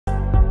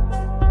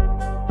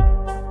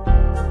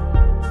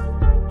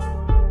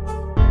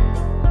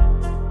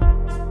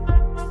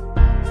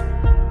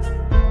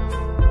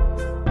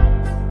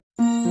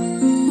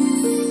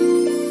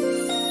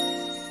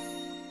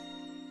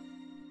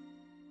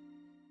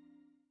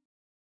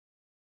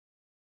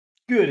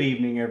Good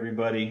evening,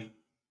 everybody.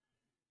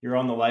 You're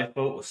on the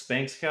lifeboat with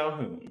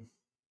SpanksCalhoun.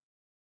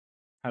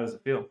 How does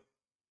it feel?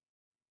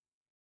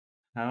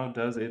 How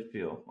does it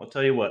feel? I'll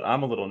tell you what,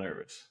 I'm a little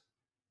nervous,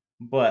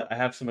 but I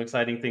have some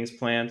exciting things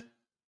planned.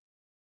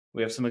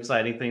 We have some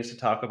exciting things to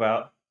talk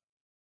about,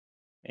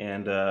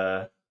 and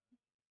yeah,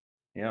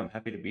 I'm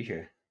happy to be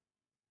here.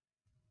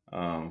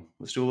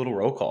 Let's do a little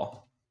roll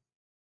call.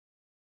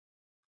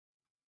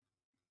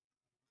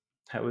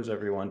 How is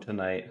everyone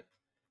tonight?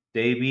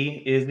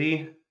 Davey,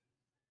 Izzy,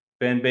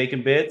 Ben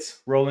Bacon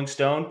Bits, Rolling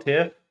Stone,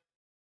 Tiff,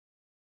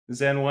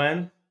 Zen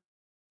Wen,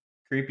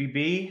 Creepy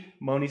B,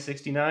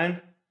 Moni69.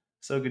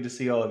 So good to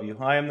see all of you.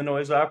 I am the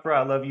Noise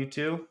Opera. I love you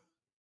too.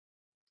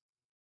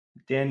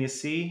 Dania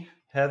C,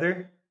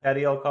 Heather,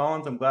 Patty L.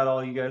 Collins. I'm glad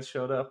all you guys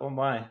showed up. Oh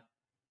my,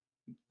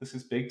 this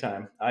is big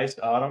time. Iced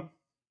Autumn,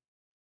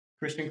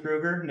 Christian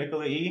Kruger,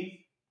 Nicola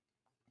E,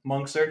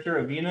 Monk Searcher,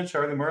 Avina,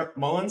 Charlie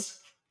Mullins.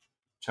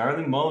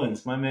 Charlie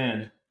Mullins, my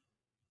man.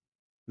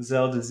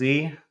 Zelda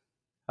Z,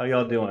 how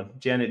y'all doing?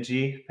 Janet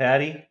G,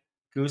 Patty,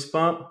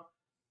 Goosebump.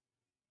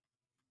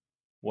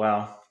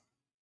 Wow,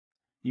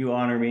 you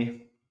honor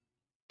me.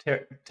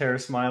 Tara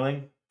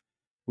Smiling.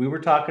 We were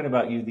talking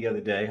about you the other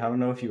day. I don't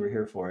know if you were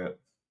here for it,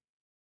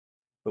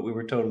 but we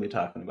were totally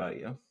talking about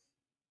you.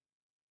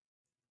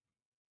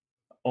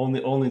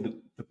 Only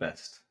the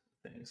best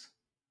things.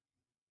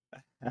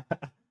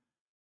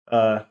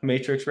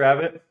 Matrix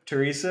Rabbit,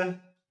 Teresa,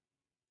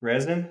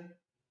 Resin,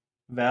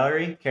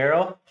 Valerie,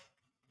 Carol.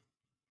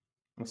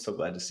 I'm so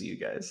glad to see you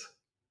guys.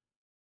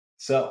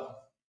 So,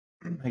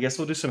 I guess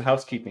we'll do some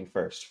housekeeping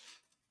first.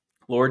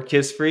 Lord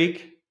Kiss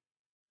Freak,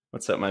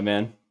 what's up, my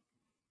man?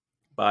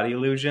 Body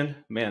Illusion,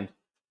 man,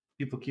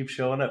 people keep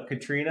showing up.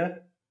 Katrina,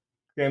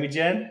 Grammy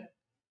Jen,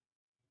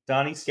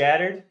 Donnie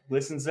Scattered,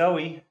 Listen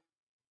Zoe.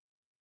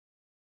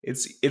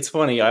 It's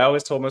funny. I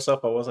always told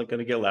myself I wasn't going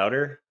to get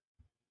louder.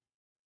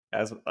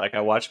 As like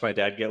I watched my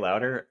dad get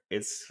louder,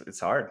 it's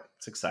hard.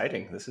 It's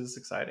exciting. This is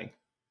exciting.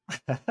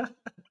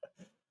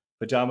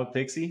 Pajama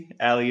Pixie,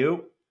 Alley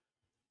Oop.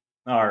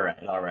 All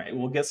right, all right.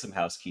 We'll get some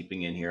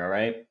housekeeping in here, all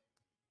right?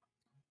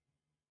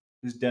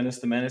 Who's Dennis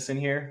the Menace in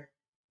here?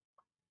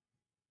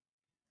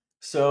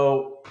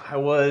 So I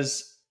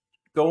was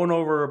going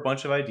over a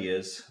bunch of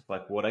ideas,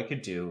 like what I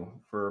could do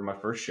for my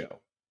first show.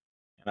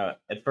 And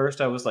at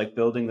first, I was like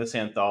building this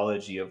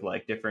anthology of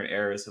like different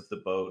eras of the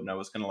boat, and I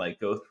was gonna like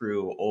go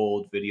through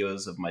old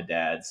videos of my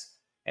dad's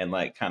and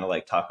like kind of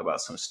like talk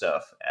about some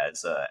stuff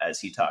as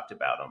he talked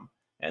about them,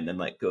 and then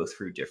like go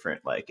through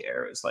different like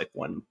eras, like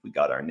when we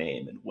got our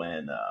name and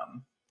when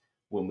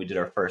we did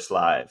our first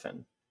live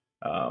and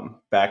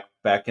back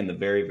in the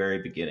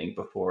very beginning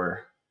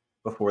before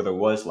there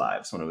was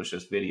lives, when it was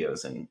just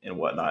videos and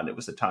whatnot. It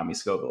was the Tommy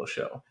Scoville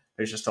show.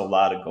 There's just a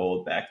lot of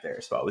gold back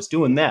there. So I was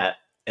doing that,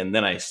 and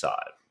then I saw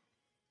it.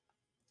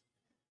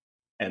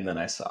 And then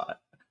I saw it.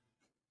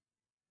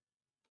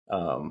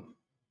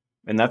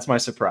 And that's my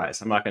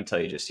surprise. I'm not going to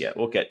tell you just yet.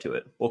 We'll get to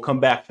it. We'll come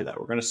back to that.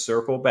 We're going to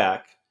circle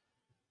back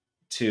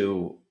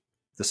to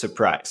the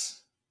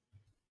surprise.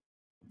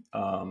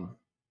 What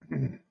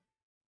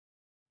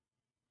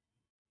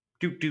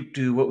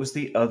was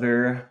the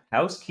other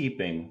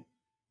housekeeping?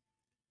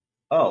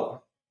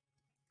 Oh,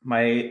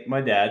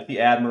 my dad, the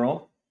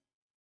Admiral,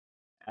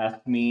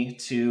 asked me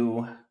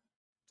to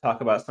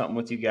talk about something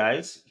with you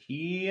guys.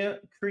 He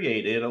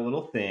created a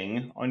little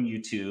thing on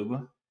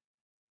YouTube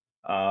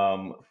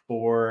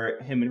for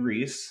him and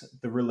Reese,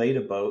 the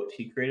Relate-A-Boat.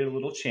 He created a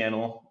little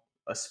channel,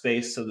 a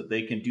space so that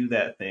they can do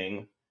that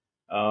thing.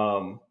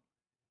 Um,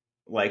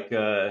 like,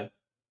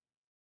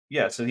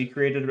 yeah, so he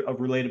created a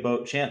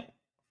Relate-A-Boat channel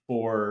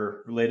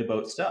for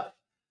Relate-A-Boat stuff.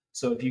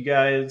 So if you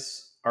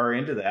guys are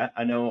into that,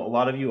 I know a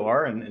lot of you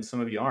are, and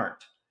some of you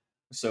aren't.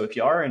 So if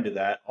you are into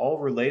that, all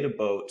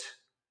Relate-A-Boat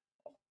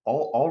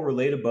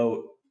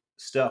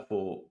stuff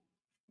will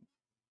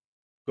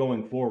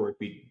going forward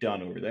be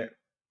done over there.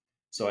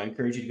 So I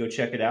encourage you to go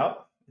check it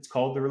out. It's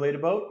called the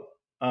Relate-A-Boat.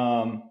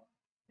 And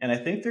I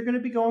think they're going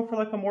to be going for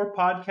like a more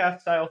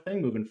podcast style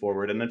thing moving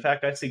forward. And in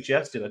fact, I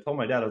told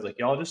my dad, I was like,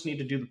 y'all just need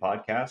to do the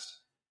podcast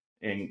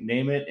and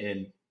name it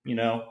and,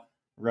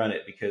 run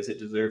it because it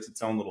deserves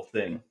its own little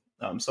thing.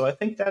 So I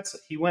think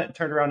he went and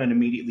turned around and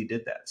immediately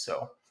did that.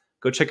 So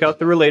go check out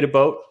the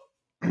Relate-A-Boat.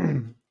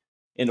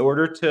 In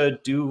order to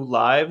do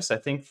lives, I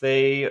think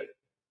they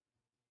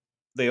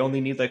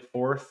only need like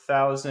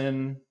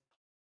 4,000.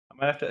 I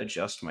might have to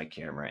adjust my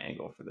camera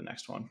angle for the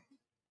next one.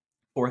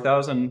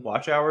 4,000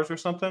 watch hours or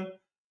something.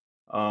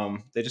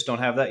 They just don't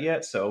have that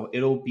yet, so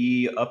it'll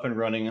be up and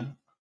running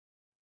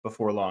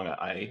before long,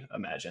 I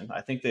imagine.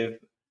 I think they've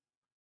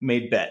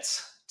made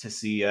bets to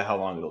see how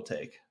long it'll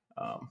take.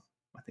 I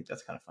think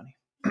that's kind of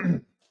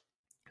funny.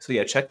 So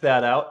yeah, check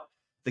that out.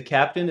 The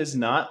captain is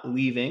not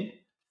leaving.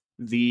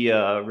 The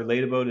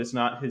Relate-A-Boat is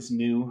not his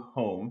new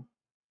home.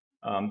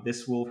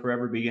 This will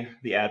forever be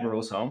the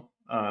Admiral's home.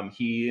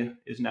 He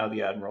is now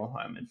the Admiral,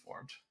 I'm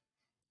informed,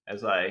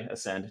 as I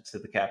ascend to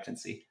the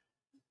captaincy.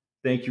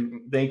 Thank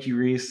you,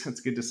 Reese.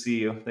 It's good to see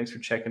you. Thanks for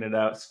checking it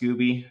out,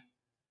 Scooby.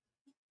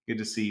 Good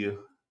to see you,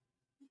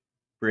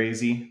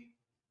 Brazy.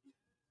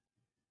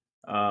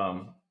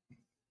 Um,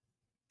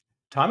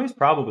 Tommy's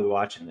probably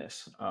watching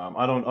this.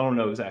 I don't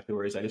know exactly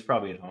where he's at. He's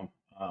probably at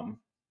home.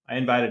 I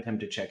invited him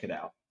to check it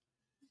out.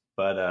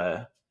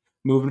 But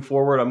moving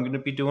forward, I'm going to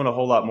be doing a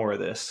whole lot more of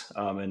this,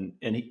 and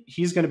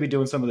he's going to be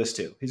doing some of this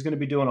too. He's going to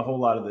be doing a whole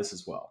lot of this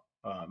as well.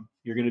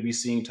 You're going to be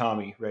seeing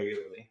Tommy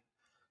regularly,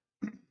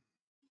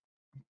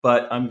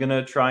 but I'm going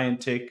to try and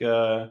take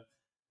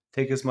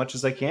as much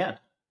as I can,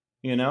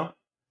 you know,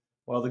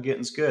 while the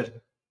getting's good.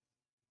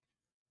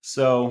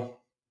 So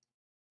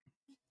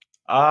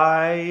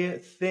I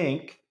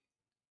think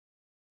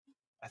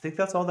I think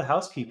that's all the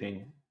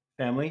housekeeping,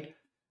 family.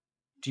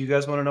 Do you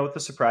guys want to know what the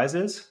surprise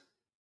is?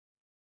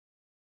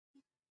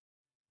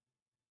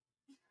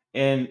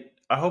 And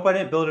I hope I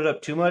didn't build it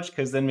up too much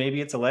because then maybe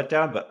it's a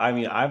letdown. But I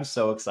mean, I'm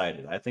so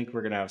excited. I think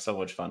we're gonna have so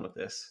much fun with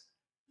this.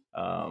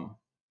 Um,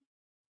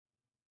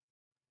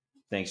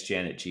 thanks,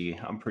 Janet G.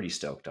 I'm pretty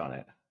stoked on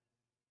it.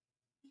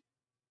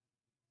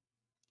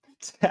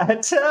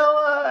 Tell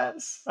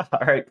us. All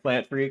right,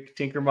 Plant Freak,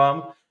 Tinker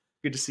Mom.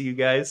 Good to see you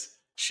guys.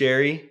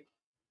 Sherry,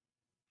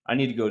 I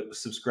need to go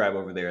subscribe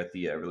over there at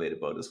the Related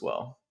Boat as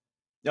well.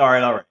 All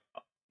right, all right.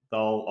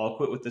 I'll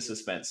quit with the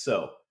suspense.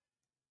 So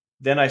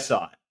then I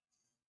saw it,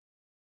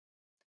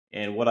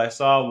 and what I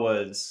saw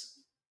was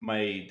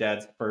my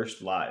dad's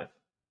first live.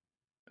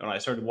 And I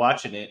started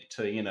watching it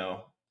to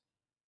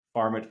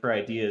farm it for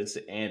ideas,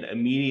 and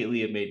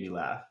immediately it made me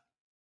laugh.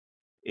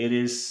 It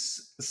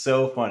is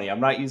so funny. I'm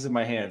not using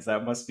my hands.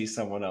 That must be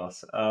someone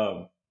else.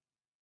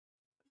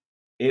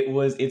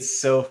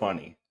 It's so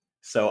funny.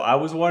 So I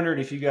was wondering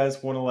if you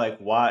guys want to like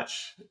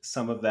watch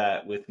some of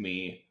that with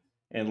me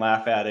and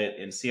laugh at it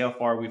and see how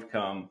far we've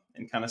come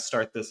and kind of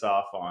start this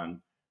off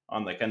on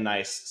like a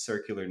nice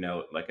circular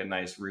note, like a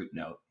nice root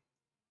note.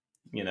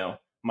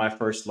 My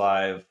first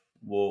live,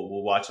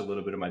 we'll watch a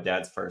little bit of my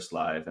dad's first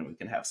live and we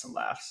can have some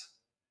laughs.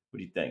 What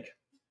do you think?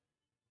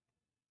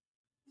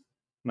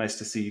 Nice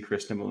to see you,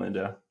 Kristen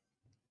Melinda.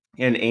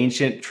 An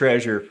ancient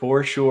treasure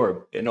for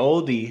sure. An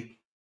oldie,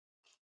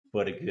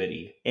 but a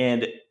goodie.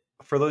 And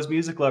for those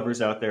music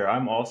lovers out there,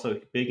 I'm also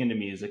big into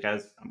music,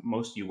 as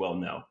most of you well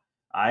know.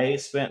 I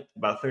spent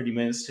about 30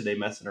 minutes today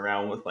messing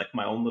around with like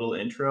my own little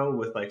intro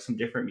with like some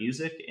different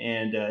music,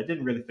 and I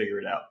didn't really figure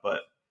it out.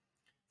 But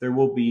there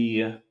will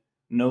be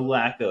no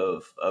lack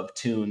of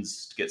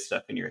tunes to get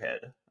stuck in your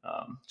head.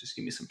 Just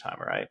give me some time,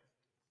 all right?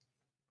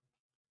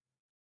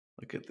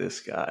 Look at this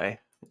guy.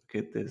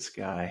 Look at this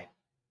guy.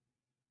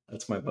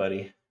 That's my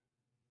buddy.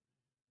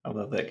 I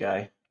love that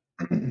guy.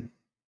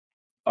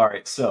 All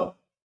right, so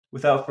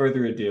without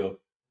further ado,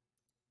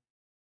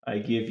 I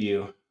give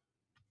you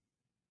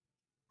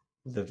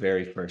the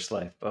very first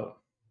lifeboat.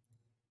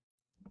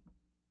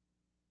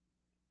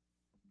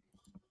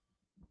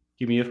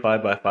 Give me a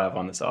 5x5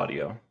 on this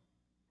audio.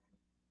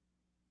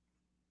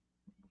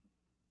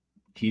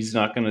 He's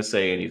not going to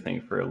say anything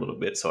for a little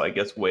bit, so I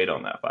guess wait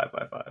on that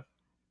 5x5.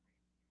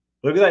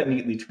 Look at that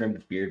neatly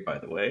trimmed beard, by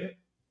the way.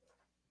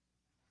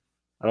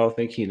 I don't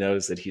think he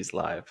knows that he's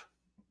live.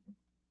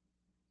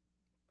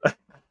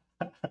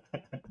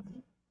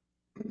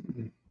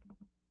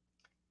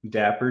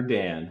 Dapper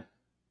Dan.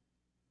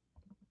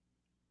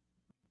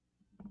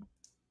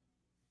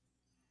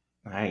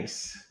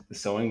 Nice. The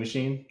sewing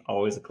machine,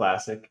 always a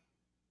classic.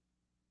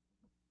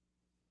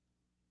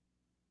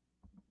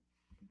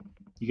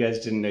 You guys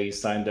didn't know you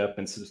signed up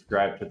and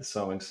subscribed to the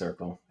sewing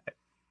circle,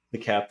 the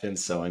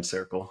captain's sewing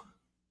circle.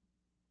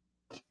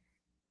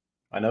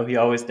 I know he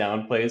always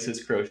downplays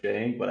his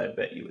crocheting, but I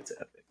bet you it's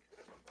epic.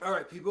 All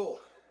right, people.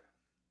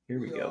 Here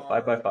we go.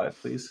 5x5,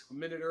 please. A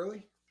minute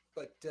early,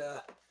 but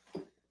the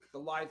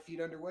live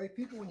feed underway.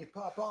 People, when you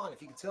pop on,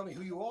 if you can tell me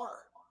who you are,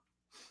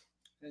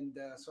 and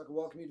so I can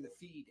welcome you to the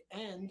feed,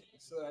 and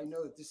so that I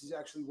know that this is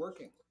actually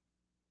working.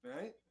 All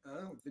right?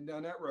 We've been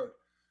down that road.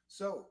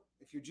 So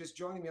if you're just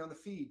joining me on the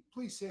feed,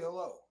 please say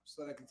hello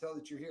so that I can tell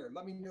that you're here.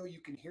 Let me know you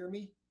can hear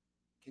me.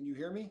 Can you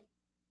hear me?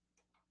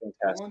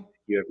 Fantastic. Thank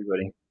you,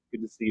 everybody.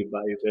 Good to see you,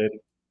 Bayou Babe.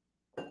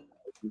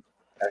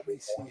 Let me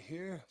see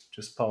here.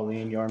 Just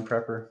Pauline, Yarn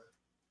Prepper.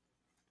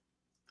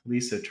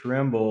 Lisa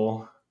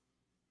Trimble.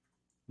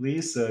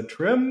 Lisa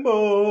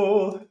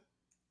Trimble.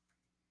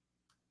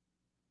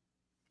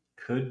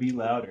 Could be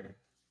louder.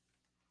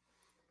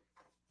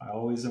 I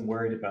always am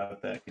worried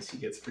about that because he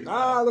gets pretty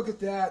loud. Look at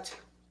that.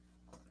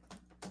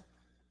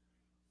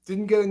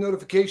 Didn't get a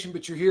notification,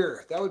 but you're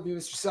here. That would be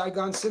Mr.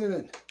 Saigon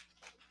Cinnamon.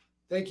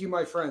 Thank you,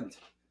 my friend.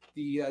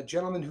 The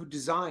gentleman who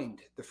designed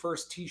the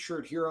first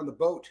T-shirt here on the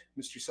boat,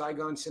 Mr.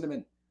 Saigon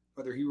Cinnamon.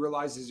 Whether he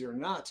realizes it or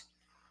not,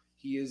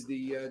 he is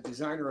the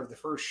designer of the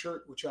first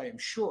shirt, which I am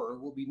sure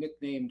will be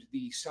nicknamed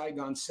the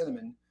Saigon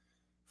Cinnamon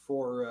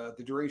for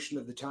the duration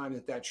of the time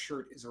that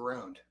shirt is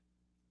around.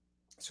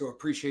 So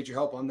appreciate your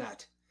help on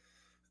that.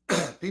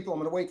 People, I'm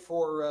going to wait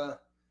for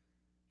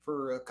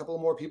a couple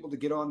more people to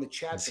get on the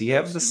chat. Does he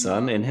have the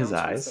sun in his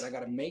eyes? That I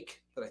got to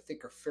make that I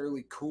think are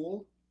fairly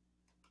cool.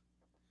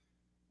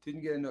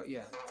 Didn't get a note.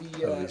 Yeah,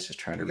 he's just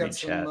trying to read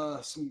chat.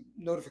 Some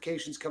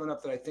notifications coming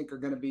up that I think are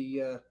going to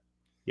be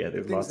Yeah,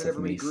 there's things lots that of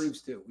everybody meese.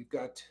 grooves to. We've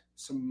got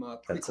some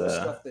pretty That's cool a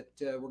stuff that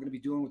we're going to be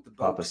doing with the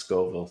Papa boat.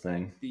 Scoville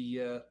thing.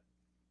 The I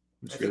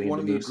Who's think really one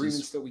into of the agreements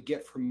mooses, that we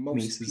get from most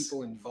Mises.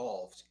 people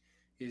involved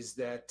is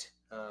that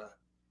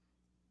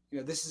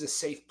this is a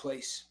safe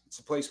place. It's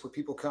a place where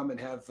people come and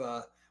have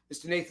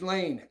Mr. Nathan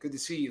Lane. Good to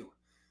see you.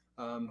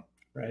 Um,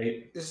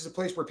 Right. this is a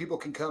place where people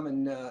can come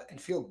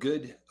and feel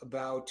good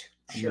about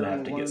I'm gonna sharing have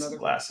with to one get some another.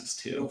 glasses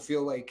They too. don't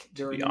feel like To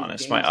they're be in any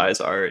honest, my danger eyes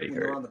already when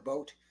they're hurt. on the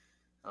boat.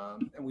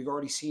 And we've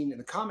already seen in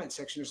the comment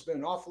section, there's been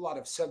an awful lot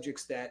of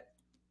subjects that,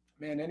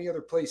 man, any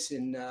other place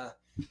in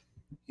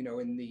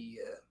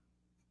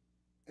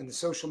in the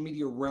social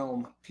media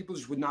realm, people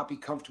just would not be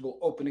comfortable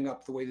opening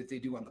up the way that they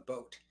do on the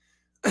boat.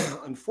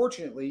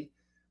 Unfortunately,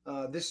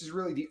 this is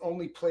really the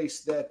only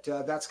place that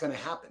that's going to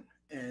happen,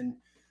 and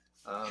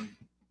um,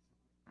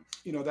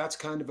 that's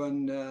kind of I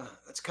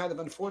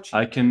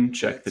unfortunate. can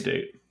check That the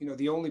date.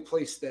 the only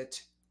place that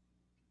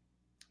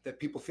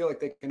people feel like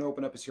they can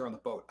open up is here on the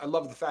boat. I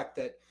love the fact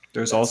that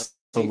There's that also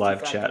safety live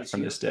factor chat is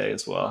from this here. day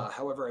as well.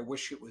 However, I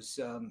wish it was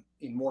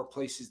in more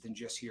places than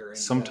just here. And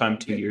Sometime we'll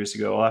 2 years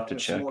ago, I'll have to some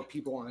check. more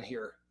people on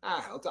here.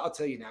 I'll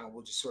tell you now.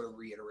 We'll just sort of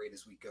reiterate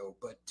as we go.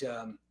 But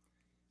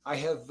I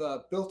have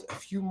built a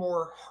few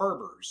more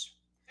harbors,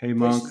 Hey,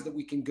 places Monk. that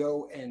we can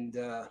go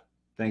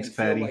Thanks, and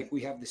feel Patty. like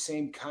we have the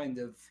same kind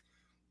of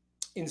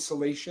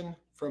insulation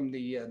from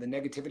the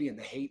negativity and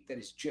the hate that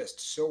is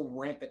just so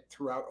rampant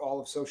throughout all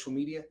of social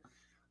media.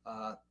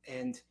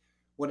 And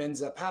what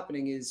ends up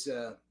happening is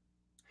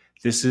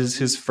This is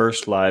his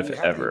first live you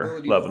have the ever,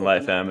 ability to Love and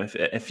Life open up,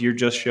 M. If you're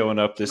just showing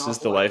up, an this is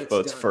awful the lot gets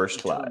Lifeboat's done in first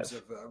terms live.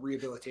 of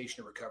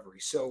rehabilitation and recovery.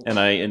 So And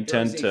I there is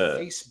intend a to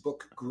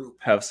Facebook group,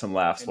 have some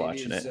laughs and it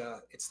watching is it.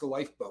 it's the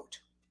Lifeboat.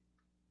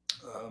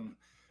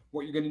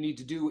 What you're going to need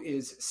to do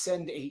is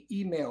send a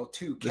email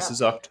to This is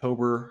Captain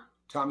October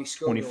Tommy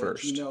Scoville at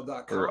 21st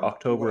gmail.com. or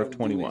October What I of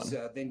will do 21. is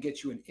then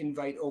get you an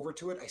invite over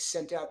to it. I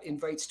sent out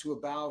invites to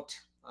about,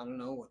 I don't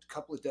know, a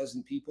couple of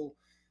dozen people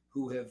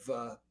who have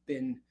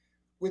been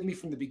with me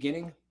from the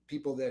beginning.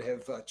 People that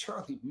have,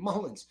 Charlie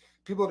Mullins,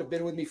 people that have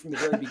been with me from the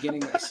very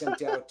beginning. I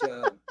sent out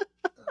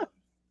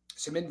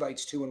some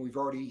invites to, and we've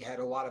already had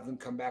a lot of them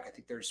come back. I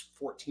think there's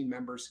 14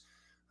 members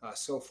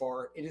so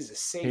far. It is a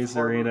safe Hey,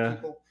 harbor, Zarina.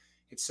 people.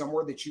 It's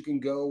somewhere that you can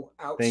go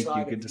Thank you.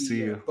 outside Good of to see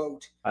the you.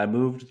 boat. I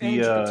moved And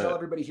you can tell the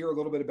everybody here a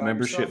little bit about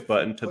membership yourself.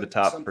 button You to the put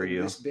top for something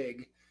you. this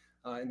big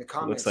in the It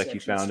comments looks like you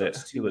section, found it.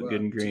 starts You look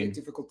good in to green. get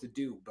difficult to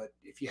do. But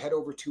if you head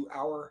over to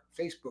our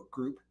Facebook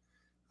group,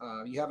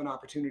 you have an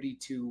opportunity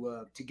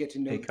to get to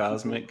know Hey, the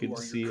Cosmic, people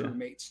good who to are see your you.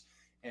 crewmates,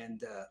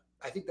 and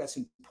I think that's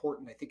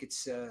important. I think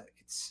it's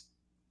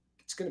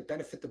going to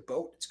benefit the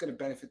boat. It's going to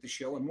benefit the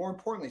show, and more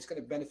importantly, it's going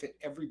to benefit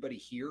everybody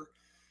here.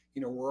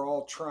 We're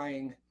all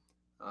trying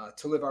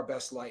to live our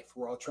best life.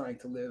 We're all trying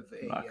to live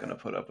I'm not going to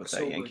put up a with that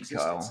sober Yankee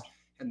existence. Kyle.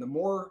 And the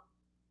more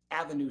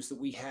avenues that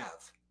we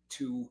have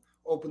to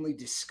openly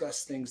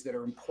discuss things that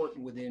are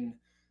important within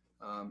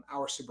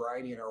our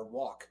sobriety and our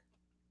walk,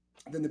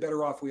 then the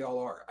better off we all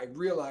are. I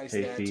realize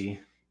Hey, that Fee.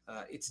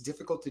 it's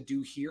difficult to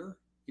do here.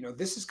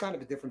 This is kind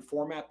of a different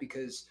format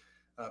because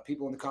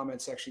people in the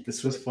comment section can This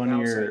sort was of bounce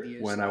funnier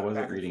ideas when I wasn't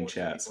back and reading forth to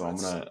chat, people.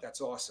 so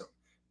That's awesome.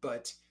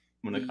 But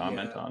I'm gonna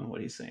comment the on what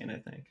he's saying. I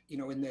think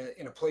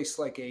in a place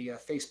like a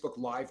Facebook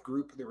Live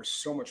group, there is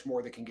so much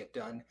more that can get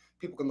done.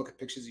 People can look at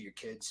pictures of your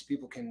kids.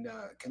 People can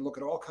look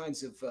at all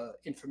kinds of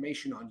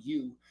information on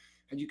you,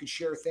 and you can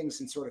share things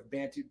and sort of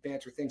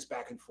banter things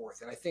back and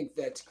forth. And I think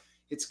that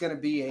it's going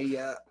to be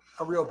a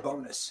real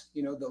bonus.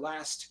 The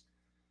last,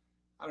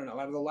 I don't know,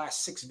 out of the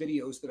last 6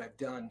 videos that I've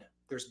done,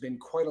 there's been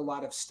quite a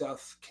lot of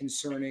stuff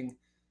concerning.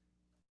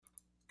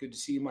 Good to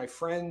see you, my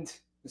friend,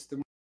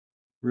 Mr.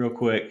 real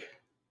quick.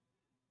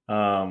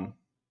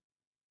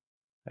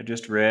 I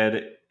just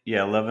read,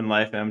 yeah, Love and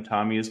Life M.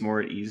 Tommy is more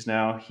at ease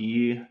now.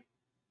 He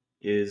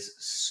is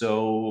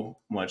so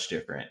much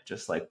different,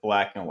 just like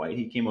black and white.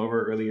 He came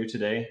over earlier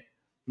today,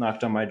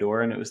 knocked on my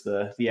door, and it was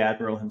the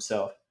Admiral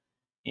himself.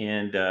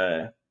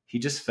 And he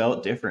just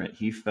felt different.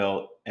 He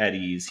felt at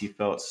ease. He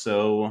felt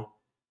so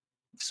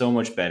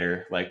much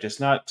better, like just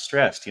not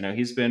stressed.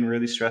 He's been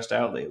really stressed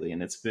out lately,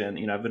 and it's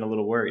been, I've been a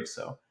little worried.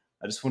 So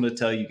I just want to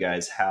tell you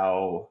guys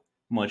how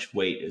much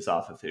weight is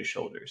off of his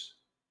shoulders.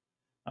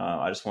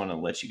 I just want to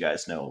let you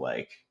guys know,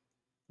 like,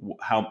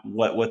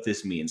 what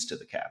this means to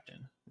the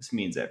captain. This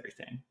means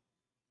everything.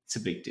 It's a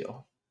big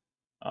deal,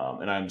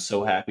 and I'm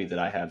so happy that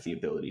I have the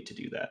ability to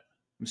do that.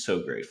 I'm so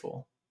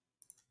grateful.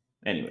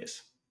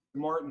 Anyways,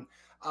 Martin,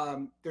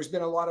 there's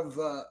been a lot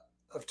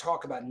of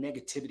talk about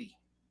negativity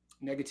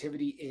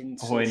in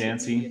ahoy, social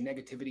Nancy. media,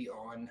 negativity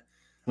on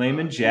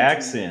Flamin' YouTube,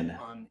 Jackson,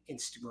 on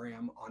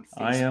Instagram, on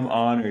Facebook. I am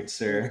honored, And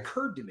sir. it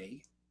occurred to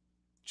me,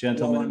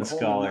 Gentleman while and I'm a home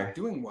scholar, and not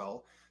doing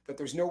well, that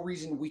there's no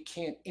reason we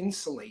can't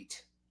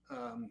insulate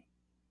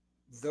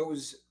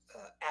those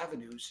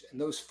avenues and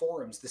those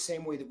forums the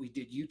same way that we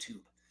did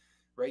YouTube.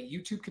 Right?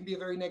 YouTube can be a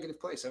very negative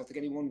place. I don't think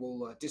anyone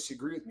will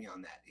disagree with me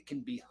on that. It can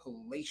be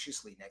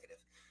hellaciously negative.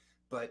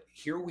 But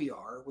here we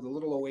are with a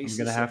little oasis.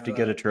 I'm gonna have to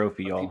get a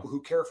trophy, y'all. People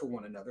who care for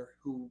one another,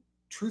 who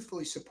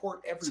truthfully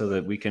support so that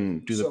everybody. we can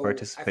do the So I figured,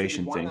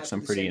 participation why thing. not So do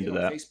I'm the pretty same into thing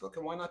on that. Facebook,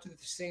 and why not do the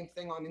same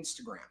thing on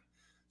Instagram?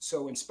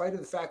 So in spite of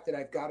the fact that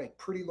I've got a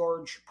pretty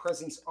large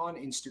presence on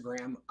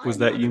Instagram, I Was am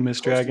that not you, going to be Miss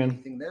posting Dragon?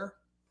 anything there.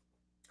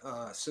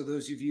 So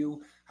those of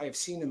you I have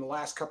seen in the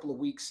last couple of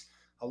weeks,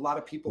 a lot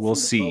of people We'll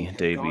from the see, boat have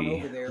gone Davey.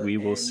 over there We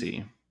will and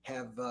see.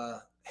 have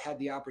had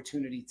the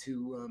opportunity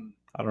to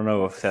I don't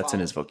know if to that's in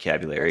follow his me.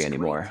 vocabulary That's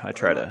anymore. great,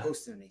 but I'm not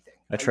posting anything.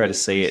 I I try to really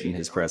say it in appreciate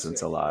his it,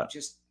 presence honestly. a lot.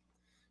 Just,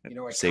 you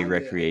know, I Say kind of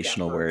got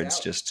recreational burnt words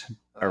out. just You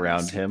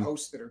around see him.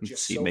 posts that are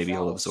just See, so maybe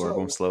he'll foul. absorb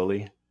them So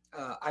slowly.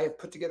 I have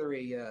put together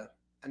an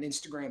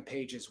Instagram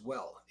page as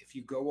well. If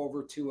you go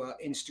over to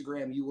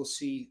Instagram, you will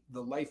see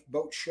the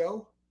Lifeboat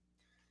Show,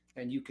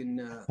 and you can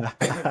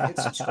hit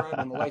subscribe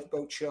on the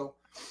Lifeboat Show.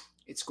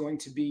 It's going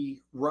to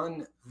be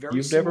run very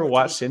You've similar never to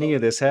watched this any boat.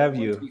 of this, There are have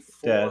going to you, be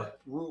 4 Dad?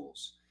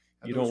 rules.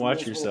 You Those don't watch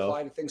rules will yourself.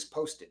 apply to things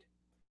posted.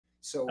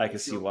 So I can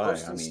if see you're why.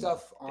 posting I mean,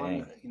 stuff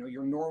on dang.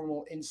 your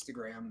normal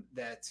Instagram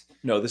that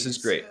No, this is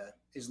great.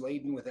 Is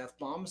laden with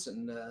f-bombs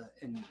and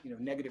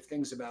negative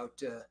things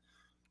about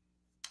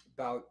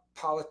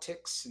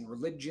politics and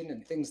religion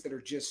and things that are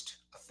just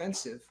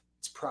offensive,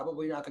 it's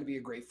probably not going to be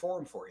a great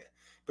forum for you.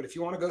 But if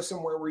you want to go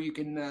somewhere where you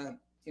can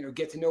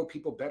get to know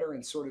people better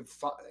and sort of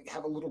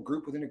have a little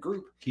group within a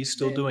group, He's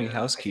still doing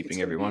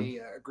housekeeping, everyone. be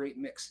a great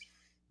mix.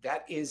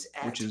 That is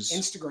at Which is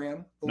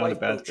Instagram, the not a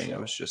Lifeboat bad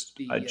thing. Show.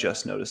 I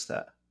just noticed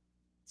that.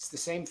 It's the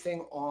same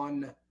thing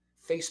on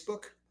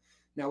Facebook.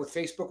 Now with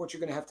Facebook, what you're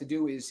going to have to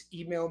do is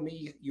email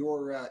me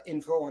your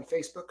info on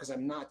Facebook, because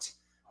I'm not.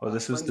 Well,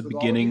 this is the friends with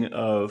all beginning you.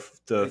 of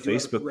the I do have a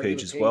Facebook regular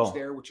page as well.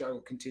 there, which I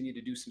will continue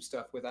to do some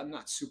stuff with. I'm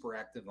not super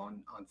active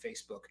on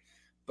Facebook,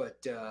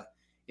 but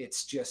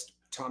it's just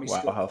Tommy Wow,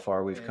 Scope. how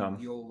far we've And come.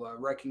 you'll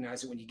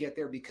recognize it when you get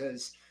there,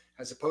 because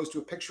as opposed to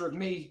a picture of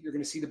me, you're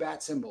going to see the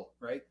bat symbol,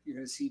 right? You're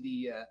going to see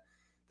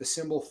the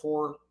symbol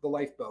for the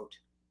lifeboat.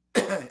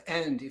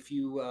 And if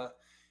you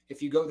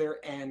go there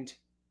and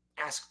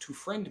ask to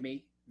friend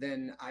me,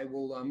 then I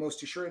will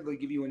most assuredly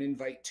give you an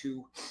invite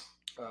to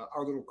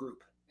our little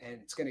group, and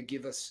it's going to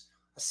give us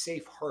a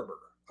safe harbor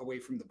away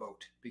from the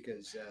boat,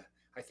 because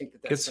I think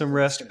that's get some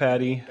rest,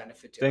 Patty.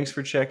 Thanks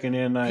for checking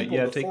in.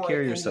 Yeah, take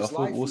care of yourself.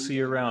 We'll see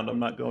you around. I'm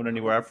not going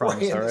anywhere. I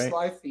promise. All right. This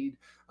live feed,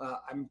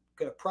 I'm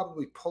going to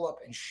probably pull up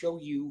and show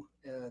you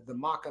the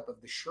mock-up of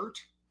the shirt,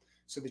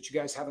 so that you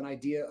guys have an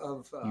idea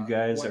of. You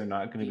guys are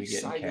not going to be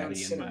getting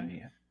Caddy in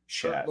my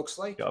shirt chat. looks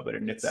like. Y'all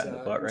better nip that in the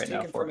butt right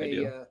now before I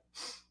do.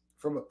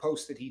 From a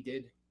post that he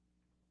did.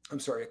 I'm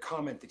sorry, a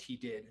comment that he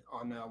did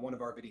on one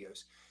of our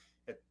videos.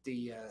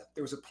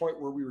 There was a point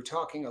where we were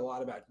talking a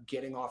lot about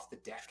getting off the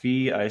deck.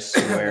 Fee, I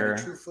swear,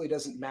 truthfully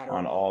doesn't matter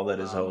on all that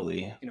is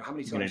holy. How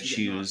many times I'm going to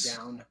choose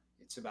down.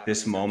 It's about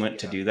this moment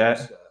to do that.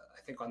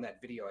 I think on that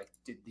video I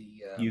did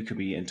you could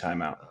be in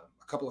timeout.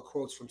 A couple of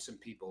quotes from some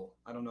people.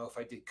 I don't know if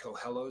I did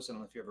Coelho's. I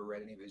don't know if you ever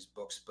read any of his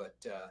books, but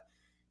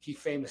he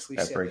famously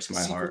said breaks the my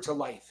secret heart. to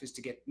life is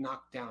to get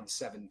knocked down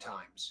 7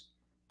 times,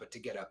 but to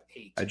get up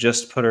 8. I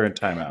just put her in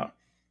timeout.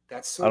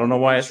 That's I don't know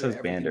why it says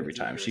banned every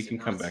time. She can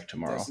come back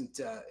tomorrow.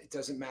 It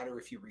doesn't matter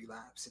if you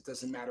relapse. It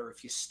doesn't matter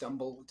if you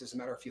stumble. It doesn't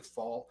matter if you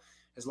fall.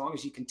 As long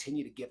as you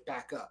continue to get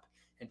back up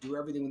and do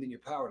everything within your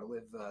power to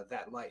live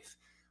that life.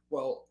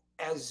 Well,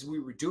 as we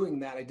were doing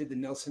that, I did the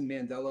Nelson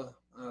Mandela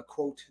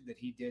quote that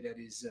he did at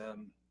his the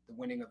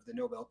winning of the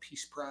Nobel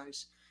Peace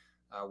Prize,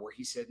 where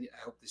he said,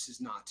 "I hope this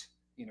is not,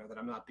 that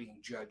I'm not being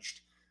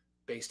judged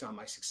based on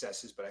my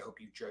successes, but I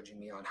hope you judging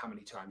me on how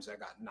many times I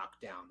got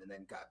knocked down and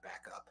then got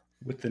back up."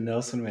 With the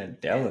Nelson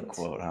Mandela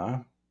quote, huh?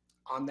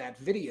 On that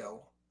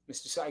video,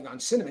 Mr. Saigon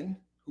Cinnamon,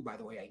 who, by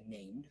the way, I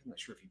named, I'm not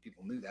sure if you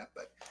people knew that,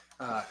 but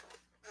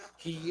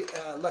he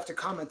left a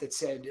comment that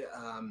said,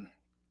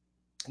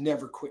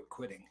 never quit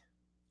quitting.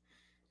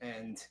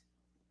 And,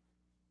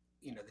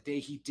 the day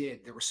he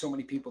did, there were so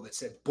many people that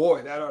said,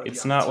 boy, that ought to be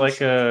It's not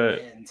like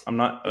I'm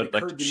not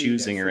like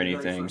choosing or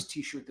anything.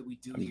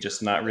 I'm I'm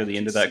just not really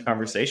into that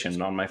conversation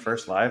on my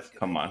first live.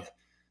 Come on.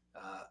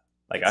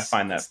 Like, I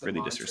find that really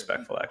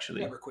disrespectful,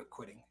 actually. Never quit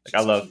quitting.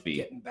 Like, I love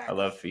Fee. I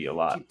love Fee a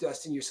lot. Keep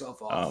dusting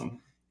yourself off.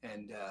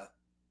 And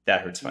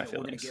that hurts my we're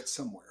going feelings. to get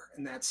somewhere.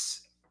 And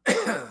that's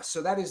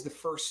so that is the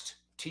first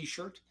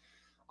T-shirt.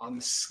 On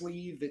the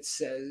sleeve, it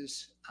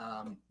says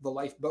the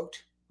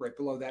lifeboat. Right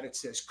below that, it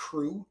says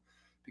crew.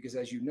 Because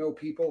as you know,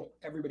 people,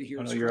 everybody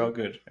here is you're crew. all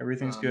good.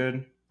 Everything's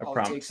good. I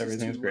promise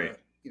everything's great.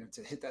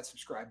 To hit that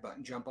subscribe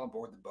button, jump on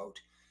board the boat.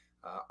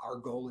 Our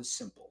goal is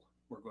simple.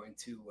 We're going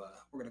to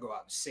go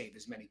out and save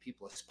as many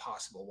people as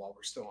possible while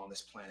we're still on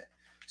this planet.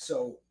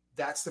 So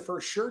that's the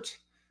first shirt.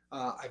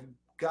 I've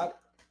got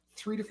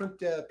 3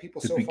 different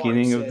people so far. The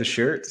beginning of the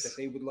shirts. That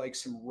they would like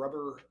some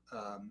rubber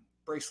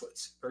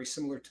bracelets, very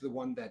similar to the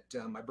one that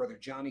my brother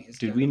Johnny has.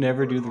 Did we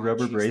never do the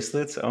rubber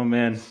bracelets? Oh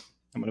man,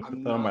 I'm gonna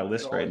put that on my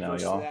list right now,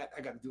 y'all.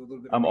 I got to do a little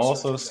bit. I'm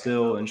also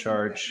still in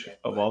charge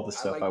of all the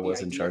stuff I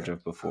was in charge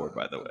of before,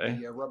 by the way.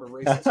 The rubber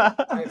bracelets.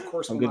 I of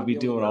course I'm gonna be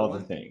doing all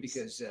the things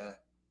because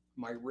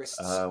my wrists.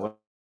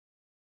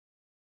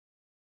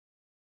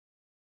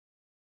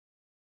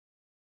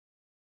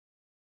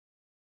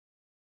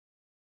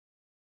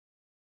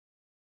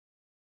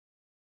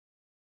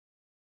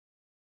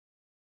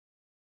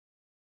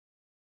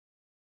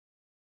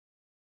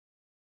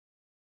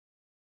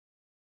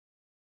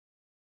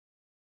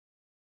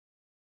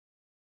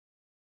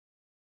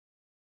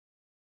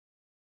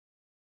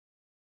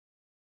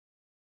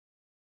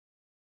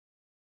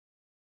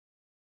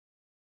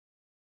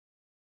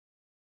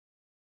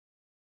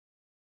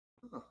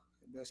 Oh,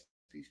 best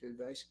piece of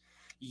advice.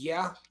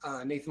 Yeah,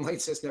 Nathan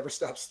Light says never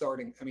stop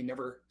starting. I mean,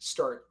 never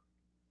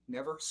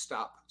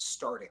stop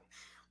starting.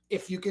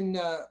 If you can,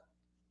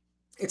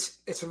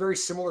 it's a very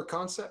similar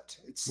concept.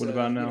 It's What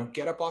about now?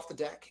 get up off the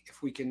deck.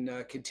 If we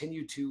can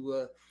continue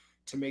to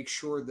make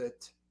sure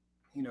that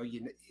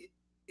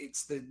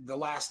it's the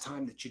last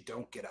time that you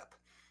don't get up.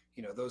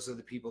 Those are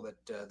the people that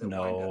wind up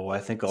No, I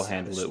think the I'll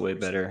handle saddest it way stories in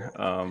the better.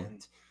 world.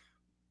 And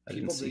I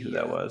didn't people, see who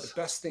that the was.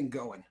 best thing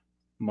going.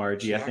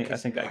 Margie, Jack I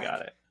is think I got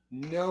back. it.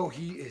 No,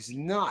 he is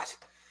not.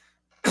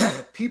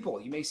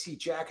 People, you may see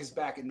Jack is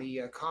back in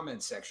the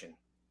comments section.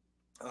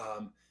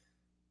 Um,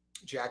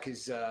 Jack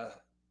is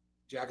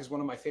Jack is one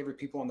of my favorite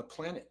people on the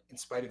planet, in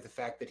spite of the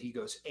fact that he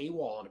goes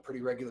AWOL on a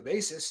pretty regular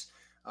basis.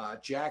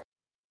 Jack.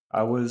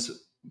 I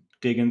was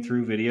digging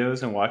through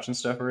videos and watching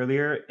stuff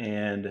earlier,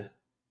 and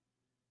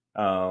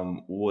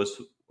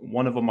was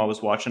one of them I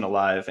was watching a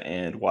live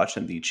and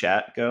watching the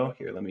chat go.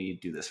 Here, let me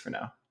do this for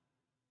now.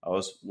 I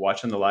was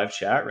watching the live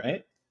chat,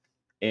 right?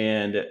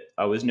 And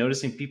I was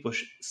noticing people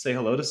say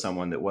hello to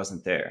someone that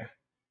wasn't there.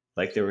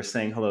 Like they were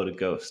saying hello to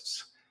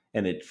ghosts.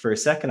 And for a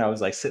second, I was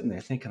like sitting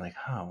there thinking, like,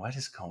 huh, what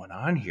is going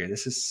on here?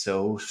 This is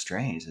so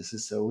strange. This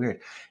is so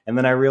weird. And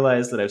then I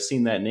realized that I've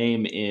seen that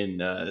name in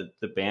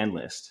the ban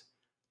list.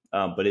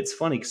 But it's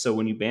funny. So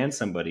when you ban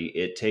somebody,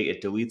 it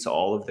deletes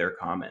all of their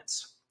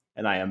comments.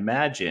 And I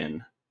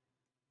imagine,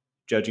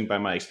 judging by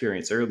my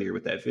experience earlier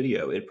with that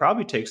video, it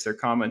probably takes their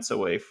comments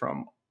away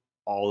from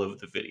all of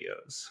the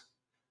videos,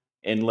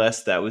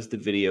 unless that was the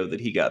video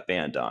that he got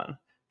banned on.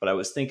 But I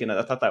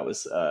thought that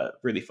was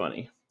really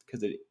funny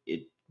because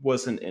it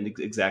wasn't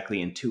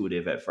exactly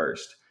intuitive at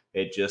first.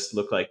 It just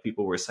looked like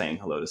people were saying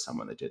hello to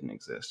someone that didn't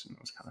exist, and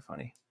it was kind of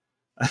funny.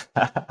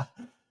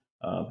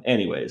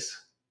 Anyways,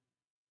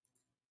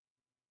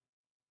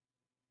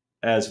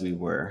 as we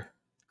were,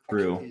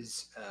 crew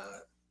Is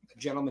a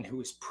gentleman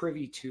who is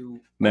privy to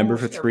member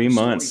for almost every 3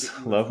 months. story that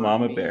you have Love heard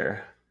Mama me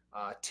Bear.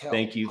 tell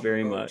Thank you on the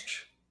very boat.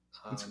 much.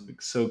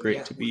 It's so great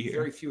Yeah, to be with here.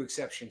 very few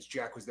exceptions,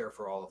 Jack was there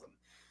for all of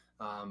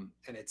them,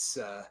 and it's.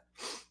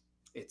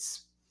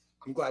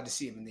 I'm glad to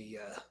see him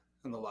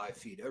in the live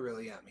feed. I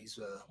really am. He's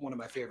one of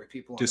my favorite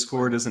people.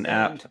 Discord is an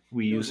app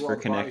we use for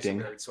connecting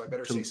buried, so I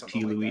better to say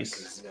something T. like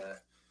Louise.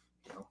 that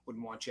because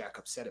wouldn't want Jack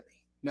upset at me.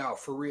 No,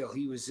 for real.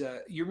 He was.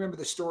 You remember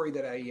the story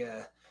that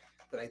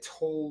I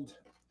told?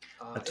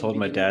 I told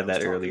my dad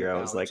that earlier.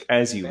 I was like,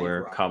 as you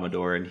were,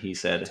 Commodore, and he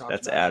said,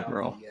 that's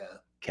Admiral,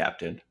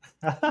 Captain.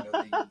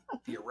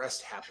 The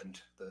arrest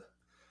happened. The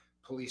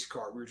police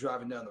car. We were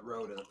driving down the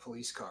road, and the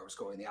police car was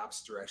going the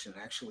opposite direction.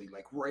 Actually,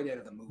 like right out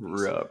of the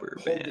movies. Rubber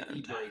pulled band. the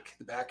e-brake.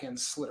 The back end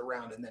slid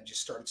around, and then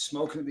just started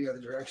smoking in the other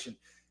direction.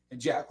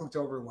 And Jack looked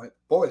over and went,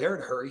 "Boy, they're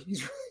in a hurry.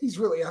 He's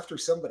really after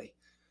somebody."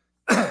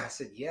 I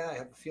said, "Yeah, I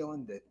have a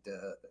feeling that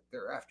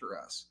they're after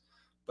us."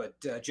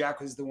 But Jack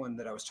was the one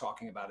that I was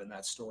talking about in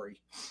that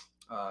story.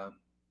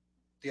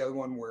 The other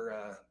one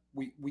where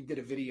we did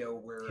a video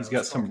where he's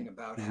got some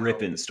about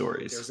ripping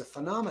stories. There's a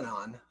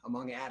phenomenon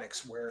among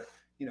addicts where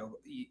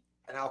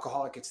an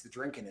alcoholic gets the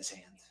drink in his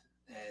hand,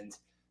 and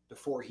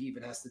before he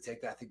even has to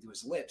take that thing to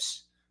his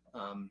lips,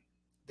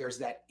 there's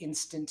that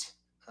instant.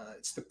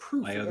 It's the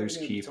proof. My other's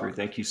keeper.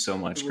 Thank you so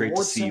much. Great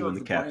to see you in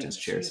the captain's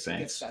chair,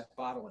 Spanks.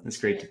 It's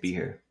great to be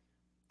here.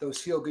 Those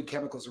feel-good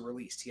chemicals are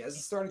released. He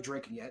hasn't started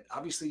drinking yet.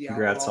 Obviously, the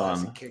congrats alcohol on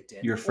hasn't kicked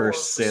in. your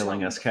first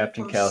sailing us,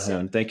 Captain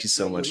Calhoun. Thank you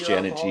so much,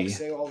 Janet G.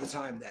 Say all the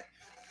time that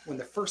when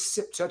the first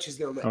sip touches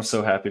their lips, I'm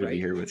so happy to be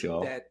here with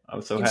y'all.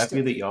 I'm so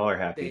happy that y'all are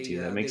happy too.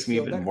 That makes me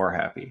even more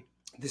happy.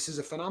 This is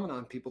a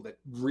phenomenon, people, that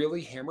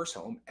really hammers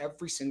home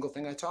every single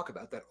thing I talk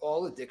about, that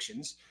all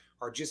addictions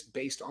are just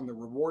based on the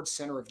reward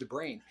center of the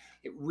brain.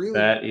 It really,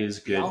 that is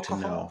good to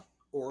know.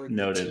 Or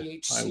noted. The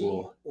THC, I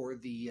will or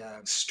the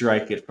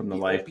strike it from the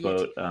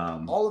lifeboat.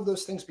 All of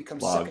those things become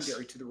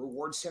secondary to the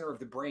reward center of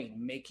the brain,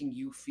 making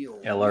you feel.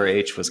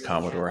 LRH was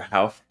Commodore.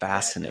 How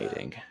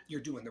fascinating! You're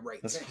doing the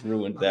right thing. That's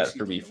ruined that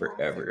for me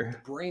forever.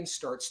 The brain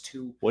starts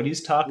to. What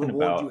he's talking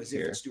about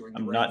here.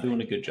 I'm not doing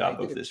a good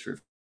job of this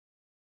review.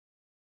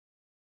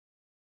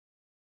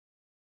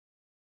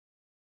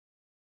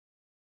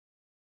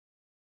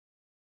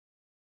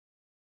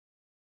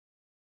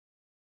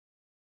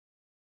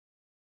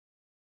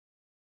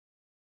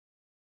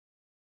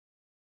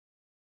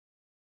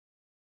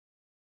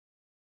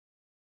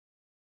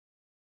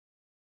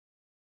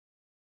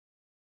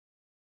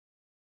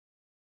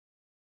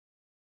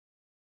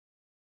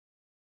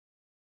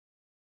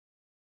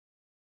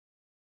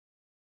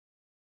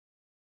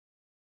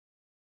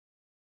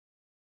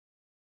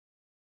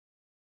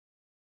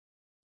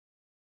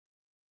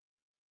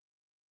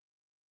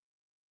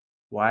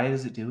 Why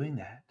is it doing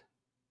that?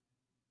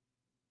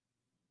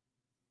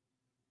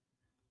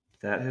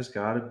 That has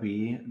got to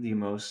be the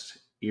most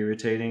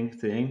irritating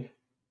thing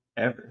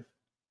ever.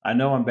 I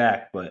know I'm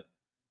back, but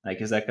like,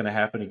 is that going to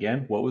happen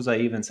again? What was I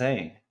even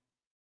saying?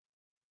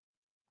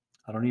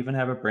 I don't even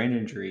have a brain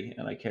injury,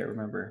 and I can't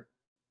remember.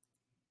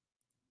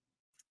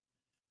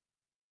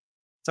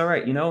 It's all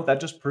right.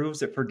 That just proves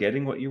that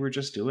forgetting what you were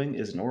just doing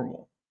is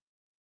normal.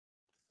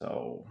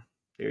 So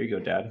there you go,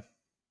 Dad.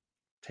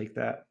 Take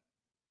that.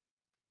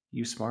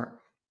 You smart.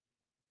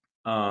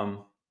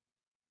 Um,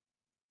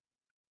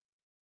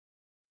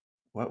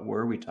 what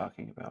were we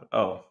talking about?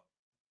 Oh,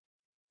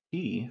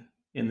 he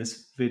in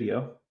this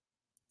video,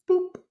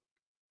 boop,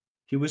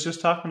 he was just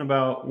talking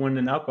about when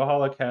an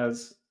alcoholic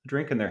has a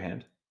drink in their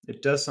hand,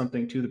 it does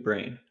something to the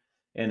brain.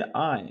 And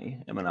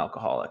I am an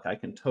alcoholic. I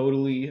can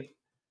totally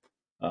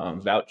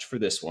vouch for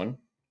this one.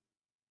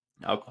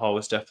 Alcohol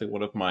was definitely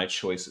one of my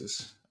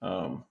choices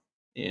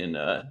in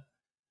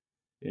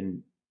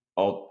in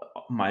all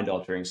mind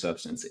altering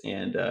substance,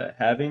 and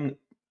having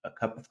a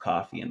cup of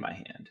coffee in my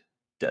hand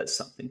does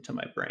something to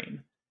my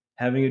brain.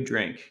 Having a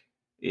drink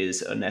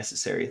is a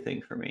necessary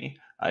thing for me.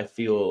 I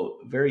feel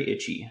very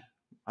itchy.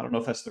 I don't know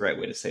if that's the right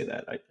way to say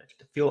that. I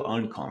feel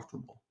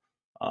uncomfortable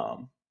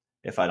um,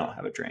 if I don't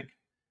have a drink,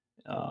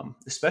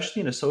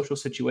 especially in a social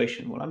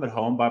situation. When I'm at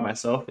home by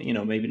myself,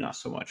 maybe not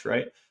so much,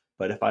 right?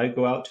 But if I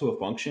go out to a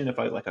function, if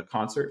I like a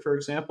concert, for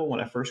example, when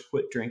I first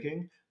quit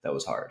drinking, that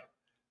was hard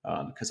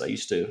because I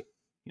used to,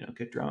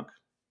 get drunk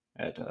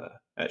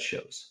at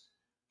shows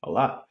a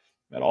lot,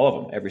 at all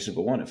of them, every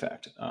single one, in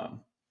fact.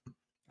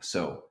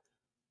 So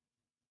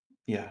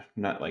yeah,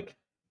 not like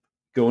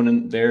going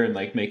in there and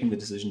like making the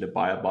decision to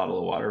buy a bottle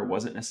of water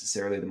wasn't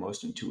necessarily the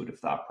most intuitive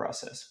thought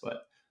process,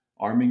 but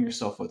arming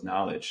yourself with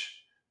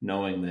knowledge,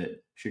 knowing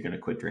that if you're going to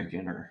quit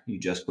drinking or you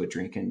just quit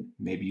drinking,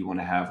 maybe you want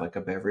to have like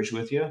a beverage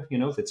with you,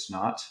 that's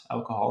not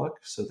alcoholic,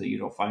 so that you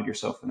don't find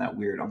yourself in that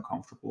weird,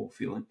 uncomfortable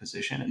feeling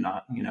position and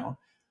not,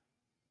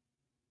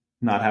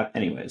 not have.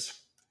 Anyways,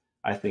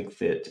 I think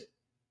that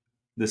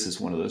this is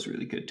one of those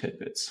really good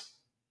tidbits.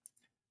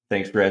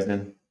 Thanks,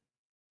 Bresnan.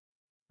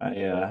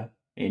 And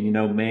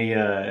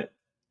may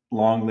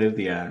long live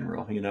the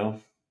admiral.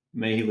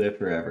 May he live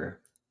forever.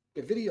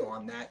 A video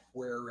on that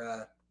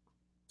where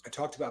I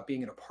talked about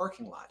being in a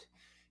parking lot,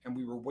 and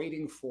we were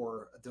waiting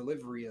for a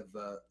delivery of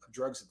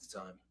drugs at the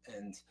time.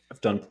 And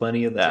I've done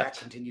plenty of that. Jack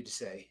continued to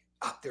say,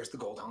 "Up there's the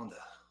gold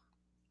Honda.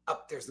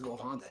 Up there's the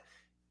gold Honda."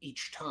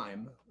 Each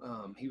time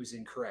he was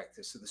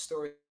incorrect. So the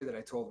story that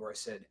I told, where I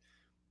said,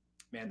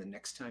 "Man, the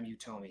next time you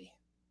tell me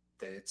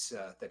that it's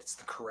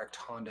the correct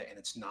Honda and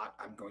it's not,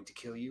 I'm going to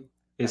kill you."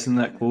 Isn't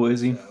that cool,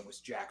 Izzy? Was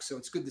Jack. So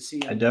it's good to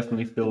see him. I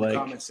definitely feel in the like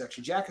comment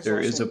section. Jack is there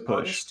also is a push.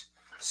 Artist,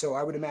 so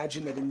I would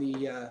imagine that in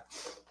the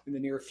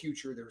near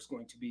future, there's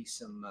going to be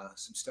some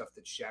stuff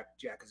that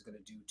Jack is going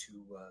to do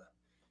to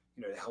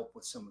help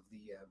with some of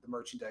the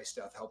merchandise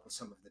stuff, help with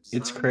some of the design.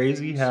 It's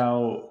crazy things,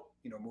 how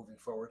moving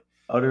forward,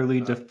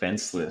 utterly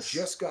defenseless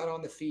just got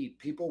on the feed.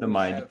 People the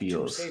mind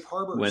feels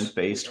when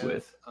faced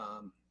with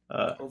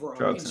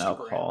drugs and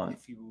alcohol, and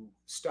if you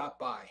stop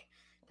by,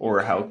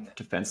 or how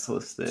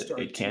defenseless that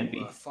it can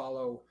be.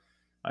 Follow.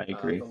 I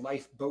agree. The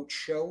Lifeboat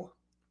Show.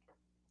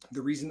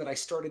 The reason that I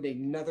started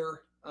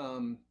another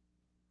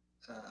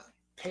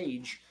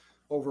page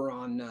over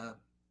on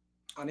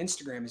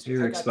Instagram is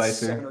because I got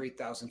 7,000 or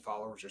 8,000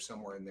 followers or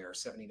somewhere in there,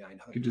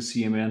 7,900. Good to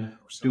see you, man.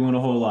 Doing a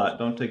whole lot.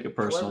 Don't take it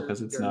personal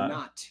because it's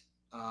not.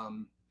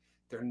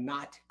 They're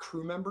not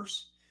crew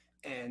members,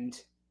 and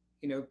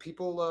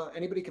people.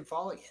 Anybody can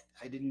follow you.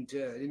 I didn't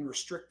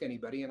restrict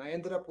anybody, and I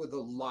ended up with a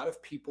lot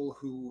of people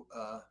who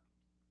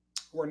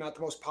are not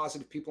the most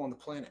positive people on the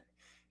planet.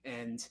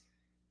 And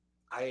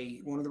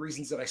one of the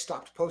reasons that I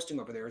stopped posting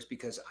over there is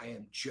because I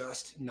am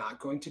just not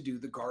going to do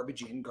the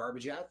garbage in,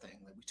 garbage out thing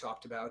that we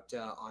talked about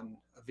on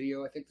a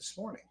video, I think this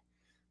morning,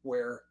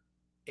 where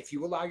if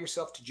you allow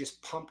yourself to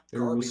just pump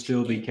there will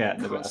still be cat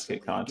in the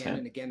basket content again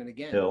and again and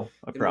again,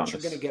 I promise.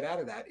 What you're going to get out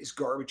of that is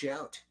garbage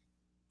out.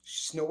 There's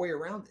just no way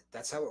around it.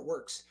 That's how it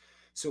works.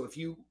 So if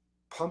you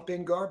pump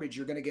in garbage,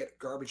 you're going to get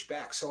garbage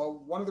back.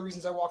 So one of the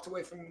reasons I walked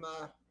away from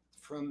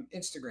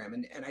Instagram,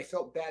 and I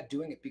felt bad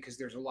doing it because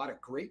there's a lot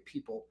of great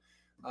people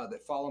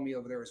that follow me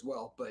over there as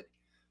well, but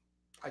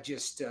I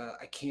just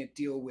I can't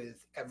deal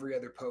with every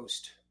other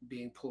post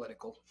being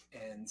political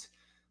and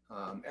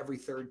every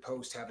third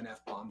post having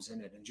F-bombs in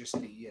it, and just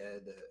the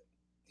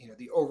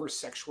over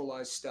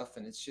sexualized stuff.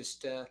 And it's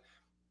just I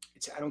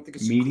don't think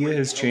it's media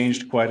has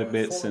changed quite a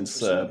bit since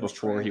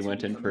before he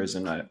went in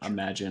prison. I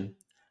imagine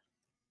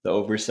the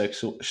over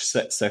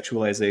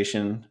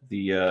sexualization,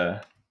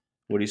 the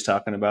what he's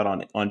talking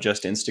about on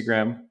just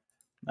Instagram.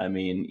 I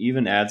mean,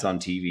 even ads on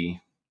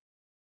TV.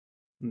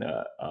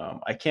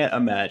 I can't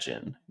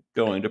imagine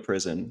going to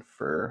prison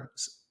for,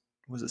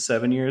 was it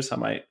 7 years? I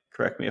might,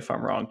 correct me if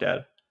I'm wrong,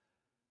 Dad.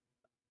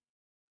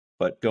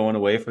 But going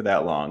away for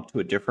that long to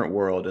a different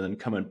world and then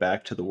coming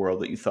back to the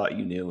world that you thought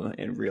you knew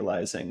and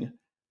realizing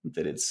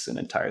that it's an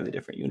entirely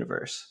different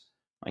universe.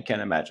 I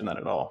can't imagine that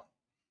at all.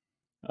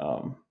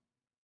 And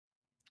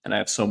I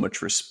have so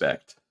much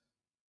respect.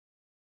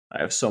 I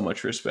have so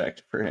much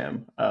respect for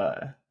him,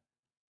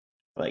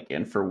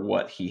 and for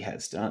what he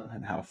has done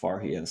and how far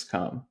he has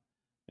come.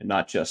 And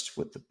not just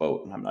with the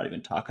boat, and I'm not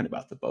even talking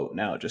about the boat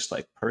now, just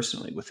like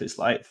personally with his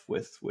life,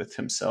 with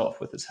himself,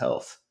 with his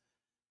health,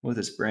 with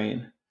his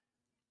brain.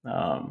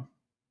 I'm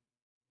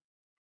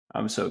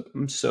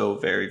so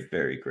very,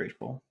 very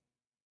grateful.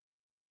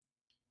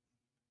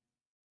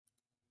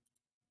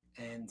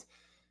 And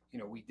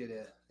we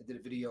I did a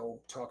video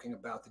talking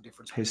about the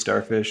difference Hey, between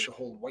Starfish. the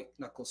whole white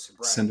knuckle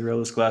sobriety,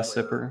 Cinderella's Glass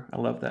where Zipper. I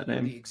love that the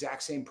name.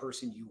 exact same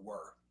person you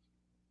were.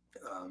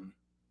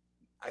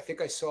 I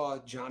think I saw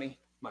Johnny,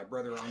 my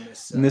brother, on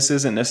this. And this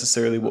isn't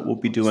necessarily what we'll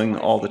be on this doing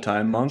live all the feed.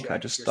 time, I know Monk. I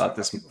Jack is just here, so thought I've got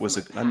this people was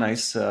from my a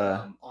nice,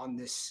 past on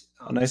this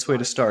way to live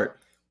feed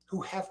start.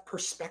 who have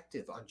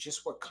perspective on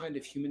just what kind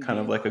of human Kind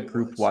of being like a I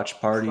group was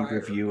watch party prior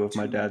review of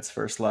my to dad's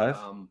first live.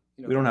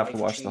 We the don't have to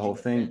watch the whole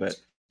life-changing thing,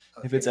 event but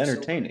of if it's getting sober.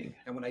 entertaining,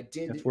 And when I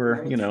if went we're,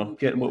 through getting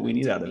people what we and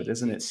need did out of it,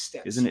 isn't the it?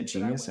 steps Isn't it that I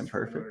genius went and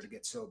through in order perfect? to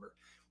get sober,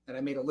 and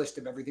I made a list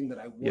of everything that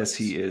I was. Yes,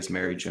 he is, I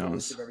Mary created a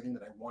list Jones. of everything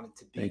that I wanted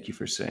to be. Thank you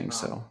for saying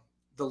so.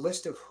 The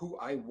list of who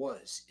I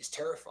was is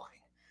terrifying.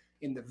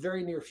 In the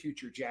very near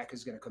future, Jack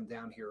is going to come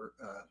down here.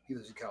 He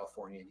lives in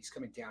California, and he's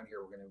coming down here.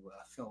 We're going to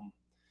film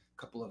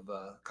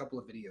a couple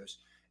of videos,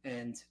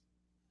 and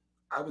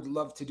I would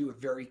love to do a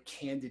very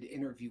candid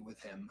interview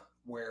with him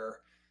where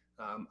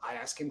I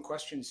ask him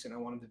questions and I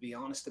want him to be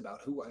honest about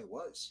who I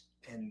was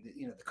and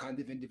the kind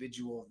of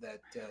individual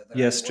that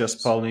Yes, I Just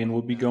was. Pauline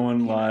will be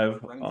going He and I were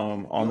live running from.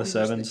 on the only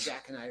reason that 7s,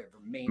 Jack and I have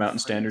remained Mountain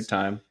friends Standard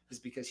Time. is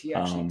because he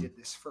actually did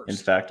this In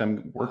first. fact,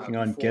 I'm working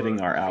on getting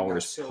Before our I got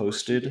hours sober, he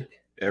posted did. And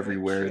I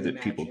everywhere can't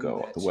that people imagine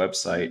go. that The you,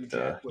 website, the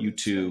Jack, would have spent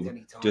YouTube, any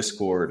time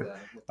Discord. with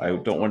the I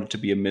old don't want Tom. it to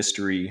be a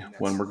mystery And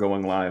when that's we're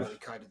going live. really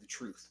kind of the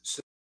truth. So,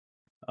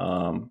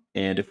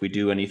 And if we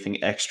do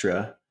anything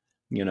extra,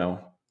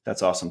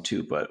 that's awesome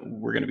too. But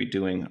we're going to be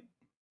doing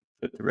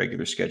the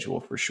regular schedule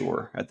for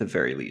sure, at the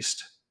very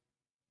least.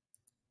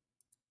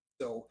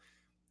 So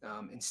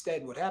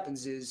instead, what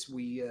happens is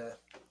we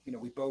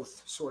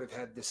both sort of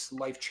had this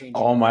life-changing.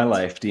 All my event.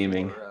 life,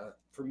 Deeming.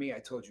 For me, I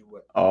told you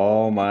what.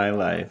 All my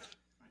life.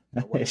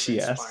 What She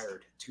asked.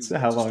 transpired to, So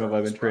how to long start have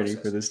I this been training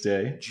process. for this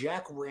day?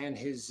 Jack ran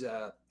his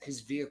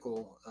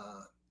vehicle,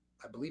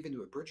 I believe,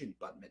 into a bridge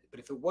abutment. But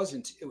if it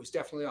wasn't, it was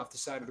definitely off the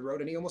side of the road,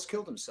 and he almost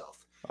killed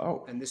himself.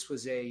 Oh, And this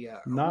was a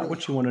not really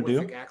what you want to do.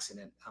 horrific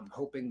accident. I'm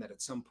hoping that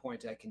at some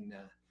point I can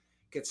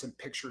get some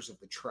pictures of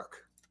the truck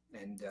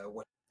and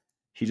what.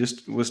 He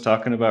just was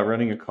talking about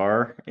running a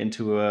car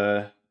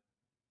into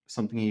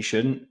something he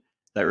shouldn't.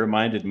 That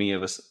reminded me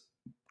of a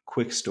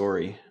quick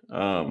story.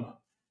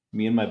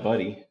 Me and my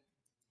buddy,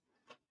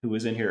 who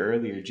was in here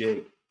earlier,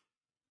 Jake,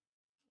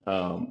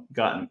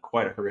 got in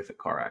quite a horrific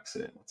car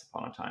accident once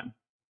upon a time,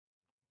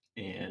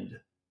 and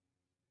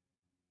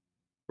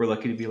we're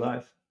lucky to be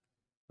alive.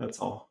 That's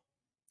all.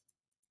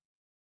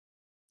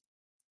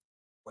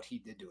 What he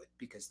did to it,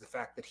 because the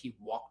fact that he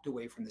walked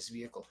away from this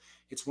vehicle,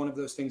 it's one of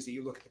those things that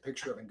you look at the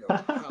picture of and go,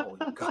 how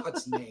in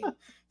God's name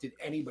did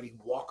anybody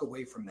walk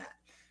away from that?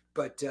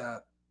 But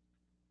the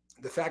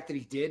fact that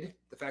he did,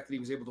 the fact that he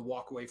was able to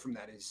walk away from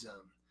that is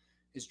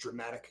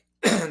dramatic.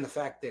 And the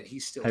fact that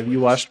he's still. Have you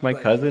watched my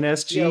cousin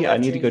SG? I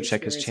need to go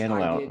check his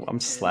channel out. I'm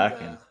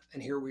slacking.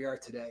 And here we are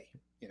today,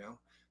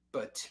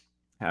 But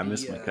I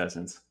miss my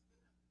cousins.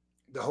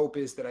 The hope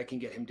is that I can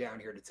get him down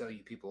here to tell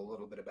you people a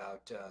little bit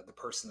about the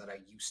person that I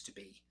used to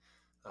be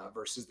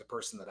versus the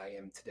person that I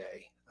am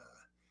today.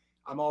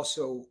 I'm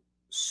also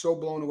so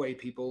blown away,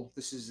 people.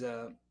 This is,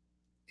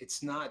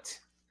 it's not,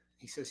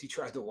 he says he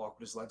tried to walk,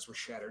 but his legs were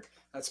shattered.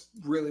 That's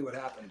really what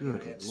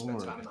happened. I had to spend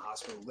time in the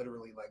hospital,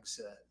 literally legs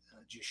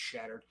just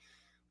shattered.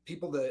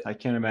 People that I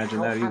can't imagine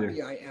that either. How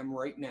happy I am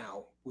right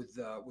now with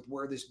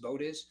where this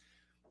boat is.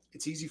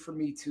 It's easy for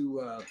me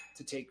to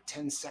take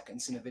 10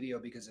 seconds in a video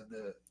because of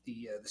the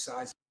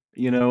size.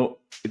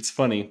 It's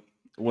funny.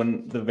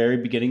 When the very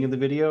beginning of the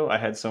video, I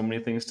had so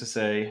many things to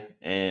say,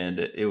 and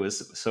it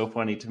was so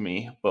funny to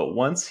me. But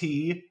once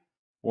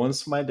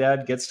my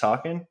dad gets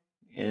talking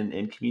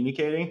and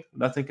communicating,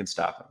 nothing can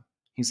stop him.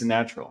 He's a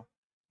natural.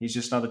 He's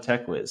just not a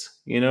tech whiz.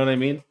 You know what I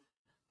mean?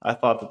 I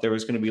thought that there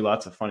was going to be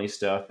lots of funny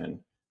stuff, and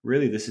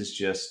really, this is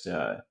just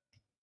a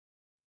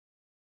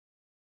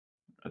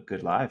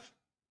good live.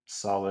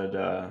 Solid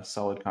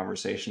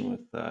conversation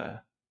with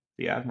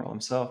the Admiral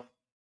himself,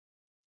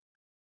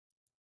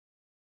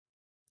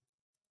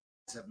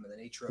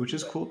 which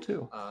is cool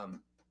too.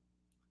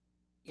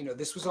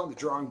 This was on the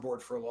drawing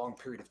board for a long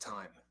period of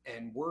time,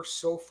 and we're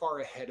so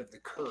far ahead of the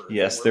curve.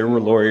 Yes, there were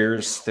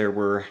lawyers. There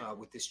were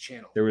with this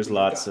channel. There was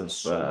lots of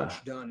so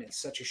much done in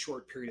such a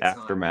short period of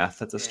time. Aftermath.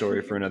 That's a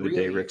story for another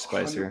day, Rick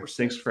Spicer.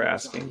 Thanks for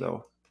asking,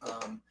 though.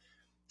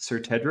 Sir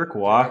Tedrick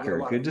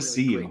Walker, good to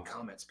see you.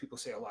 Comments. People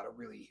say a lot of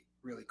really,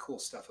 really cool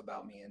stuff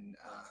about me, and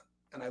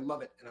I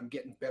love it, and I'm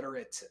getting better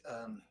at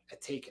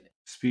taking it.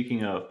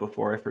 Speaking of,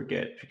 before I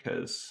forget,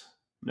 because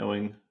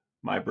knowing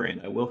my brain,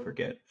 I will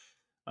forget.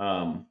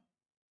 I'm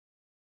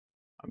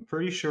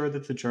pretty sure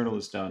that the journal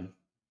is done.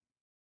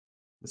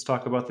 Let's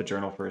talk about the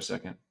journal for a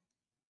second.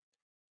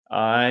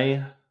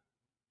 I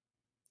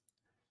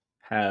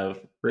have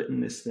written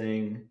this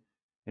thing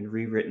and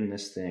rewritten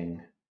this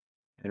thing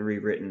and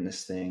rewritten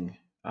this thing.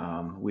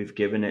 We've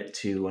given it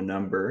to a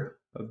number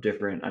of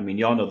different,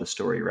 y'all know the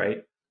story,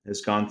 right?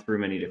 It's gone through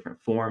many different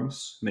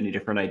forms, many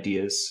different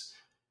ideas.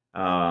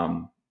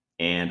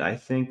 And I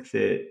think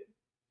that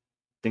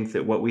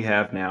what we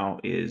have now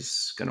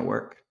is going to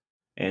work.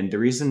 And the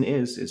reason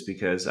is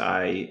because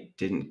I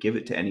didn't give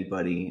it to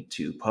anybody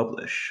to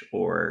publish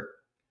or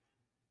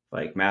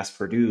like mass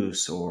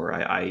produce, or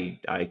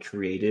I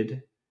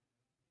created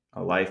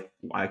a life.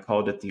 I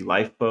called it the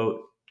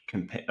Lifeboat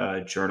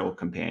Journal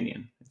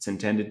Companion. It's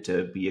intended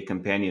to be a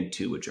companion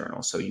to a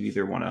journal. So you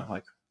either want to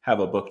like have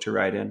a book to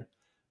write in,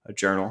 a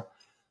journal,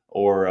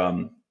 or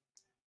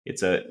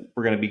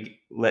we're going to be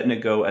letting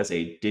it go as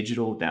a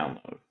digital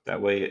download.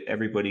 That way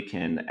everybody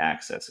can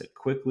access it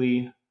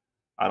quickly.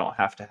 I don't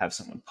have to have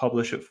someone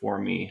publish it for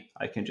me.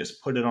 I can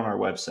just put it on our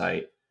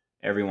website.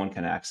 Everyone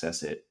can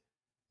access it.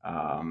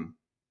 Um,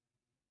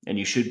 and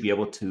you should be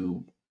able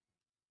to,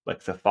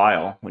 like the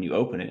file, when you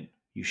open it,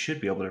 you should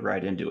be able to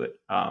write into it.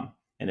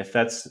 And if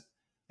that's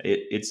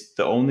it's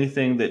the only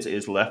thing that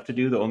is left to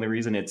do. The only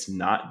reason it's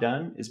not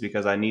done is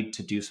because I need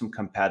to do some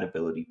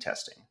compatibility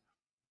testing.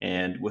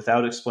 And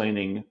without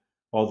explaining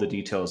all the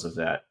details of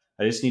that,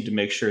 I just need to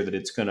make sure that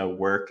it's going to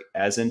work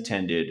as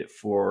intended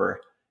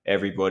for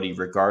everybody,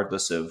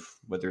 regardless of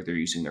whether they're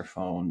using their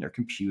phone, their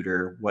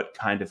computer, what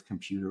kind of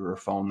computer or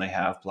phone they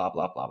have, blah,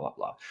 blah, blah, blah,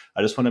 blah.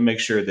 I just want to make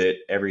sure that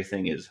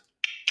everything is.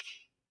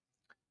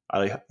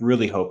 I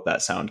really hope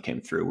that sound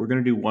came through. We're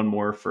going to do one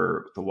more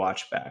for the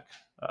watch back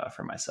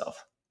for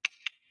myself.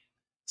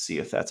 See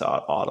if that's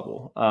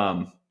audible.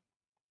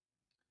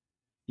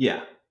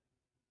 Yeah.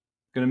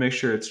 Going to make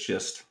sure it's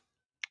just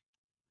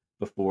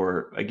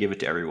before I give it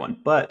to everyone.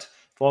 But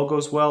if all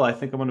goes well, I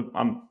think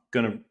I'm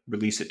gonna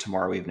release it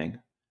tomorrow evening.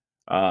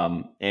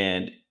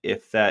 And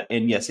if that,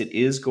 and yes, it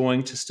is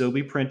going to still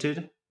be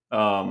printed.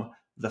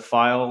 The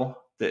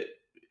file that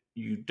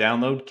you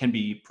download can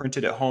be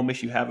printed at home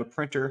if you have a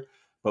printer,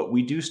 but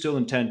we do still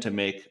intend to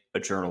make a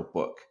journal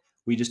book.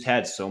 We just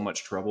had so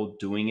much trouble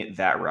doing it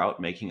that route,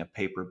 making a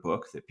paper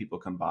book that people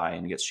can buy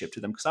and gets shipped to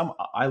them. Because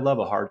I love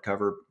a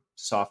hardcover,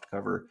 soft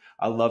cover.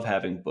 I love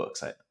having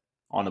books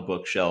on a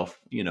bookshelf,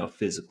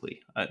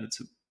 physically.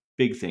 It's a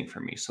big thing for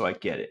me, so I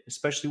get it.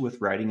 Especially with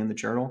writing in the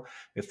journal,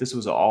 if this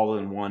was all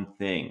in one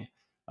thing,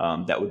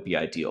 that would be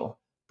ideal.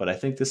 But I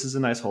think this is a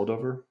nice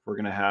holdover. We're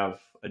going to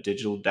have a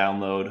digital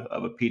download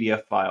of a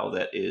PDF file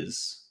that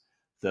is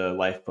the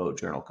Lifeboat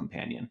Journal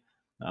Companion.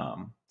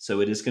 So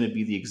it is going to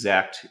be the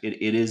exact.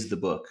 It is the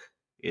book.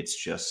 It's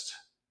just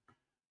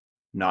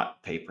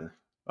not paper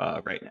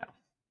right now.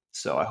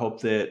 So I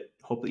hope that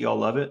y'all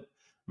love it.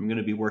 I'm going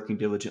to be working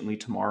diligently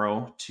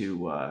tomorrow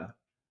to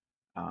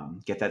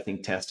get that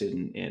thing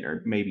tested,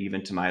 or maybe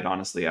even tonight.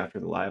 Honestly, after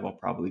the live, I'll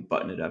probably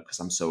button it up because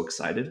I'm so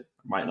excited.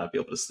 I might not be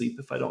able to sleep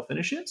if I don't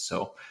finish it.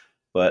 So,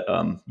 but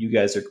you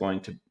guys are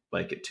going to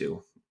like it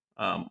too,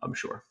 I'm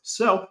sure.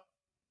 So,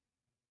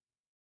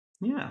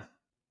 yeah.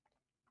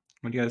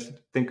 What do you guys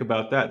think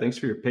about that? Thanks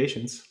for your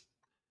patience.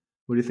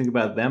 What do you think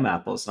about them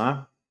apples,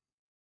 huh?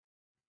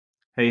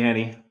 Hey,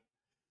 Henny.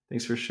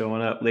 Thanks for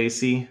showing up.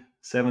 Lacey,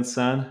 Seventh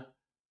Son.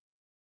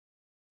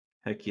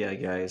 Heck yeah,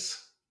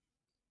 guys.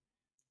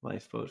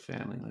 Lifeboat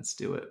family. Let's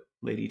do it.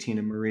 Lady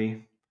Tina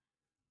Marie.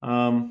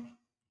 Um,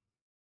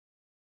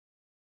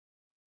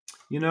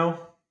 you know,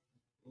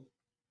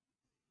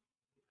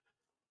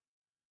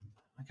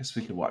 I guess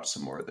we could watch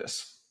some more of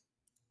this.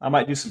 I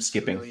might do some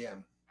skipping. I really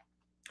am.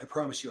 I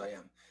promise you I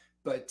am.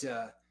 But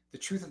the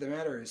truth of the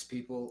matter is,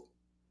 people,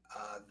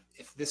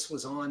 if this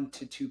was on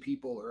to 2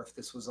 people, or if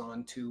this was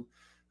on to,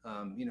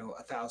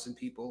 1,000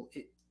 people,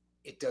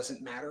 it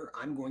doesn't matter.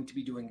 I'm going to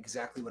be doing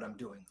exactly what I'm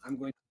doing.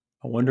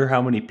 I wonder how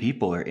many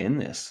people are in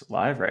this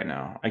live right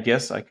now. I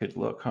guess I could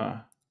look, huh?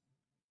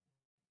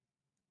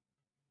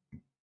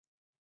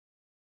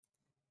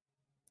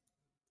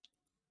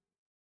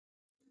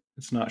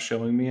 It's not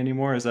showing me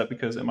anymore. Is that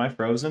because am I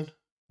frozen?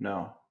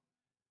 No.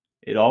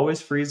 It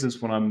always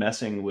freezes when I'm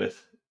messing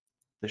with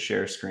the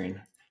share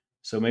screen.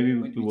 So maybe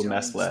we will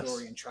mess less.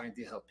 Story and trying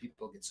to help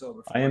people get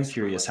sober. I am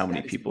curious how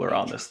many people are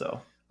on this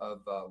though.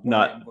 Of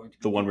not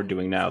the one we're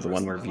doing now, the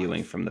one we're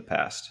viewing from the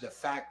past. The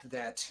fact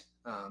that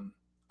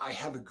I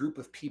have a group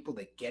of people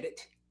that get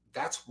it.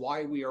 That's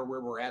why we are where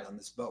we're at on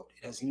this boat.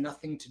 It has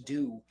nothing to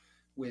do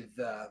with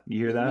you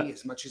hear that? me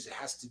as much as it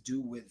has to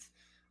do with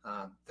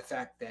the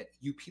fact that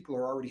you people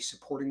are already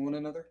supporting one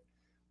another.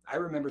 I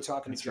remember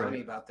talking to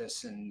Johnny about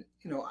this, and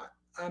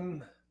I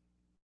don't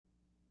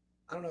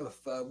know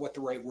if what the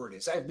right word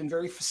is. I've been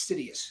very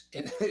fastidious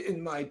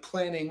in my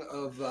planning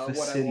of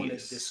what I wanted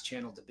this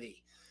channel to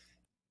be.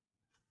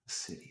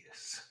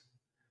 Fastidious.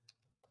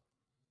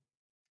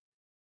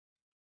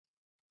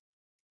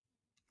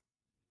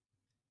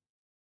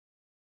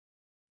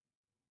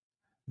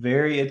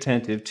 Very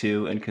attentive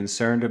to and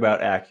concerned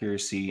about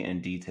accuracy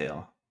and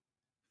detail.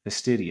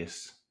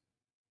 Fastidious.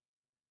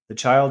 The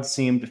child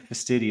seemed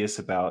fastidious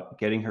about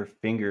getting her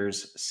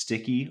fingers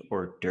sticky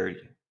or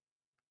dirty.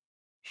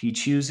 He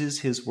chooses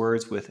his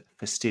words with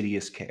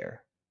fastidious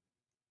care.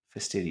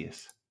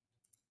 Fastidious.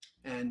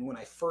 And when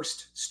I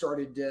first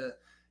started,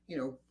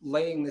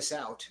 laying this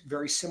out,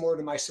 very similar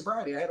to my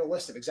sobriety, I had a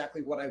list of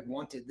exactly what I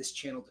wanted this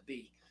channel to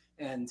be.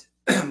 And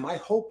my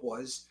hope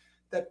was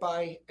that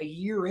by a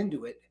year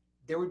into it,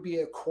 there would be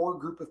a core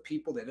group of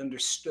people that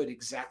understood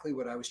exactly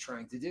what I was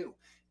trying to do.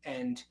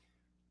 And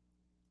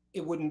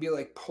it wouldn't be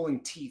like pulling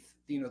teeth.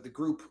 The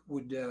group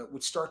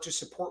would start to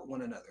support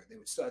one another. They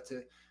would start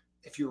to,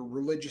 if you're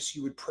religious,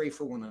 you would pray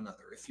for one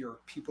another. If you're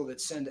people that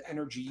send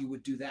energy, you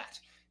would do that.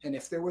 And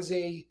if there was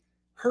a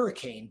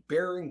hurricane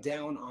bearing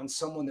down on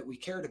someone that we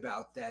cared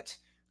about, that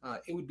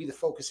it would be the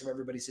focus of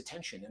everybody's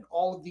attention. And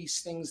all of these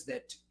things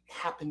that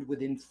happened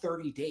within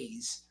 30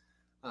 days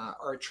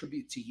are a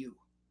tribute to you,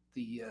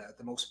 the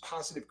most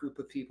positive group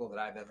of people that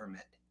I've ever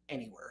met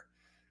anywhere.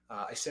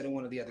 I said in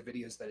one of the other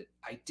videos that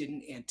I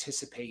didn't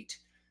anticipate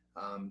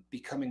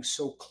becoming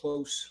so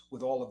close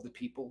with all of the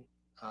people.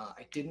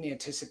 I didn't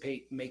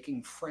anticipate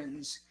making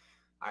friends.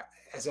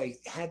 As I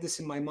had this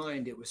in my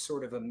mind, it was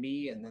sort of a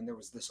me, and then there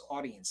was this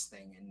audience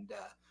thing, and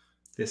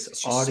This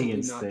it's just simply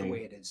audience not the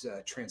way thing. it has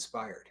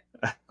transpired.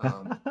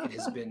 It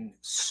has been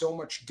so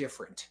much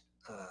different,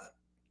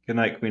 Good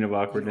night, Queen of in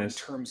Awkwardness.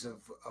 terms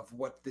of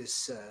what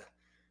this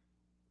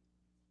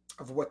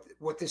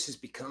what this has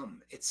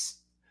become.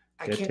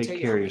 I Yeah, can't take tell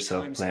you care how of many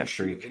yourself, times I Plant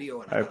shoot a Freak.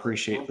 video and I I got a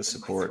appreciate the lump in my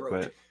support, throat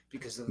but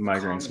because of the the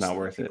migraine's comments not that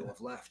worth it. people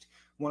have left.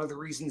 One of the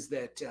reasons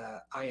that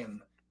I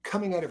am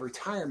coming out of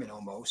retirement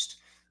almost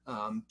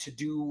to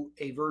do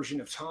a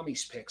version of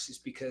Tommy's picks is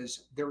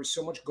because there is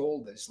so much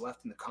gold that is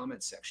left in the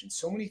comments section.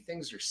 So many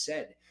things are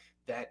said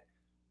that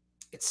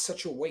it's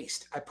such a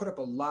waste. I put up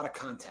a lot of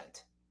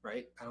content,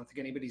 right? I don't think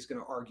anybody's going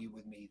to argue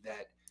with me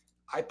that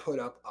I put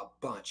up a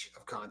bunch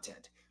of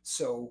content.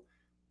 So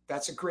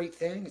that's a great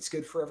thing. It's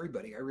good for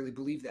everybody. I really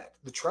believe that.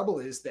 The trouble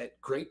is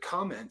that great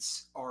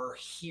comments are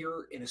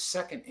here in a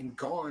second and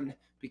gone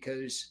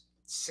because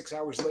 6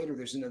 hours later,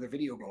 there's another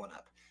video going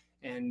up.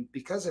 And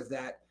because of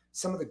that,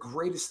 some of the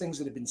greatest things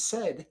that have been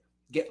said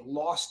get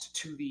lost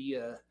to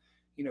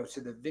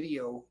to the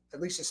video,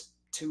 at least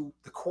to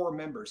the core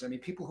members. I mean,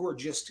 people who are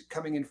just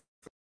coming in.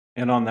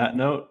 And on that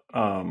note,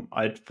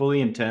 I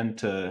fully intend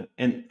to.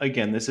 And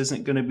again, this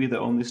isn't going to be the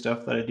only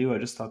stuff that I do. I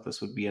just thought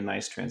this would be a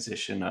nice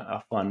transition,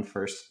 a fun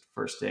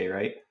first day,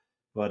 right?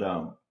 But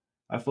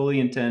I fully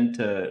intend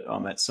to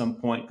at some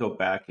point go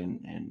back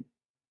and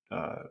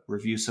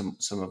review some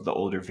of the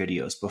older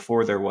videos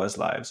before there was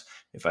lives.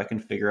 If I can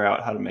figure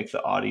out how to make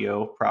the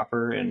audio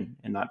proper and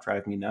not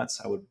drive me nuts,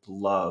 I would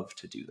love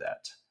to do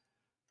that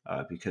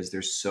because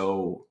there's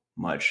so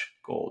much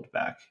gold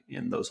back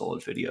in those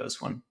old videos.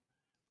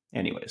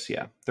 Anyways,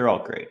 yeah, they're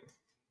all great.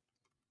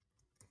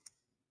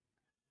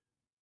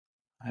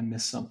 I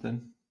missed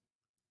something.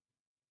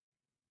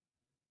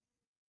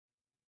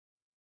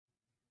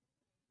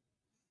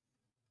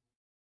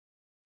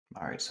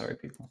 All right, sorry,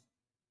 people.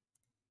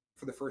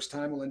 For the first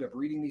time will end up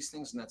reading these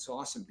things, and that's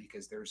awesome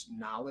because there's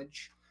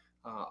knowledge.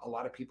 A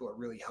lot of people are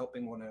really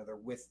helping one another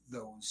with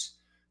those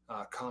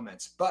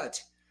comments.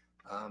 But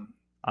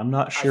I'm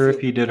not I sure feel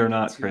if he that we did or need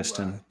not,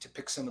 Kristen. to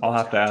pick some of I'll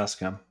those have to out. ask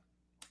him.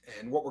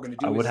 And what we're going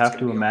to I do would is it's have going to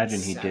to be on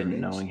imagine he didn't, Saturdays,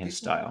 knowing his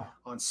people. style.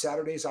 On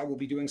Saturdays, I will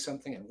be doing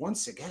something. And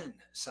once again,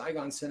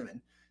 Saigon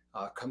Cinnamon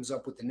comes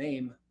up with the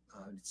name.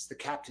 It's the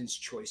Captain's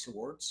Choice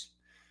Awards.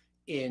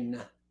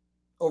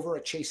 Over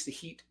at Chase the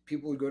Heat,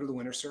 people would go to the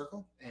Winter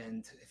Circle.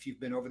 And if you've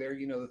been over there,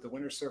 you know that the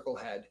Winter Circle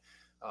had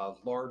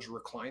large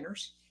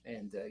recliners.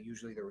 And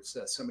usually there was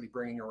somebody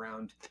bringing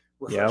around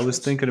Yeah, I was refreshments,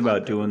 thinking hot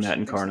about doing peppers, that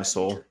in things of that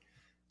nature. Carnosol,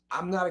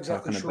 I'm not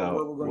exactly talking sure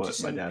where we're about going to what my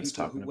send the dad's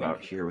people who talking went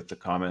about here. here with the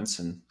comments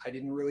and I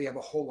didn't really have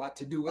a whole lot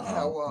to do with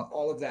how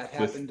all of that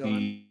with happened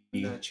on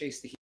the Chase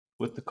the Heat.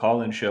 with the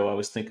call-in show. I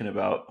was thinking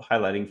about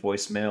highlighting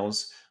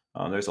voicemails.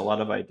 There's a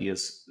lot of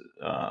ideas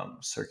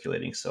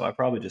circulating, so I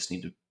probably just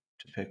need to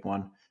pick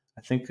one.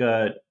 I think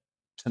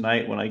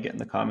tonight when I get in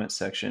the comments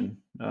section,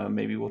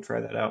 maybe we'll try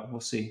that out. We'll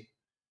see.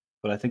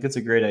 But I think it's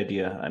a great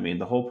idea. I mean,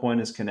 the whole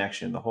point is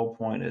connection. The whole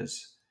point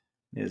is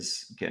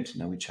getting to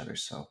know each other.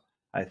 So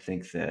I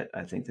think that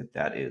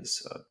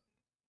is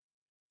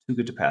too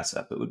good to pass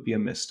up. It would be a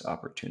missed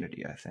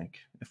opportunity, I think,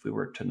 if we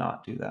were to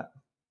not do that.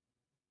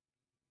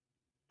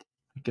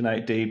 Good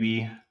night,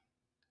 Davey.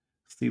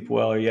 Sleep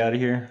well. Are you out of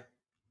here?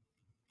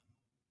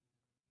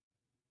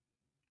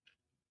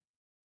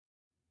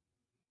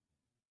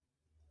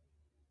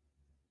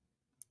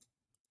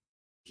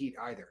 Heat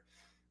either.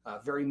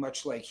 Very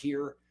much like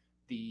here,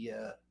 the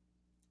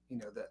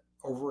the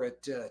over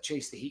at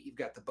Chase the Heat, you've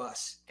got the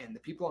bus, and the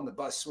people on the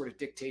bus sort of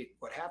dictate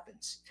what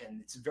happens, and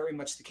it's very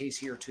much the case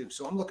here too.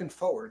 So I'm looking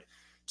forward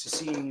to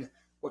seeing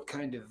what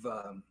kind of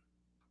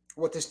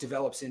what this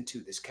develops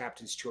into, this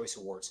Captain's Choice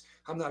Awards.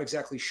 I'm not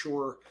exactly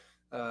sure.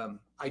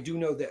 I do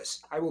know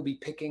this: I will be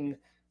picking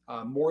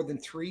more than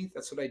three.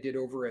 That's what I did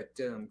over at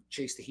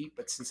Chase the Heat,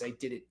 but since I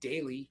did it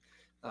daily,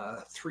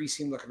 three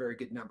seemed like a very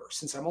good number.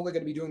 Since I'm only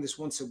going to be doing this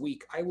once a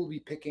week, I will be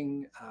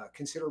picking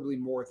considerably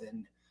more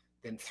than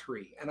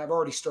three. And I've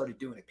already started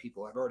doing it,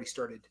 people. I've already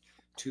started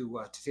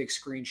to take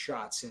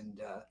screenshots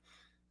and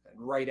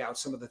write out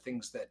some of the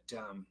things that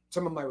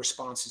some of my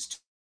responses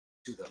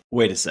to them.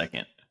 Wait a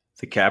second.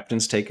 The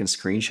captain's taking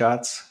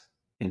screenshots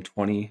in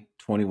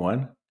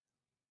 2021.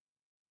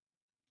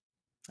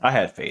 I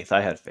had faith.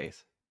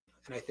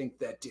 And I think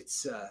that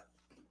it's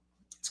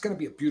going to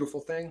be a beautiful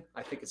thing.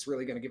 I think it's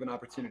really going to give an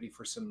opportunity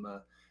for some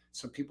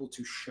people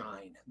to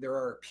shine. There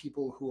are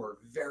people who are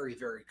very,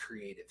 very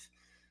creative.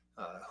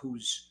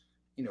 whose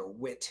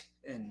wit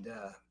and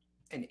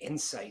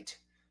insight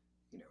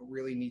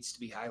really needs to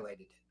be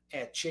highlighted.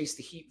 At Chase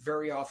the Heat,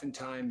 very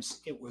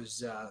oftentimes it was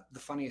the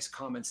funniest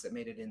comments that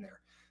made it in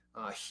there.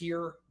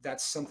 Here,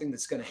 that's something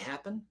that's going to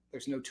happen.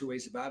 There's no two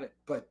ways about it.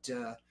 But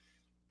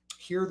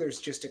here, there's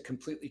just a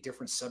completely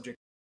different subject.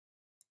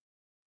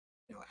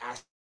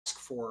 Ask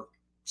for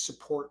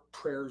support,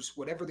 prayers,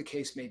 whatever the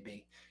case may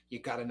be. You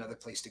got another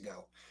place to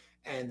go.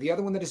 And the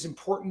other one that is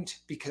important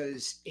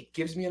because it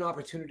gives me an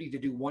opportunity to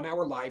do 1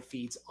 hour live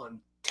feeds on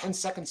 10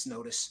 seconds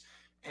notice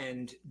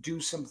and do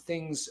some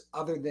things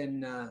other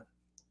than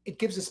it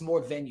gives us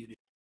more venue.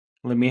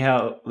 Let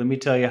me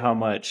tell you how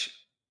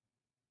much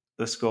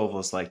the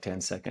Scoville's like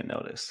 10-second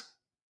notice.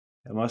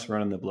 It must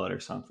run in the blood or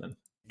something.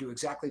 Do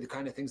exactly the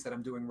kind of things that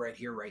I'm doing right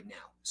here, right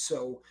now.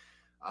 So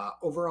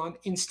over on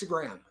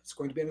Instagram, it's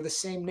going to be under the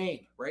same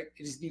name, right?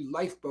 It is the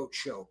Lifeboat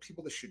Show.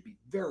 People, this should be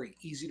very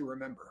easy to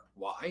remember.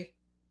 Why?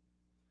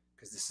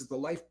 Because this is the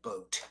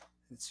Lifeboat.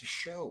 It's a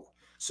show.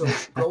 So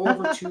go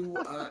over to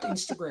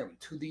Instagram,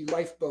 to the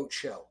Lifeboat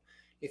Show.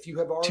 If you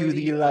have already to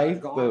the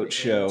Lifeboat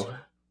Show,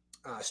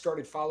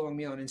 started following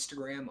me on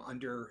Instagram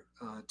under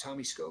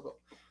Tommy Scoville,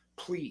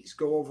 please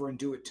go over and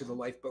do it to the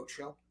Lifeboat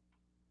Show.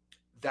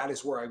 That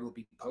is where I will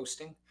be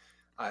posting.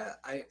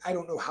 I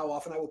don't know how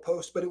often I will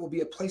post, but it will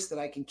be a place that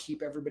I can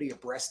keep everybody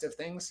abreast of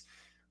things.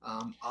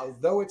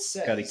 Although it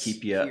says got to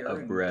keep you here,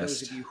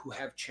 abreast. those of you who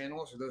have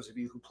channels or those of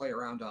you who play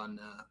around on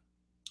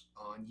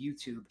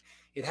YouTube,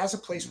 it has a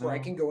place where I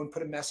can go and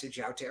put a message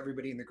out to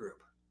everybody in the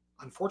group.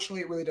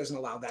 Unfortunately, it really doesn't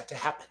allow that to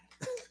happen.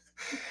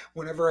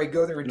 Whenever I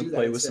go there and do that,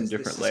 play with some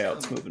different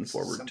layouts moving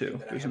forward too.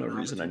 There's no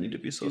reason I need to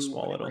be so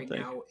small. I don't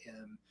think. Now,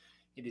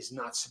 it is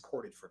not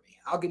supported for me.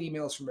 I'll get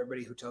emails from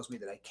everybody who tells me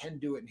that I can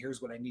do it and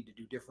here's what I need to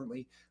do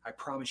differently. I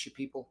promise you,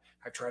 people,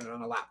 I've tried it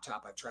on a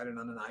laptop. I've tried it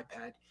on an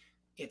iPad.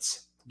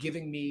 It's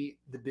giving me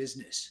the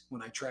business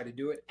when I try to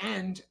do it.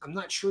 And I'm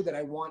not sure that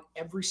I want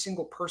every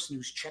single person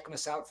who's checking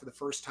us out for the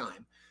first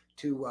time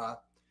to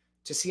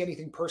see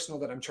anything personal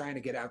that I'm trying to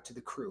get out to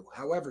the crew.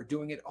 However,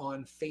 doing it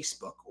on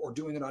Facebook or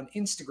doing it on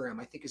Instagram,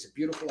 I think is a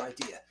beautiful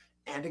idea.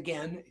 And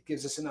again, it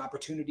gives us an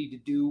opportunity to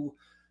do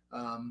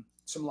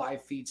some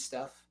live feed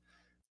stuff.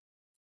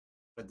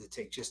 But to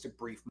take just a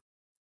brief.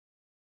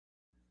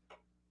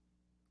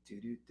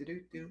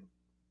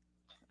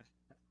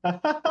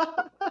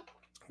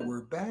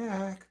 We're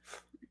back.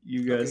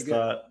 You guys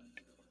thought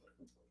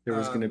there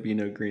was going to be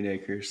no Green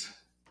Acres.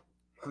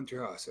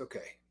 Hunter House,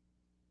 okay.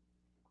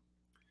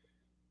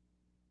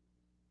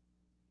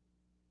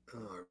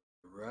 All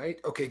right.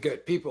 Okay,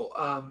 good. People,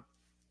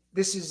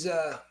 this is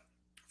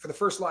for the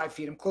first live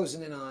feed. I'm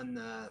closing in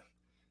on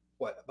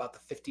about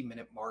the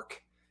 50-minute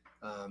mark.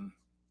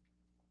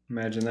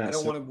 Imagine that. I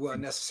don't want to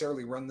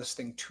necessarily run this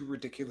thing too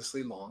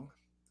ridiculously long.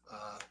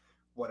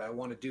 What I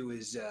want to do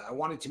is I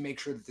wanted to make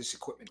sure that this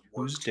equipment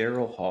works. Who's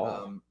Daryl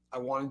Hall? I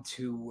wanted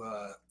to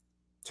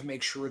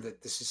make sure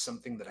that this is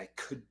something that I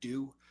could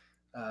do.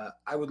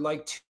 I would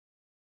like to.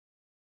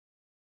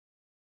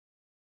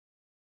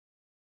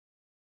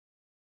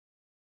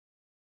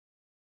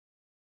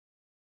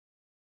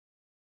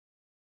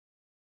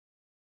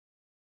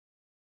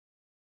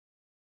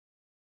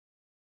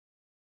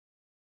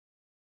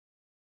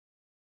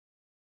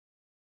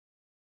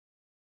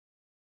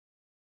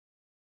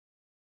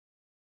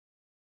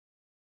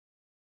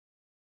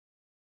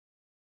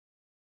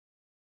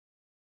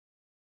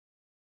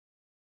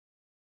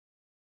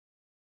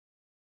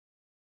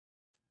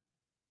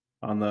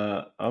 On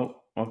the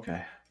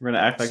okay, we're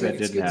gonna act like that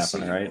didn't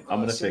happen. All right,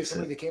 I'm gonna fix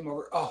somebody it. That came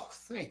over. Oh,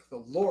 thank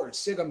the Lord,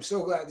 Sig! I'm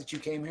so glad that you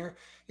came here.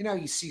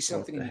 You see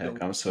something. What the heck?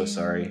 Go, I'm so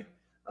sorry.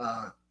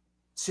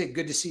 Sig,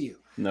 good to see you.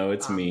 No,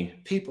 it's me.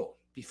 People,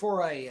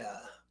 before I.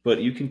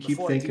 But you can keep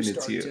thinking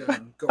it's you.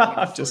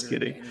 I'm just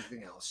kidding.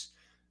 Anything else?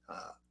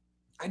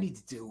 I need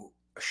to do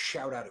a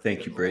shout out.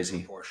 Thank you,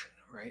 Brazy.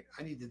 Right?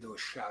 I need to do a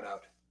shout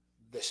out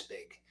this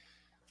big.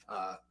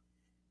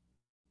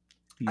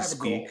 You I have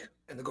speak. A goal,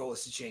 and the goal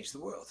is to change the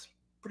world.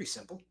 Pretty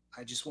simple.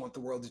 I just want the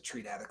world to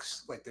treat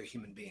addicts like they're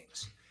human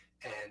beings.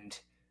 And,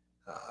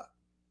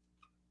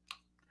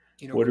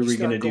 what are we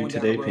going to do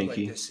today,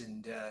 Pinky? Like this,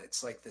 and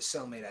it's like the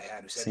cellmate I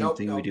had who said, Same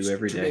thing we do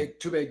every day.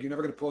 Too big. You're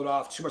never going to pull it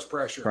off. Too much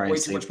pressure. Try and way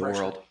save too much the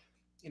pressure. world.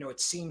 It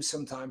seems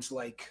sometimes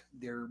like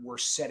we're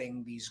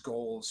setting these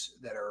goals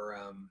that are,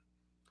 I'm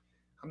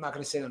not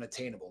going to say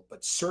unattainable,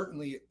 but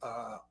certainly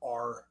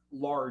are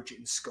large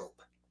in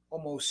scope,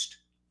 almost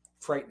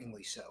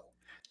frighteningly so.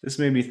 This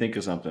made me think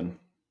of something,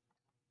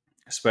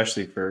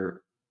 especially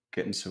for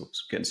getting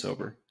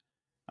sober,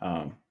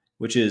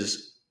 which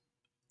is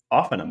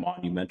often a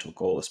monumental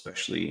goal,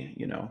 especially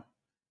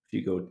if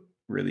you go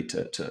really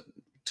to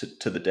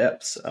the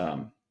depths.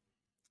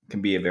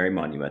 Can be a very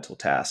monumental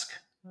task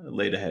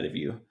laid ahead of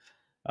you,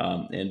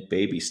 and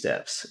baby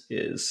steps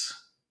is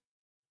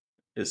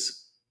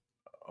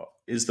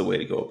the way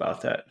to go about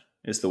that.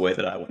 Is the way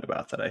that I went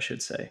about that, I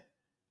should say.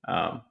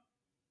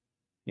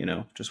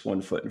 Just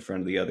one foot in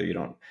front of the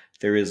other.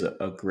 There is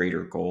a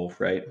greater goal,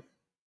 right?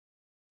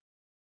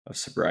 Of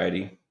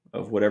sobriety,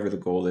 of whatever the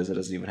goal is. It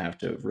doesn't even have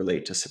to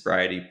relate to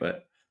sobriety,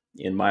 but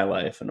in my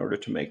life, in order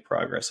to make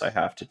progress, I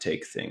have to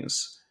take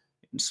things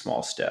in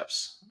small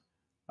steps.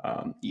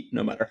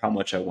 No matter how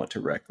much I want to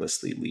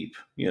recklessly leap,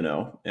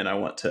 and I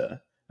want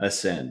to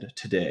ascend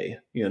today,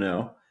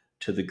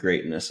 to the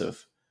greatness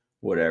of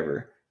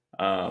whatever.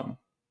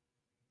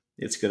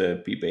 It's going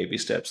to be baby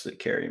steps that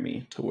carry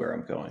me to where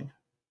I'm going.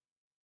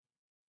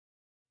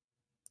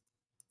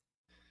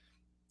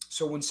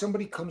 So when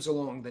somebody comes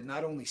along that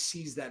not only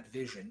sees that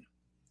vision,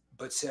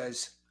 but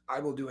says, I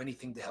will do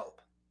anything to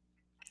help,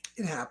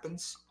 it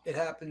happens. It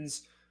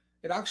happens.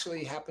 It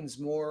actually happens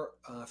more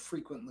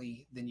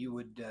frequently than you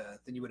would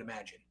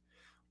imagine.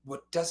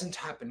 What doesn't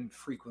happen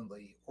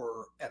frequently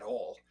or at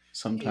all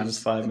Sometimes is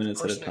 5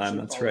 minutes at a person time. actually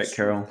That's follows right,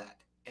 through with Carol. that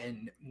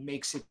and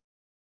makes it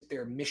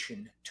their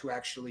mission to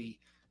actually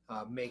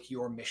make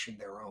your mission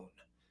their own.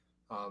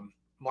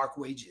 Mark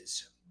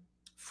Wages,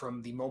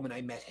 from the moment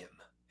I met him,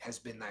 has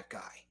been that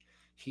guy.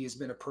 He has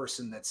been a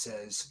person that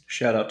says,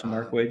 Shout out to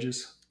Mark um,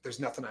 Wages. "There's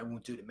nothing I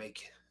won't do to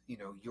make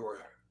your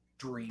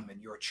dream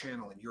and your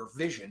channel and your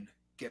vision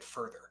get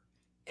further,"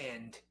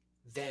 and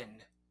then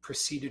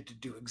proceeded to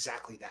do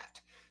exactly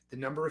that. The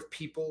number of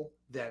people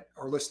that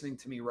are listening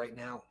to me right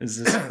now Is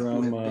this who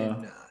from have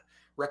been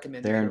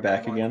recommended There and here by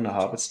Back Mark Again, The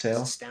Hobbit's Wages is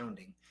Tale?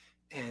 astounding.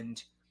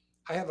 And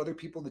I have other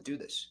people that do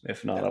this,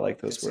 If not, I that like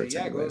that those say, words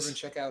 "Yeah, go over and anyways.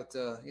 check out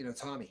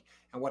Tommy."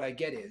 And what I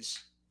get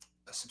is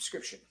a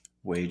subscription.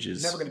 I'm never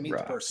Wages going to meet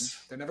the person.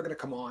 rocks. They're never going to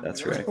come on. That's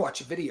They're never going right. to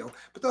watch a video,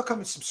 but they'll come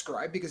and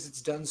subscribe because it's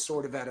done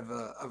sort of out of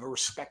a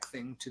respect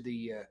thing to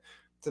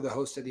the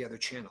host of the other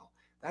channel.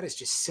 That is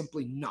just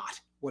simply not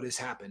what has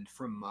happened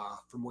from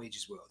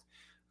Wages World.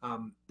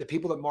 The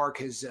people that Mark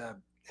has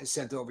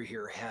sent over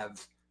here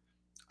have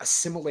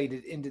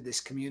assimilated into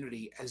this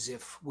community as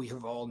if we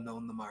have all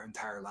known them our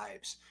entire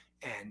lives,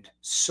 and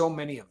so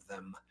many of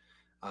them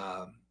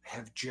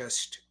have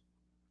just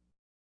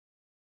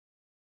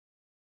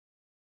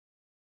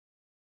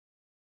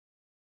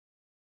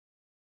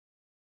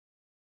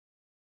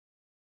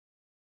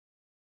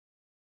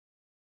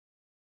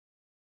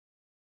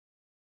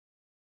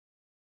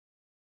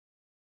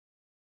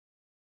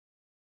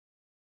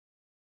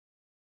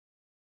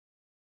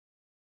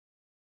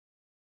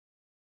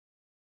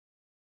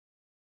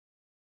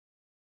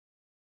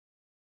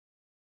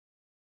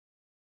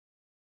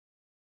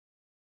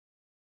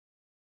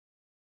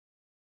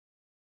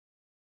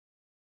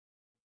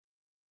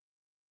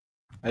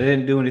I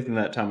didn't do anything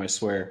that time, I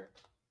swear.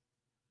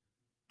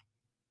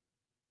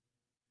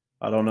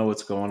 I don't know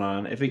what's going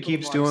on. If it people that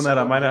keeps Mark doing sent that,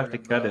 I over might here have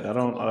and to cut it. have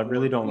come on I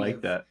really board. don't We like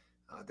have that.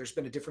 there's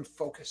been a different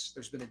focus.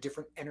 There's been a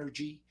different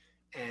energy,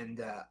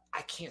 and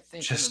I can't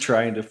thank him Just enough.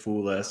 trying to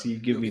fool us. You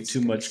give You'll me get too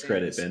sick of me much saying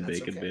credit, this, Ben and that's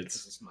Bacon okay because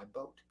Bits. it's my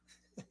boat.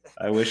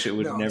 I wish it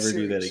would No, I'm never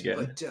do that serious,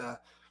 again. but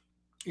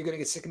you're going to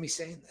get sick of me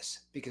saying this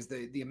because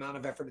the amount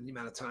of effort and the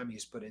amount of time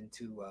he's put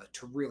into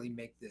to really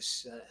make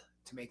this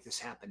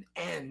happen,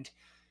 and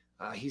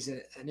he's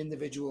an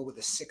individual with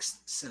a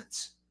sixth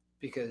sense,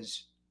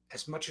 because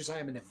as much as I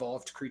am an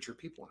evolved creature of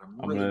people and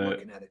I'm I'm really gonna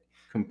working at it,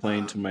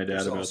 complain to my dad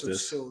there's about also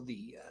this. still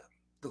the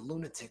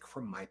lunatic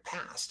from my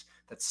past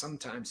that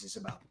sometimes is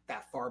about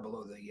that far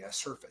below the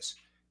surface.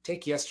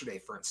 Take yesterday,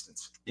 for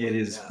instance. It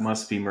is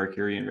must be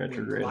Mercury in When the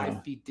retrograde, huh?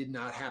 live feed did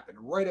not happen,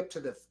 right up to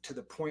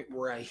the point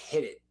where I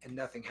hit it and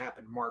nothing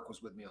happened, Mark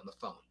was with me on the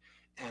phone.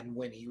 And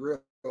when he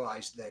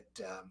realized that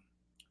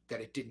that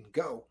it didn't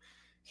go,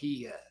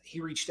 he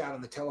reached out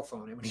on the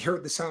telephone, and when he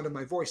heard the sound of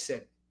my voice,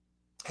 said,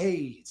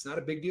 "Hey, it's not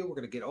a big deal. We're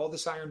going to get all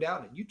this ironed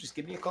out, and you just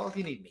give me a call if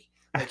you need me."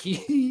 Like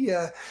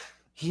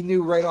he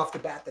knew right off the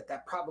bat that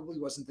that probably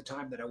wasn't the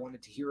time that I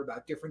wanted to hear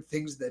about different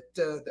things that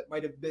that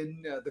might have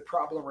been the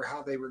problem or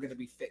how they were going to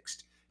be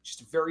fixed.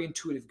 Just a very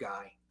intuitive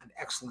guy, an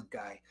excellent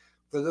guy.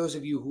 For those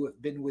of you who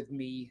have been with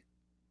me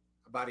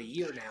about a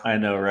year now I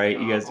know, right?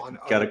 You guys on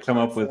got other to come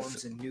up with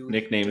platforms and new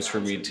nicknames that for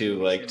me are too,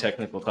 new like channel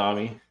Technical people,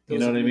 Tommy. You those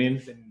know of what I you that mean?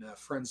 have been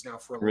friends now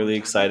for a long Really time, you're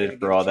going excited to for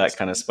get a all that chance to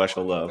kind of meet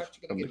special Mark. In love fact,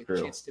 you're going from to the get a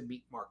crew. chance to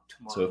meet Mark So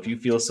tomorrow if you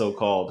night. feel so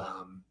called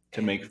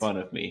to make fun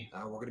of me,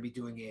 We're going to be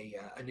doing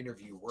an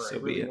interview where so I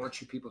be really it. want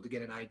you people to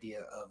get an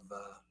idea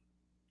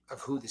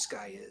of who this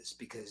guy is,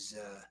 because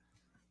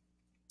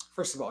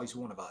first of all, he's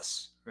one of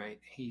us, right?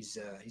 He's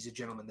a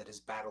gentleman that has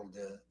battled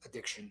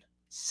addiction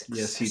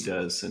Yes, he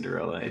successfully. does,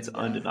 Cinderella. It's And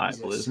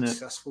undeniable, he's a isn't it?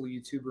 successful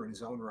YouTuber in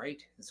his own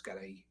right. He's got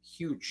a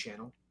huge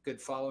channel,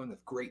 good following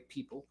of great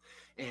people.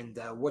 And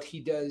what he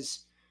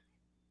does,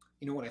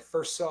 when I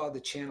first saw the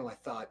channel, I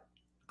thought,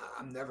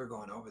 I'm never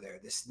going over there.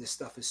 This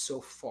stuff is so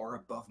far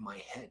above my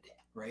head,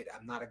 right?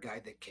 I'm not a guy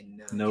that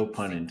No can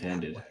pun think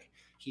intended. that way.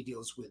 He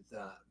deals with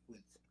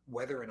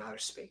weather and outer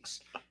space,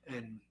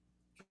 and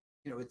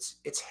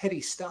it's heady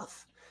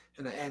stuff.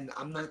 And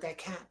I'm not that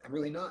cat. I'm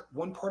really not.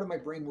 One part of my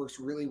brain works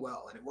really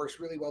well, and it works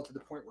really well to the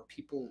point where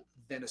people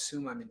then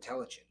assume I'm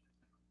intelligent.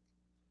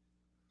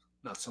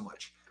 Not so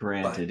much.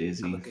 Granted, But I'm a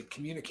Izzy. good I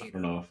communicator.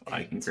 don't know if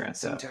I can And grant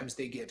that. sometimes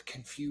they get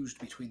confused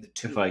between the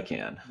two. If I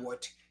can.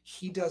 What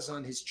he does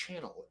on his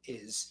channel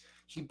is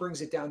he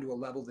brings it down to a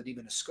level that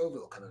even a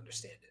Scoville can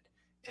understand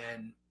it.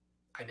 And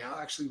I now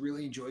actually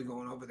really enjoy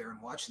going over there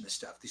and watching this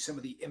stuff. Some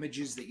of the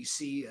images that you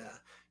see,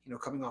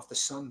 coming off the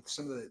sun,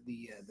 some of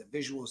the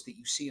visuals that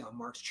you see on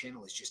Mark's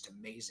channel is just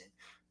amazing.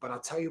 But I'll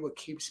tell you what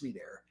keeps me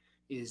there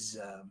is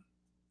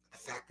the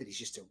fact that he's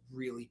just a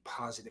really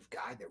positive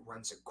guy that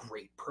runs a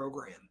great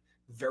program,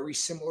 very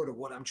similar to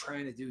what I'm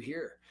trying to do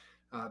here.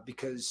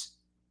 Because,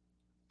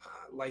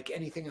 like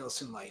anything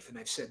else in life, and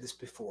I've said this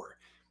before,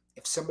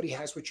 if somebody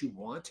has what you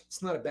want,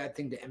 it's not a bad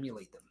thing to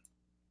emulate them.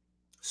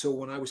 So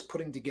when I was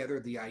putting together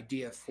the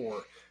idea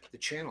for the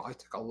channel, I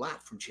took a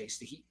lot from Chase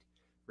the Heat,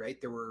 right?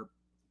 There were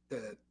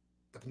the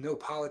no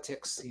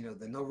politics,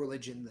 the no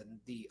religion,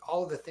 the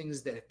all of the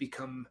things that have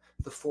become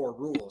the four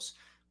rules.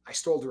 I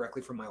stole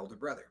directly from my older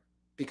brother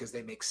because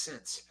they make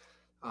sense.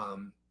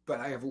 But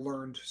I have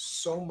learned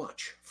so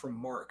much from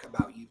Mark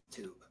about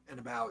YouTube and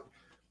about.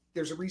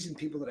 There's a reason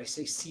people that I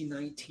say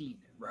C19,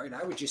 right?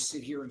 I would just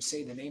sit here and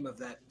say the name of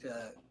that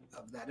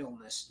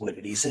illness. What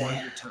did he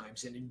 400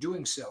 times, and in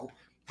doing so,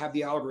 have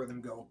the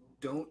algorithm go,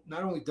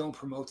 don't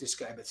promote this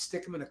guy, but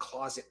stick him in a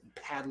closet and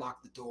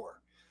padlock the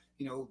door.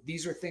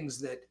 These are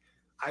things that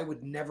I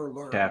would never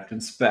learn. Captain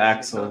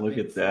SpanksCalhoun, look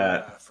at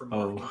that.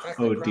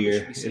 Oh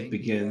dear, it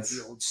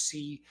begins. The old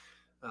C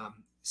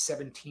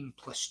 17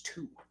 plus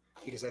 2,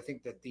 because I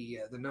think that the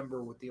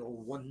number with the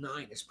old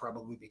 19 is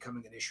probably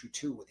becoming an issue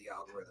too with the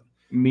algorithm.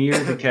 Me or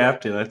the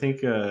captain, I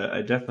think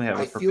I definitely have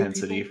a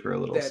propensity for a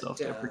little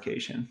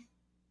self-deprecation.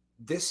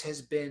 This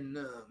has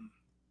been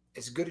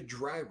as good a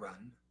dry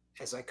run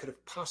as I could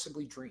have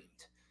possibly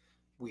dreamed.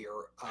 We're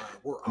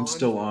I'm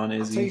still on,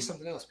 I'll tell you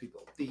something else,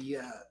 people.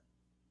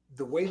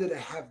 The way that I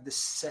have this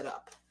set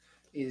up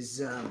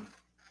is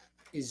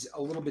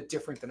a little bit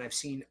different than I've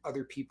seen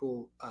other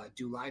people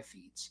do live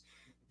feeds.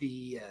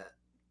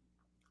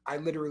 I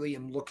literally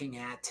am looking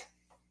at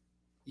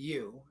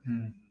you.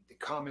 The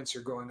comments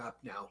are going up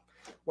now.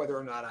 Whether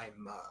or not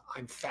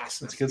I'm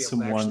fast enough to get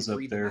some ones up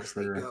there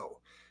for go.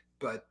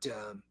 But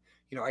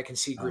I can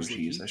see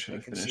Grizzly. I should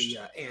have finished see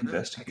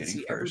Anna. I can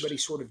see everybody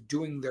sort of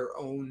doing their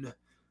own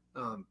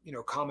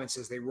comments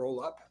as they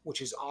roll up, which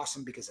is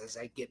awesome because as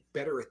I get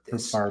better at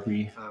this,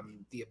 Barbie,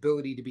 the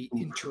ability to be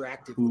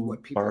interactive with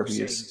what people are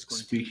saying is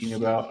going to be huge.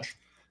 About.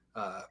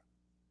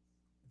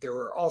 There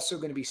are also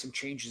going to be some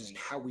changes in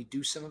how we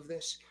do some of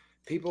this.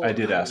 People, I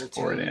did ask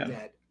for it, Anne.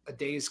 That a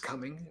day is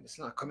coming, and it's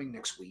not coming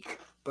next week,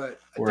 but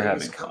day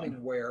is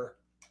coming where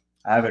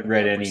I haven't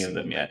read any of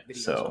them yet,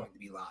 so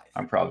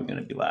I'm probably going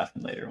to be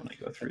laughing later when I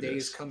go through this. A day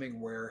is coming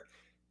where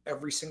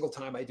every single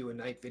time I do a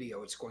night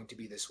video, it's going to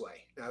be this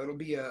way. Now, it'll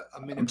be a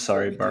minute. I'm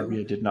sorry,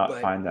 Barbie, I did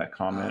not find that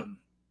comment.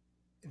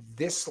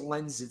 This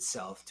lends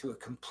itself to a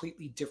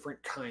completely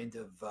different kind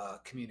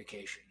of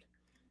communication.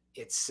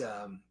 It's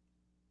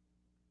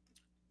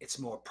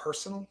more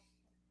personal,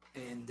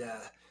 and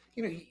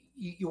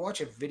you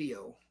watch a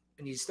video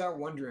and you start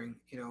wondering,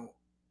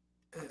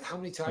 how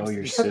many times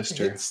your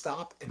sister hit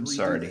stop and I'm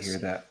sorry to hear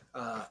that.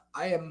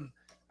 I am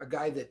a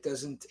guy that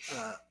doesn't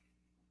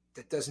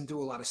do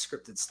a lot of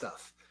scripted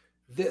stuff.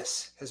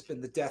 This has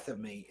been the death of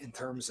me in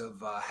terms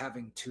of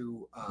having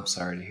to I'm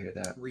sorry to hear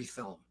that.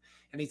 Refilm.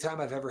 Anytime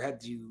I've ever had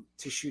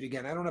to shoot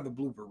again, I don't have a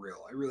blooper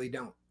reel. I really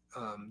don't.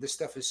 This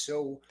stuff is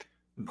so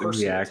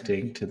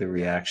reacting to the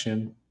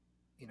reaction.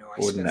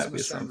 I spend so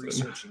much time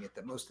researching it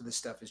that most of this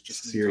stuff is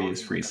just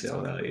serious free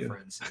sale value.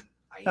 Friends, and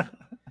I am,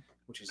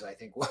 which is I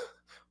think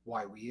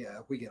why we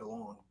get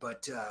along.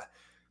 But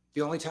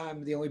the only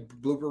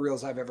blooper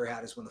reels I've ever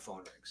had is when the phone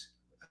rings,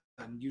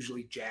 and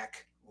usually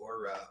Jack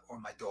or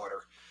my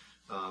daughter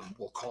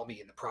will call me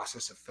in the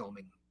process of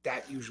filming.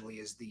 That usually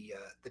is the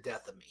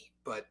death of me.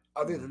 But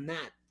other than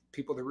that,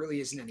 people, there really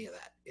isn't any of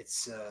that.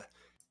 It's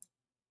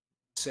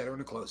setter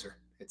and a closer.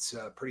 It's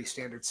pretty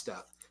standard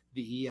stuff.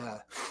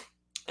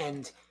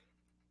 And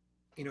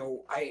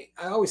I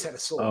always had a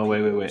soul. Oh,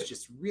 wait. It's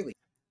just really.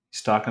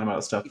 He's talking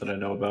about stuff that I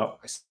know about.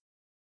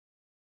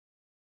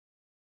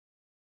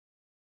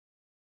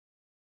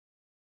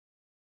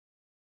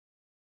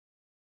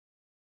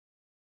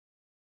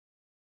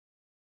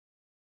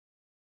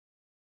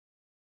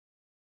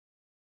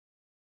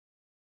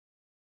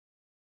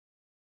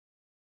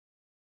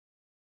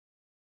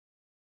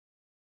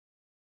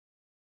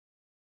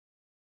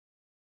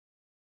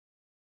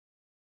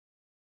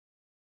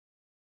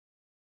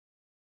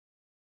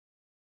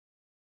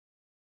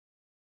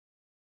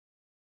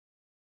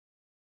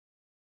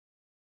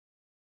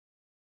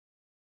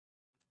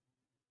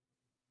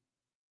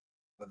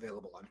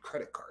 Available on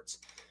credit cards,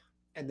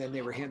 and then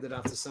they were handed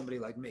off to somebody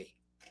like me,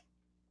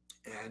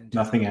 and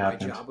nothing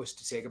happened. My job was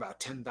to take about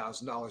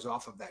 $10,000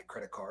 off of that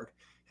credit card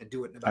and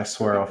do it in about I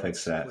swear I'll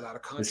fix that.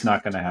 It's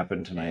not going to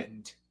happen tonight.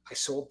 And I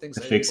sold things.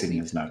 The fixing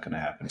is not going to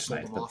happen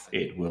tonight, but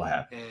it will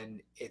happen.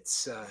 And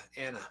it's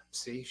Anna.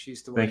 See,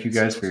 she's the one. Thank you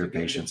guys for your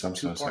patience. I'm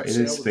so sorry. It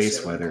is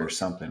space weather or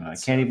something. I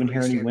can't even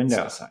hear any wind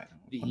outside.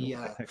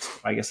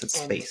 I guess it's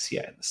space.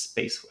 Yeah, the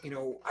space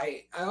weather.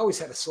 I always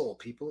had a soul,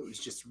 people. It was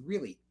just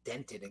really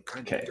dented and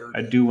kind of dirty.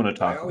 I do want to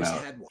talk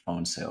about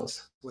phone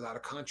sales without a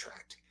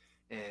contract,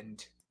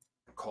 and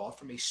a call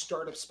from a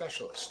startup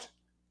specialist.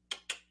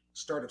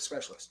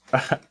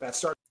 That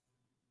startup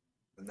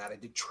than that. I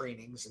did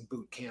trainings and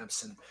boot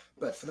camps,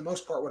 but for the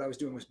most part, what I was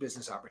doing was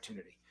business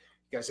opportunity.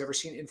 You guys ever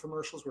seen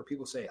infomercials where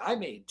people say, "I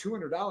made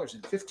 $200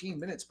 in 15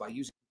 minutes by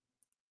using"?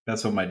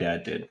 That's what my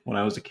dad did when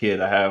I was a kid.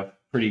 I have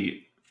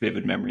pretty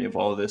vivid memory of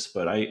all of this,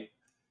 but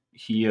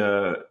he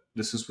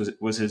this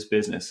was his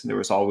business. There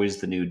was always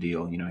the new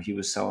deal. You know, he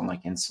was selling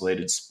like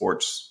insulated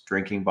sports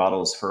drinking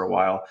bottles for a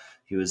while.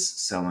 He was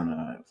selling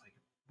like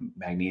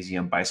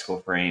magnesium bicycle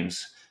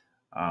frames,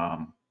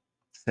 um,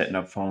 setting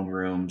up phone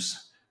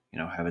rooms. You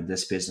know, having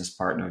this business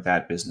partner,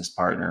 that business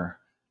partner.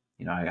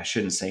 You know, I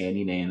shouldn't say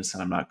any names,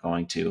 and I'm not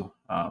going to.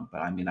 But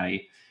I mean,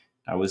 I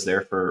was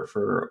there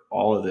for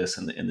all of this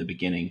in the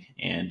beginning,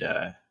 and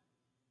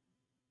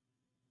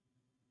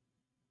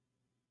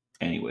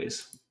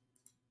anyways,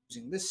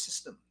 Using this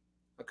system.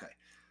 Okay.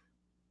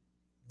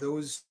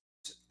 Those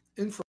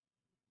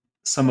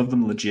some of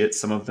them legit,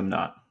 some of them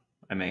not.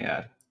 I may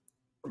add.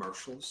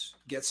 infomercials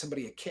get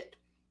somebody a kit.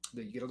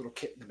 Then you get a little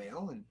kit in the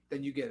mail, and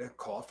then you get a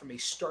call from a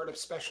startup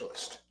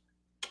specialist.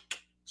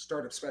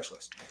 Startup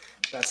specialist.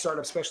 That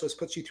startup specialist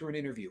puts you through an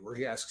interview where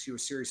he asks you a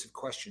series of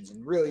questions.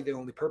 And really, the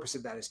only purpose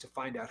of that is to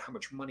find out how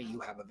much money you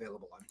have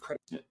available on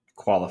credit.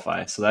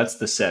 Qualify. So that's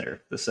the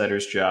setter. The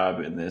setter's job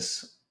in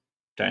this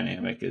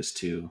dynamic is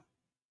to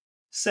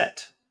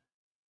set.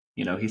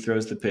 You know, he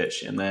throws the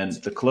pitch, and then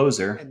the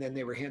closer, And then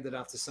they were handed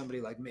off to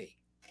somebody like me.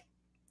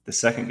 the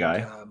second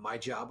guy. My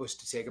job was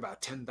to take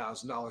about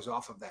 $10,000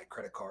 off of that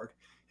credit card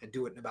and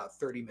do it in about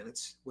 30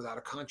 minutes without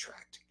a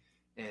contract.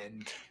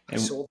 And I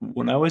sold.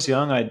 When I was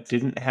young, I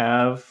didn't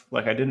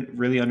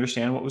really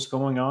understand what was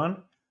going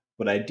on,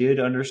 but I did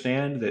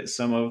understand that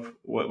some of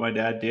what my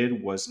dad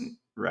did wasn't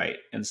right,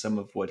 and some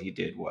of what he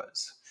did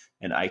was.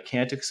 And I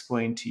can't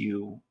explain to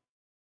you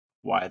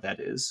why that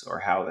is or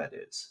how that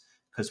is,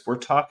 because we're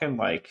talking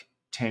like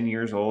 10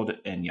 years old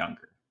and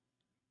younger.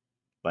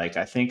 Like,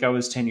 I think I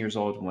was 10 years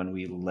old when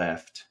we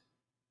left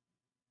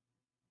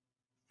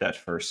that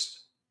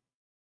first.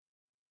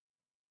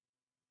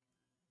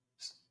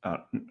 I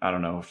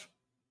don't know if,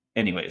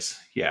 anyways,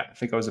 yeah, I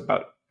think I was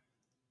about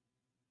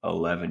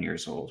 11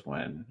 years old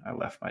when I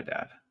left my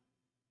dad.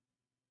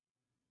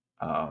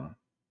 Um,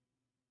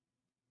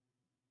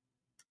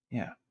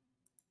 yeah.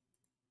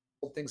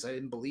 Things I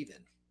didn't believe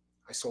in.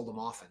 I sold them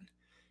often.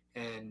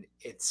 And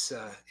it's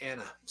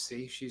Anna.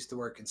 See, she used to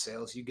work in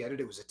sales. You get it.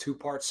 It was a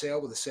two-part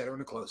sale with a setter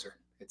and a closer.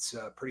 It's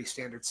pretty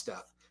standard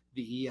stuff.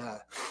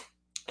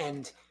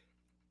 And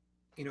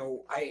you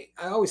know, I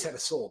always had a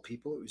soul,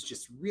 people. It was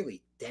just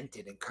really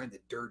dented and kind of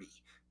dirty,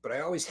 but I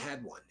always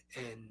had one.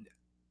 And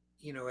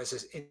you know,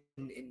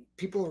 in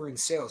people who are in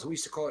sales, we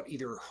used to call it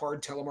either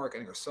hard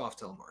telemarketing or soft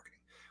telemarketing.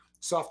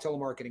 Soft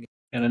telemarketing.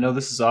 And I know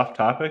this is off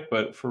topic,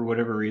 but for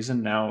whatever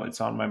reason, now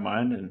it's on my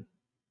mind, and I'm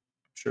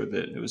sure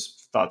that it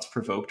was thoughts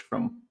provoked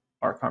from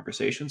our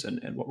conversations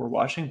and what we're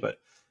watching. But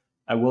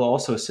I will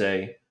also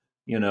say,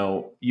 you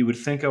know, you would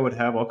think I would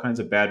have all kinds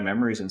of bad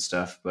memories and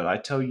stuff, but I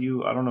tell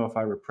you, I don't know if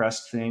I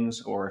repressed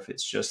things or if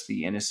it's just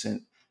the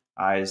innocent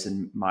eyes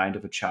and mind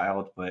of a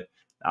child, but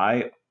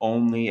I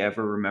only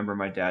ever remember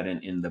my dad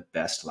in the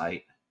best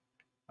light.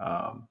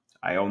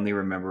 I only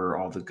remember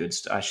all the good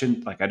stuff. I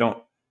shouldn't, like,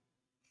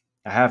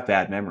 I have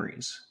bad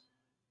memories,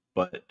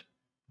 but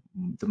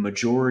the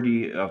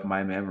majority of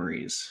my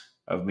memories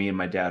of me and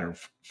my dad are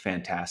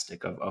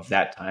fantastic, of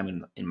that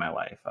time in my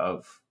life,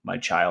 of my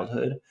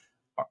childhood,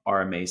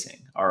 are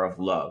amazing, are of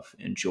love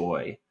and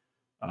joy.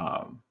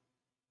 um,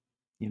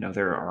 you know,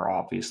 there are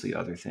obviously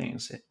other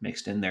things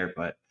mixed in there,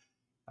 but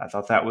I've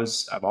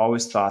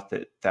always thought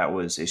that that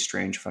was a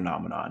strange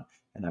phenomenon,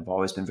 and I've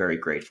always been very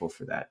grateful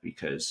for that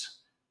because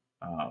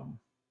um,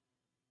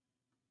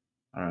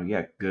 I don't know,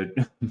 yeah,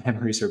 good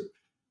memories are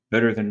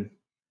better than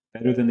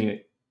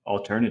the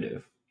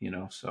alternative, you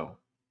know. So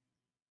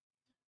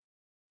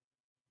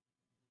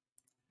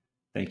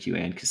thank you,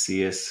 Ann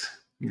Casillas.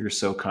 You're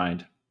so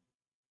kind.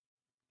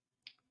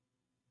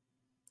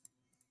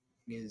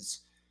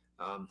 Is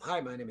hi,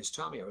 my name is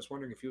Tommy. I was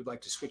wondering if you would like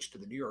to switch to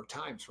the New York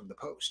Times from the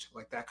Post,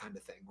 like that kind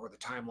of thing, or the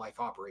Time Life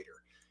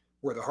Operator,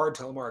 where the hard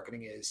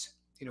telemarketing is,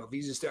 you know,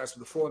 Visa starts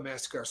with a 4,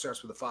 MasterCard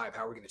starts with a 5.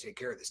 How are we going to take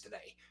care of this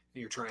today? And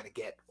you're trying to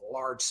get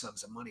large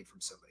sums of money from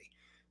somebody.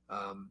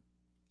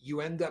 You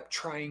end up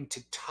trying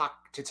to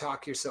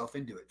talk yourself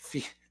into it.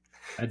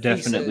 I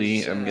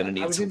definitely says, am going to I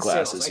need was some in sales.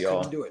 glasses, I y'all.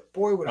 couldn't do it.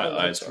 Boy, would My I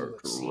like eyes to are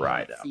see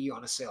dried out. Fee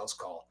on a sales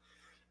call.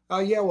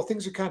 Yeah, well,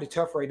 things are kind of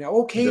tough right now.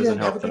 Okay, It doesn't then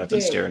have a help that good I've been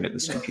day. staring at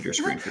this computer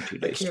screen for 2 I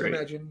days can't straight.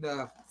 imagine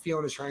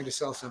Fiona's trying to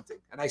sell something,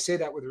 and I say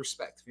that with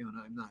respect,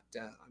 Fiona. I'm not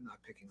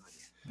picking on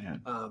you.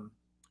 Yeah.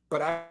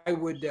 But I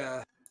would.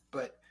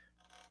 But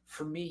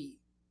for me,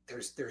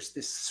 there's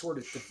this sort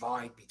of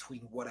divide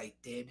between what I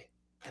did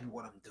and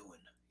what I'm doing.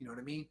 You know what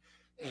I mean?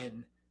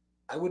 And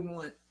I wouldn't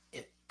want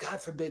if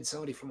God forbid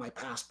somebody from my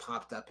past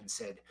popped up and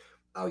said,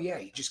 "Oh yeah,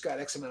 he just got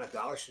X amount of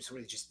dollars from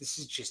somebody. Just this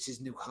is just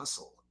his new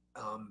hustle."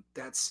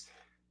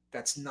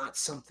 That's not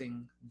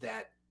something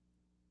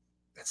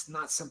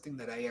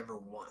that I ever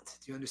want.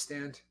 Do you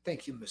understand?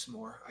 Thank you, Miss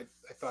Moore.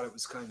 I thought it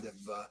was kind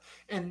of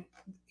and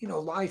you know,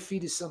 live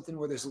feed is something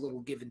where there's a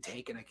little give and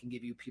take, and I can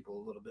give you people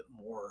a little bit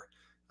more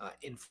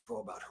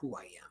info about who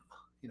I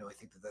am. I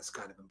think that that's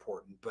kind of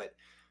important. But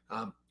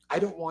I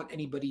don't want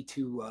anybody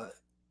to.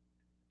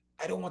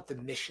 I don't want the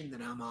mission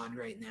that I'm on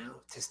right now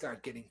to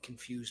start getting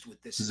confused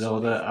with this is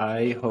only Zelda, for me to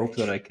I get hope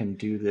that rich. I can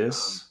do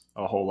this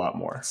a whole lot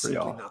more That's for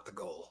simply y'all. not the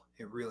goal.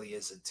 It really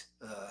isn't.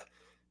 The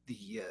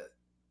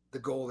the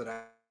goal that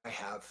I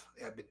have,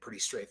 I've been pretty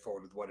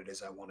straightforward with what it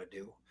is I want to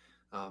do.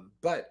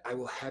 But I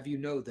will have you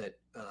know that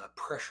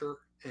pressure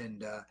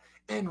and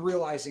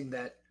realizing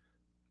that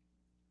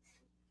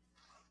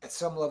at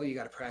some level you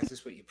got to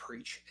practice what you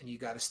preach, and you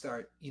got to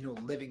start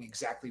living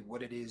exactly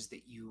what it is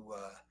that you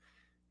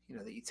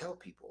tell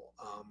people.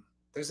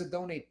 There's a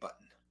donate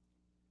button.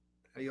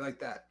 How do you like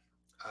that?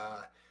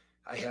 Uh,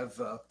 I have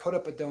put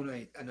up a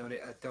donate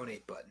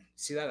button.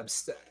 See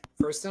that?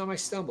 First time I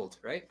stumbled,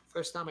 right?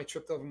 First time I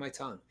tripped over my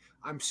tongue.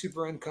 I'm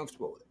super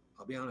uncomfortable with it.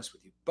 I'll be honest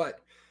with you.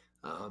 But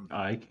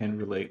I can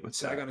relate with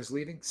Saigon that. is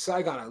leaving.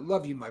 Saigon, I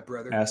love you, my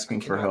brother. I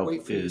Asking for cannot help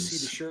wait for you to see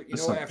the is shirt.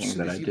 As something soon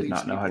that as I he did leaves,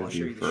 not know how people, to I'll show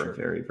do you the for a shirt.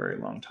 very, very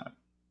long time.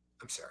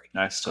 I'm sorry.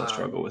 I still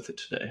struggle with it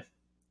today.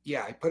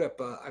 Yeah, I put up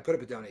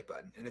a donate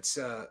button, and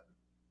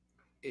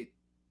it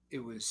it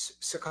was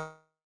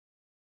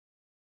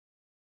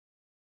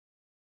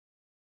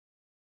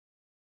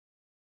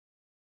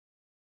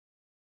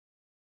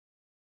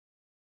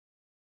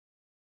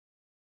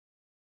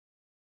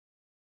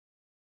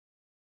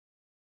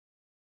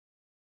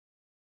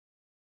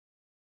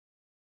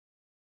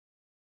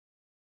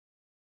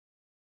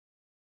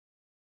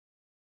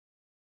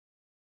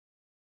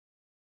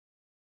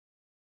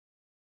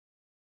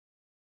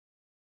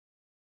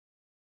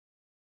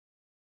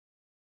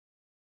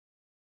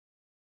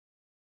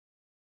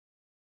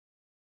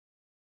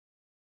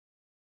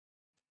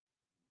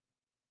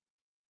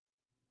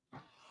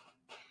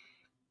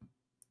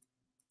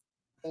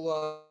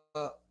well,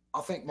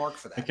 I'll thank Mark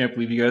for I that. can't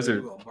believe you guys Really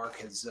are will.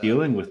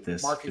 dealing with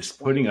this, Mark just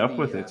explained putting up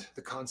with the it.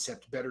 the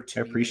concept better I to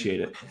me than appreciate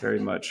anyone it had very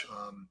much.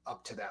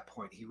 up to that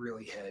point. He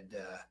really had,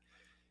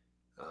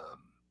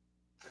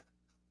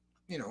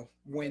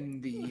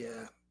 when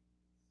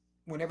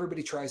when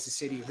everybody tries to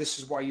say to you, "This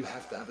is why you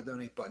have to have a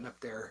donate button up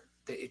there,"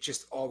 it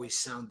just always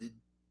sounded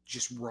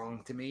just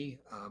wrong to me.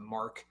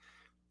 Mark,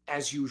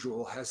 as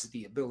usual, has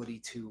the ability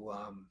to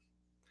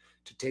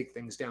take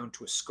things down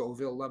to a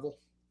Scoville level,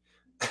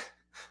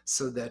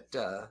 so that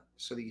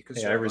you can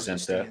Hey, I sort of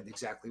resent that understand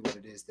exactly what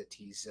it is that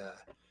he's.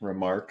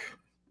 remark.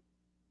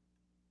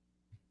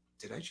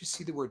 Did I just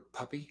see the word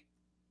puppy?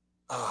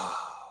 Oh,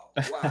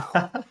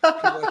 wow.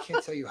 People, I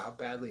can't tell you how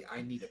badly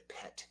I need a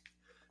pet.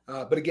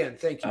 But again,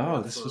 thank you, Oh,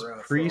 Mark, this was for all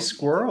that you do.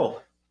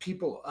 pre-squirrel.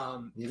 People,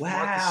 if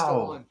Mark is still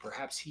Wow. on,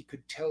 perhaps he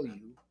could tell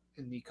you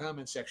in the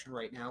comment section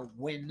right now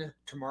when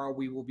tomorrow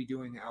we will be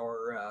doing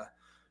our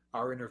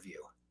interview.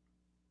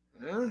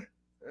 Huh?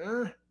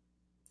 Huh?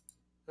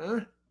 Huh?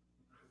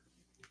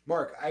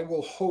 Mark, I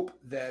will hope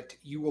that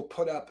you will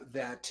put up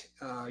that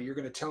you're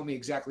going to tell me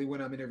exactly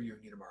when I'm interviewing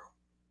you tomorrow.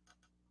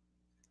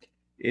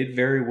 It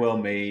very well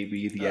may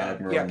be the Yeah,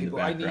 Admiral in the people,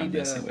 I background need,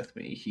 messing with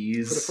me. for the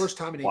He's first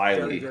time in a very,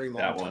 wily, very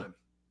long that one.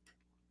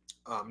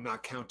 time,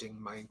 not counting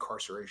my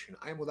incarceration,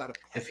 I am without a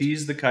If pet.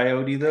 he's the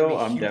coyote, I am though,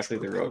 a I'm huge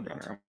definitely the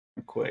proponent Roadrunner.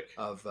 I'm quick.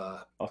 of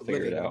I'll figure it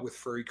living out. with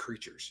furry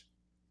creatures.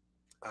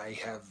 I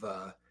have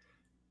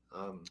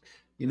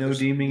You know, there's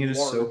Deeming, it is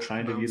so large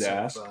kind of you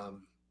amounts to ask.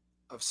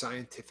 of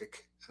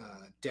scientific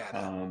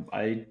data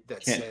I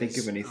that can't think of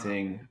says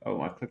anything.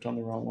 Oh, I clicked on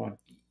the wrong one.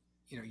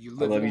 you I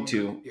live love you longer,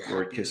 too, you're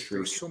word kiss happier.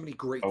 There are freak. so many I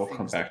great will come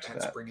things that back to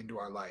pets that. bring into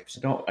our lives.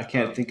 I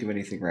can't think of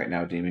anything right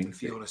now, Deeming,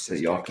 Fiona that says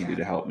get y'all a can do cat.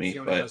 to help me.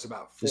 Fiona But has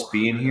about just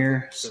being 400 of them,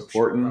 here, so she'll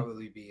supporting,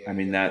 probably be I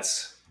mean,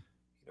 that's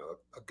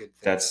a good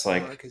thing. that's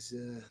like Mark is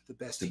the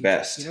best the teacher. You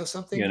best. know You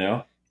something?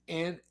 know,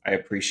 And I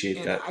appreciate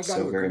and that I got to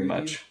so very agree with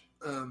you. much.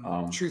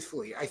 Um,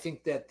 Truthfully, I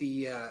think that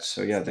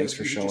so yeah, for thanks those of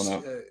for you who showing just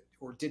up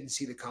or didn't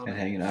see the and comment,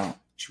 hanging out.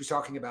 she was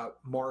talking about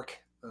Mark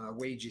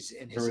wages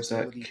and There his was that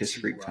ability kiss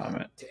freak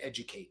comment. to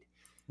educate.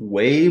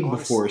 Way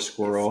before Honestly, if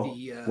Squirrel.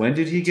 When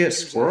did the he get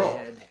teachers I Squirrel?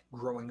 had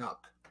growing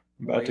up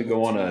I'm were about to able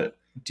go on to, a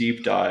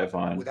deep dive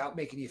on without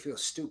making you feel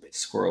stupid,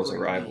 Squirrel's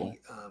bring arrival.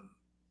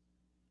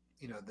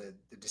 the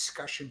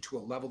discussion to a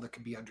level that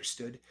can be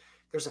understood.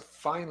 There's a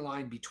fine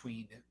line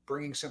between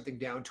bringing something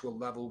down to a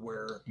level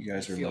where You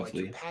guys you are feel like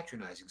you're lovely.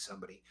 patronizing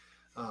somebody,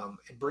 and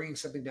bringing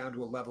something down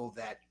to a level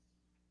that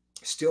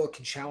still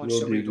can challenge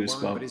Little somebody do to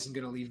learn, but goosebump. isn't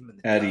going to leave them in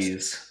the At dust.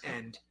 ease.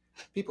 And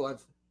people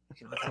have,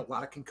 I've had a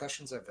lot of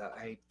concussions.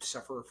 I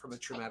suffer from a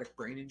traumatic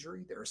brain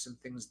injury. There are some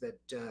things that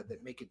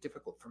make it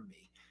difficult for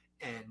me,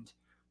 and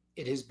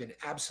it has been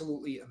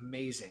absolutely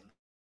amazing.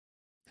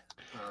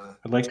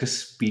 I'd like to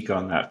speak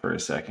on that for a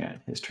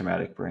second. His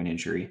traumatic brain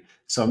injury.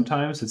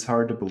 Sometimes it's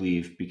hard to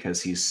believe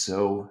because he's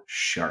so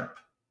sharp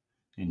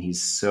and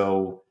he's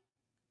so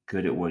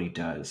good at what he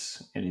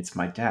does. And it's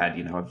my dad.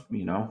 You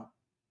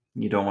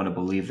don't want to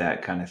believe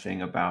that kind of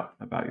thing about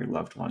your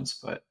loved ones,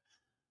 but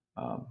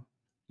um,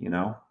 you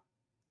know,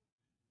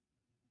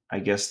 I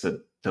guess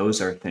that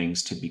those are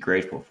things to be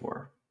grateful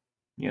for.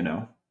 You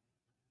know,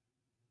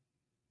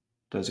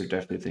 those are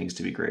definitely things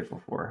to be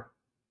grateful for.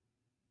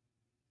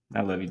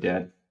 I love you,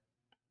 Dad.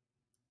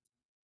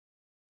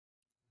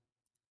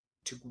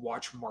 to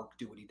watch Mark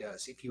do what he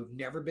does. If you have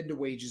never been to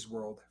Wages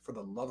World, for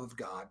the love of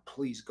God,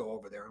 please go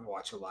over there and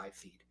watch a live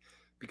feed,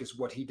 because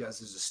what he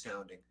does is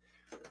astounding.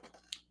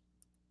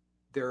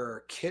 There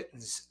are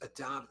kittens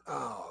adopt.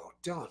 Oh,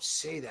 don't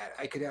say that.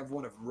 I could have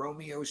one of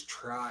Romeo's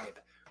tribe.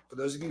 For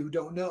those of you who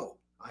don't know,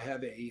 I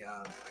have a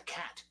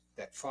cat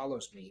that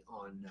follows me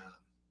on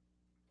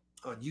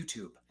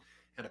YouTube,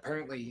 and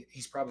apparently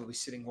he's probably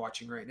sitting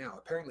watching right now.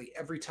 Apparently,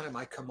 every time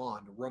I come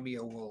on,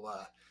 Romeo will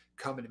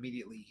come and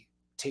immediately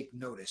take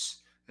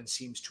notice and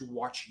seems to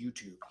watch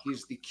YouTube. He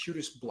is the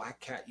cutest black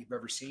cat you've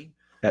ever seen.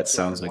 That So if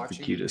sounds you're like the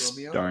watching, cutest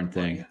Romeo, darn love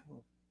thing. you.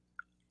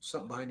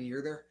 Something behind the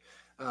ear there.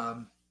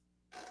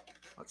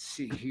 Let's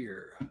see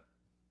here.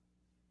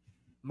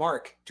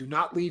 Mark, do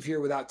not leave here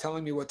without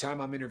telling me what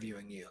time I'm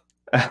interviewing you.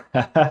 See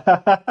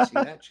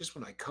that? Just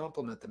when I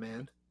compliment the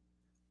man.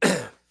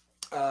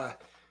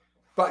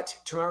 But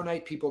tomorrow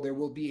night, people, there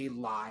will be a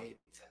live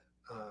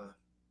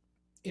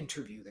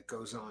interview that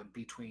goes on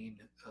between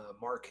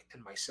Mark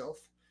and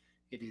myself.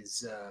 It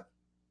is,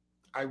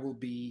 I will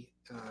be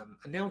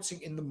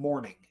announcing in the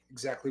morning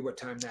exactly what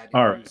time that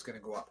interview is going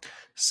to go up.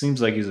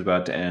 Seems like he's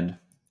about to end.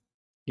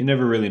 You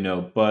never really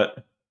know,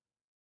 but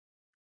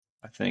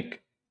I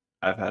think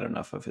I've had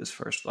enough of his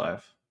first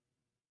live.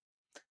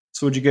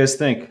 So what'd you guys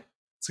think?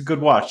 It's a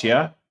good watch,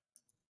 yeah?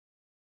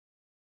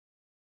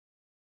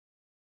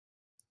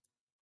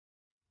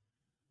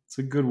 It's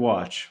a good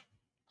watch.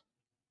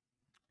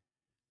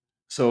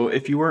 So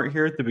if you weren't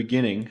here at the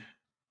beginning,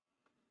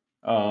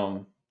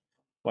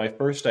 my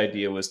first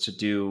idea was to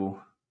do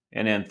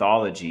an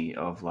anthology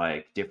of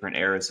like different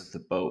eras of the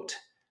boat.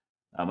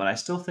 And I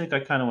still think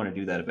I kind of want to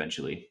do that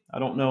eventually. I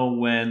don't know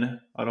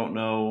when, I don't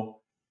know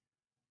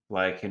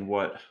like in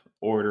what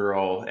order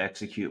I'll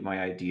execute my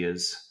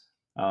ideas.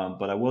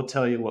 But I will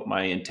tell you what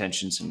my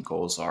intentions and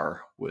goals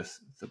are with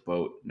the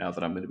boat now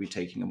that I'm going to be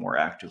taking a more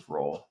active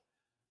role.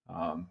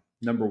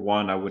 Number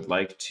one, I would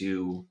like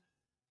to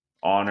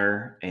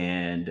honor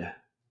and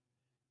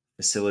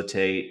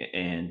facilitate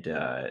and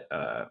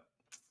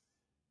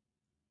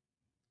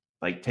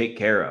like take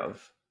care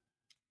of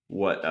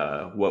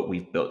what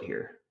we've built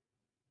here,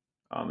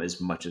 as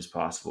much as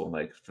possible.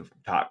 Like the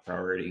top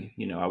priority,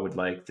 I would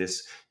like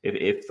this.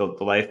 If the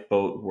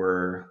lifeboat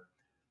were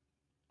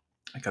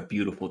like a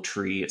beautiful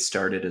tree, it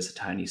started as a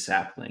tiny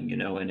sapling,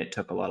 and it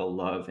took a lot of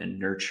love and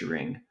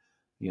nurturing,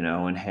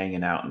 and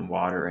hanging out and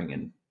watering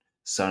and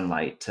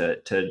sunlight to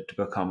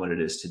become what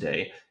it is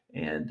today.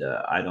 And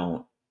uh, I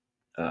don't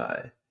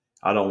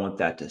want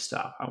that to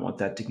stop. I want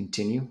that to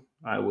continue.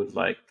 I would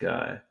like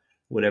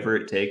whatever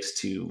it takes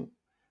to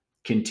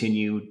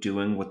continue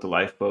doing what the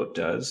lifeboat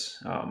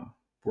does.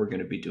 We're going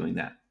to be doing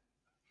that.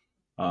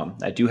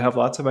 I do have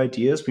lots of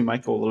ideas. We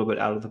might go a little bit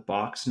out of the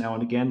box now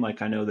and again.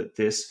 Like I know that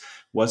this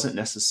wasn't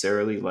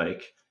necessarily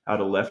like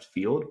out of left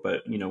field,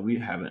 but we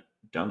haven't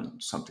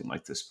done something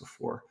like this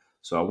before.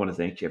 So I want to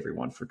thank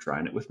everyone for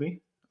trying it with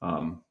me.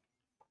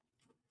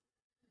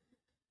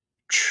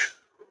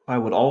 I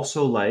would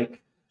also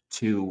like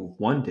to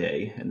one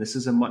day, and this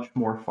is a much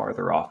more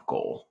farther off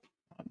goal.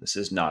 This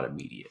is not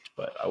immediate,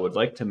 but I would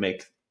like to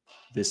make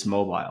this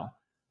mobile.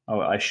 Oh,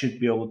 I should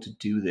be able to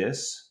do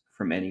this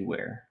from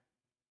anywhere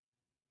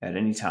at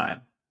any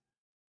time.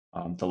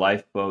 The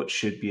lifeboat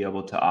should be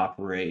able to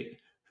operate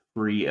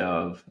free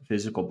of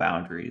physical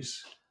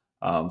boundaries,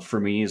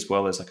 for me, as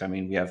well as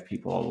we have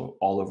people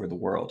all over the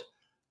world.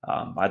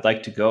 I'd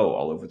like to go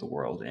all over the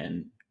world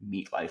and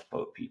meet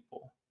lifeboat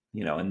people.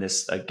 And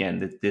this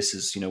again, this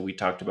is we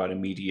talked about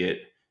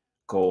immediate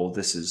goal.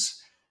 This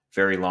is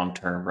very long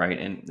term, right?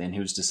 And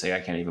who's to say I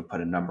can't even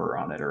put a number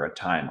on it or a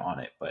time on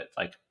it? But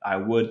like I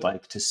would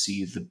like to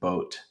see the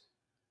boat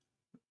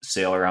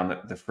sail around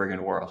the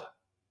friggin' world.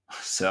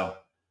 So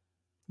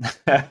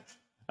I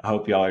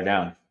hope y'all are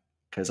down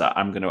because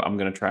I'm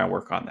gonna try and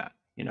work on that.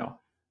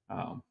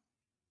 Um,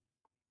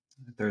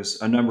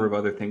 there's a number of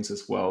other things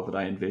as well that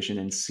I envision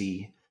and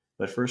see.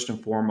 But first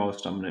and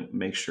foremost, I'm going to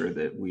make sure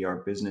that we are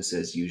business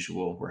as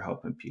usual. We're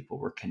helping people.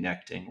 We're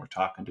connecting. We're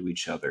talking to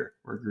each other.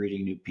 We're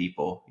greeting new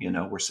people.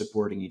 We're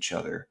supporting each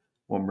other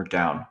when we're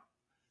down.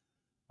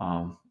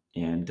 And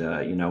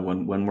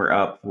when we're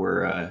up,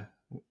 we're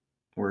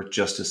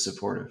just as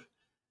supportive.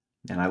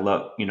 And I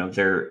love,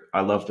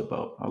 I love the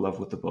boat. I love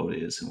what the boat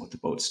is and what the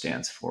boat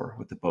stands for,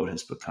 what the boat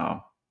has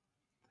become.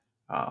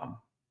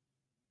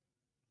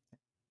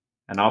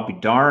 And I'll be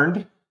darned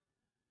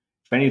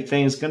if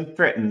anything's going to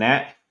threaten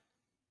that.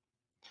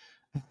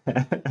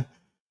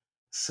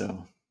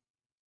 So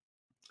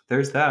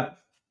there's that.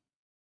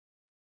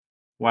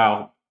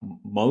 Wow,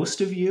 most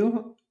of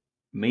you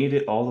made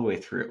it all the way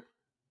through.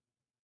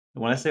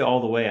 And when I say all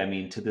the way, I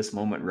mean to this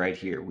moment right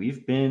here.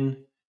 We've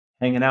been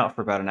hanging out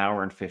for about an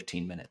hour and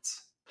 15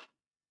 minutes.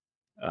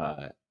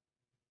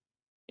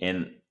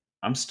 And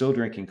I'm still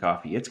drinking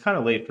coffee. It's kind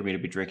of late for me to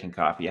be drinking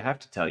coffee. I have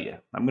to tell you,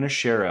 I'm going to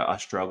share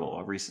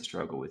a recent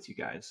struggle with you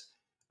guys.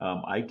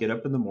 I get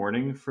up in the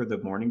morning for the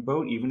morning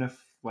boat, even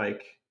if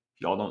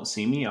y'all don't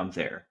see me, I'm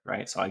there,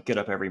 right? So I get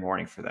up every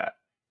morning for that.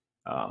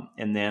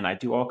 And then I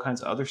do all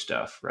kinds of other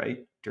stuff,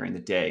 right? During the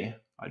day.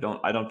 I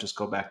don't just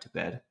go back to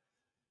bed.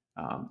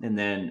 And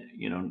then,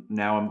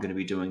 now I'm going to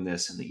be doing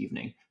this in the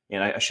evening.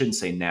 And I shouldn't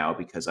say now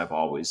because I've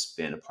always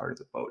been a part of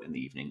the boat in the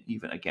evening,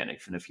 even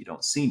if you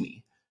don't see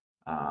me.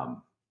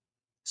 Um,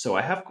 so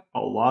I have a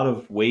lot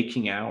of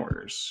waking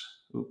hours.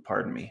 Ooh,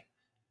 pardon me.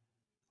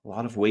 A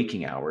lot of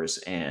waking hours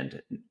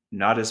and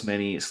not as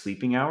many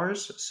sleeping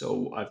hours.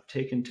 So I've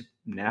taken to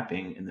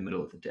napping in the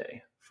middle of the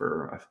day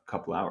for a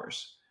couple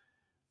hours.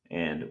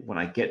 And when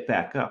I get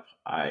back up,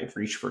 I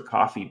reach for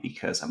coffee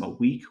because I'm a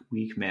weak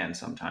man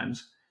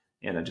sometimes,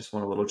 and I just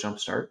want a little jump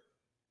start.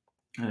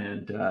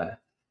 And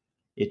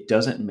it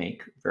doesn't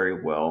make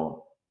very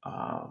well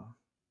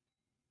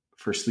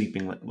for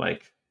sleeping,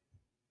 like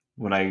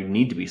when I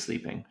need to be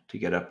sleeping to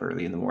get up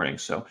early in the morning.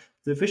 So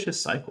the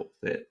vicious cycle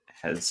that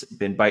has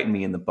been biting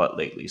me in the butt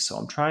lately. So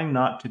I'm trying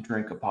not to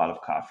drink a pot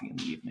of coffee in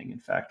the evening. In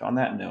fact, on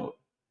that note,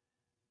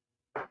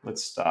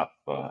 let's stop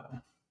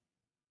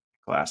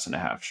glass and a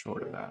half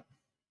short of that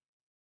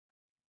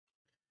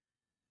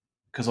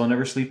because I'll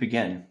never sleep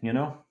again.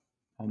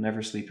 I'll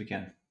never sleep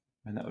again,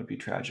 and that would be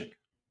tragic.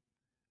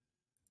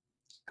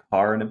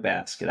 Car in a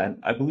basket.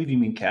 I believe you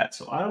mean cat.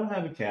 So I don't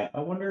have a cat.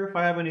 I wonder if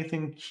I have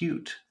anything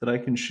cute that I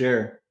can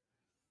share.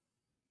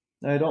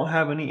 I don't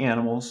have any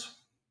animals.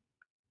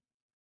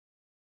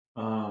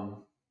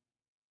 Um,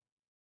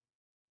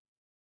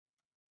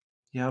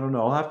 yeah, I don't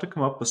know. I'll have to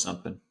come up with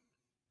something.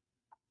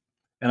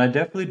 And I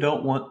definitely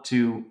don't want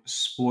to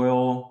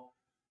spoil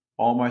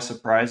all my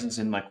surprises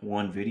in like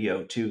one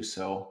video too.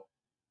 So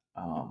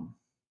um,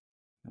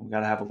 we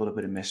got to have a little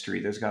bit of mystery.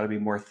 There's got to be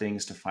more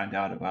things to find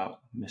out about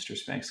Mr.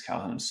 Spanks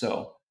Calhoun.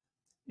 So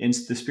in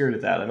the spirit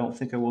of that, I don't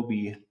think I will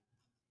be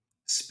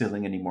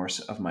spilling any more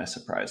of my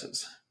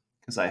surprises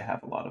because I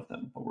have a lot of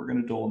them. But we're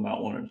going to dole them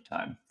out one at a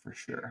time for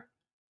sure.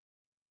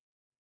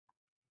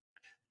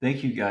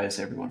 Thank you guys,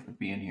 everyone, for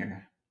being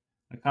here.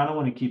 I kind of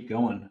want to keep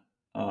going.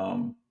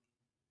 Um,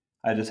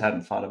 I just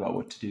hadn't thought about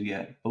what to do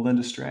yet.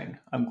 Belinda Strang,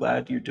 I'm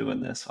glad you're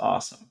doing this.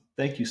 Awesome.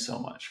 Thank you so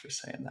much for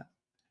saying that.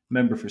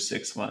 Member for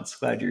 6 months.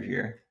 Glad you're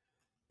here.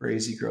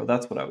 Crazy girl.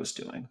 That's what I was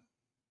doing.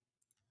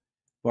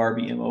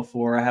 Barbie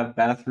MO4. I have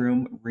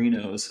bathroom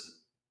Renos.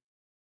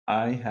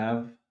 I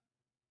have.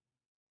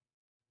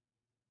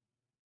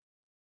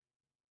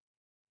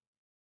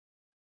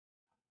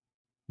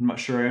 I'm not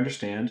sure I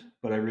understand,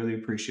 but I really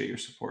appreciate your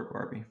support,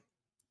 Barbie.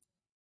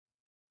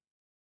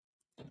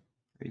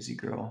 Crazy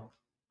girl.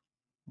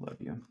 Love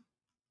you.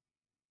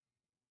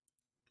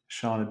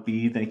 Shauna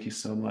B, thank you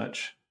so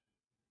much.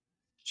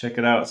 Check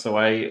it out. So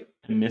I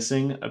am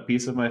missing a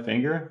piece of my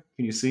finger.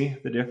 Can you see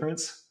the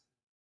difference?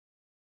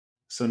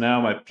 So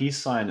now my peace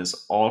sign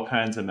is all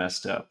kinds of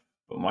messed up,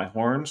 but my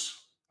horns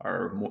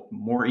are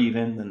more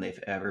even than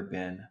they've ever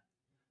been.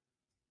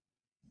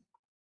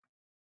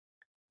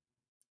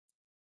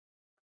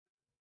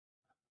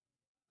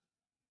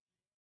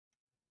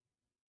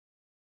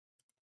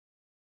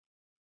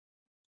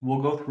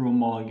 We'll go through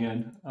them all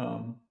again.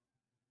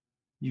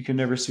 You can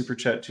never super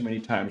chat too many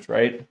times,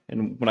 right?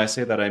 And when I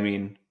say that, I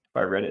mean if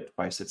I read it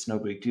twice, it's no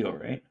big deal,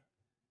 right?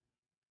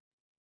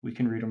 We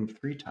can read them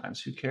 3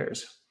 times. Who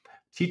cares?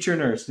 Teacher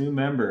nurse, new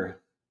member,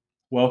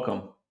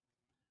 welcome.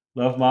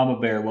 Love Mama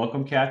Bear,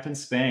 welcome Captain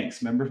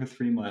Spanks, member for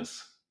 3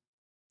 months.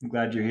 I'm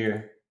glad you're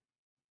here.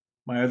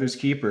 My other's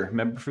keeper,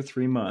 member for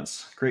 3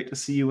 months. Great to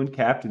see you in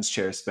captain's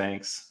chair,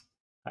 Spanks.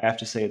 I have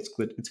to say it's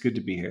good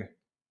to be here.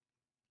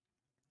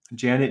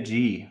 Janet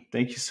G,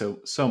 thank you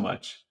so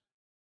much.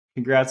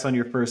 Congrats on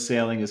your first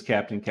sailing as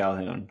Captain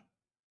Calhoun.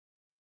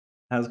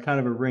 Has kind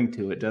of a ring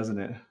to it, doesn't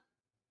it?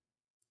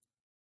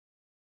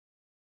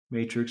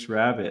 Matrix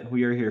Rabbit,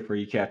 we are here for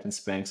you, Captain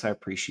Spanks. I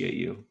appreciate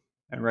you.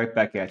 And right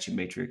back at you,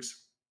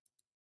 Matrix.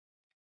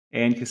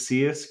 Ann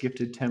Casillas,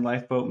 gifted 10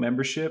 lifeboat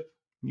membership.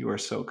 You are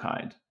so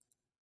kind.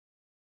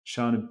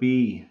 Shauna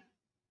B,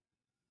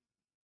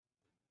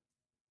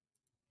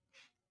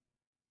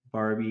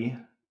 Barbie,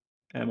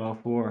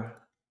 ML4,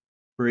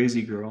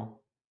 Brazy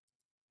Girl.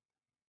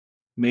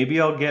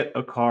 Maybe I'll get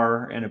a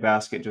car and a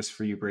basket just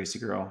for you, Bracy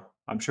Girl.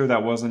 I'm sure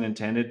that wasn't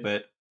intended,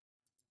 but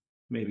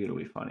maybe it'll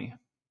be funny.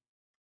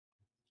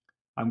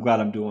 I'm glad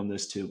I'm doing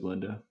this too,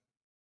 Glinda.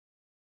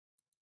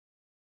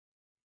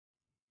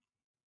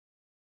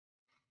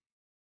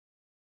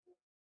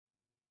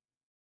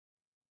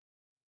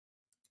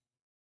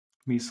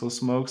 Miso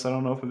Smokes, I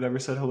don't know if I've ever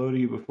said hello to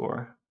you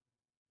before.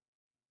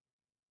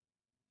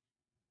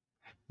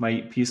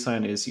 My peace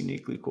sign is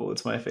uniquely cool.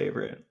 It's my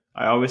favorite.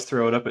 I always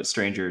throw it up at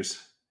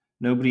strangers.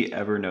 Nobody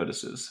ever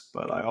notices,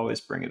 but I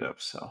always bring it up,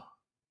 so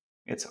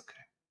it's okay.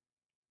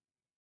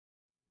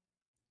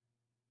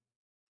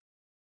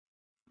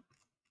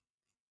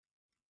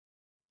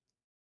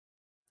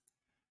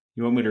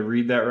 You want me to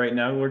read that right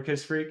now, Lord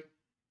Kiss Freak?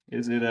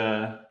 Is it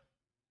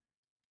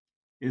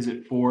is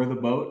it for the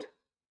boat?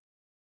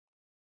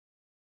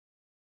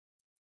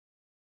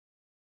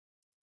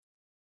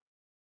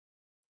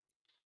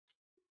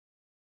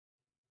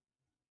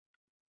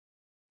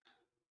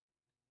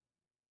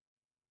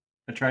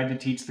 I tried to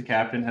teach the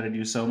captain how to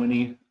do so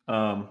many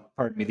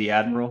pardon me, the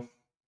admiral.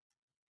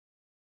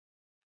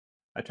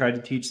 I tried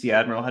to teach the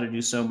admiral how to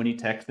do so many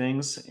tech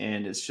things,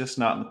 and it's just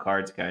not in the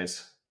cards,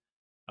 guys.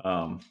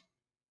 Um,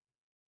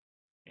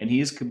 and he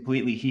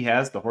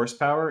has the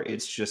horsepower.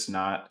 It's just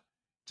not,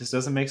 just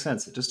doesn't make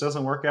sense. It just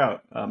doesn't work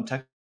out.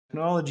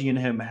 Technology and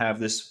him have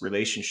this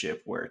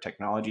relationship where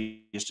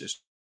technology is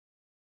just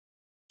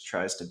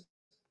tries to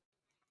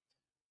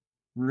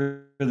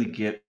really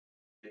get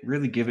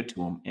really give it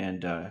to him,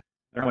 and how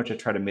much I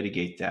try to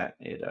mitigate that.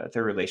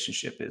 Their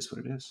relationship is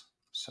what it is.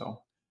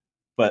 So,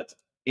 but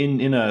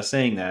in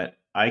saying that,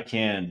 I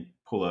can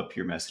pull up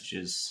your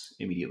messages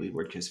immediately,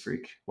 Word Kiss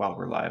Freak, while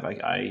we're live.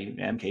 I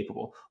am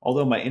capable,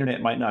 although my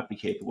internet might not be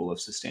capable of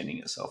sustaining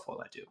itself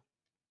while I do.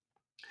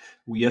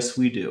 Yes,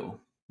 we do.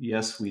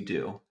 Yes, we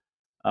do.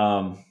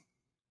 Um,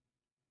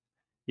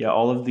 yeah,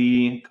 all of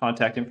the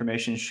contact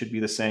information should be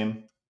the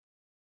same.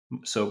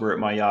 Sober at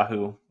my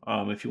Yahoo.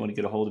 If you want to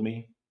get a hold of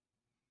me,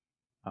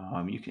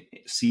 you can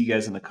see you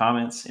guys in the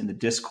comments in the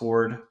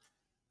Discord.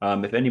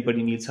 If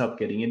anybody needs help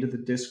getting into the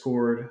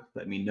Discord,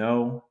 let me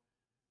know.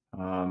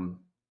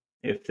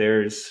 If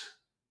there's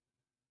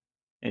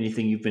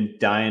anything you've been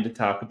dying to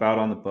talk about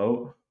on the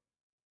boat,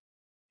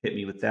 hit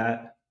me with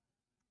that.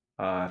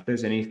 If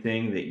there's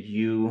anything that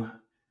you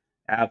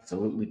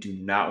absolutely do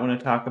not want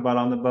to talk about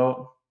on the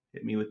boat,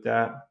 hit me with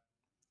that.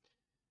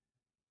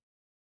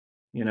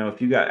 You know,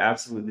 if you got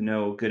absolutely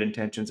no good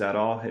intentions at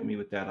all, hit me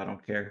with that. I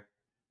don't care.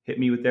 Hit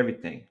me with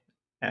everything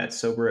at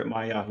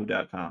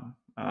sober@myyahoo.com.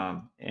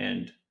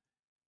 And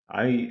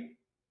I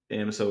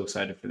am so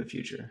excited for the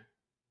future.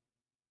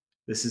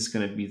 This is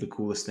going to be the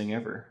coolest thing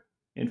ever.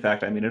 In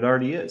fact, I mean, it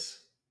already is,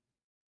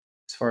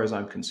 as far as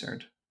I'm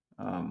concerned.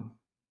 Um,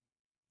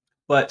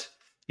 but,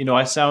 you know,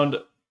 I sound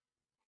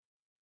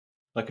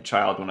like a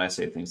child when I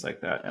say things like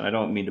that. And I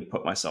don't mean to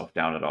put myself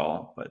down at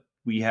all, but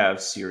we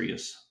have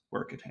serious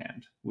work at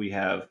hand. We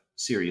have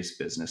serious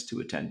business to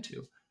attend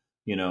to.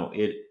 You know,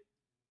 it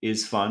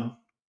is fun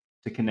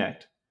to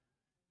connect.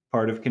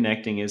 Part of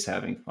connecting is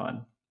having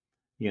fun,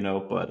 you know,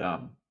 but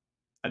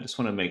I just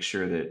want to make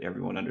sure that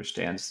everyone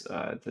understands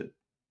that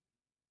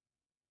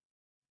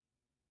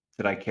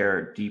I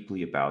care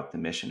deeply about the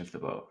mission of the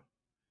boat.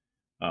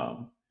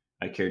 Um,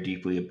 I care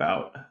deeply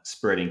about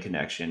spreading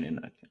connection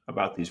and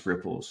about these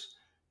ripples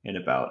and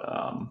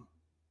about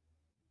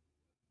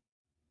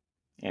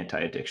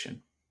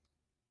anti-addiction.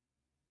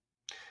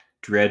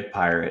 Dread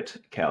Pirate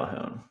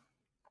Calhoun.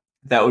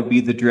 That would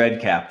be the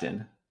Dread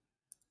Captain.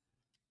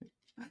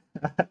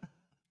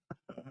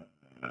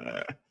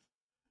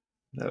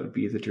 That would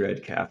be the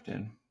Dread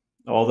Captain.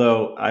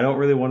 Although I don't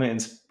really want to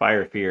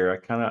inspire fear. I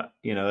kind of,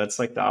 you know, that's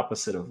like the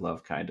opposite of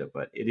love, kind of,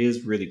 but it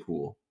is really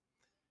cool.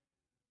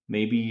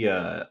 Maybe,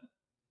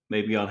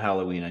 maybe on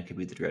Halloween I could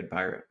be the Dread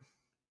Pirate.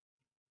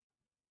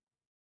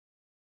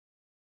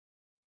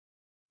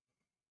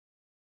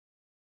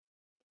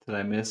 Did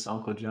I miss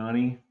Uncle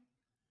Johnny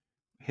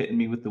hitting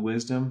me with the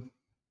wisdom?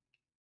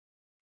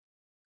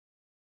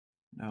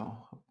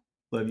 No.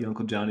 Love you,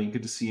 Uncle Johnny.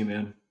 Good to see you,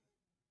 man.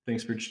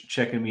 Thanks for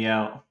checking me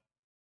out.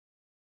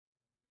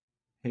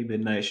 Hey,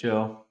 Midnight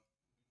Show.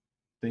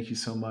 Thank you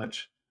so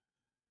much.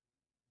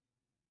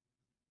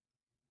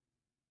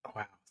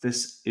 Wow,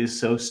 this is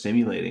so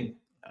stimulating.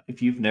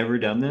 If you've never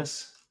done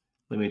this,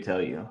 let me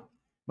tell you,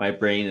 my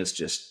brain is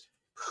just,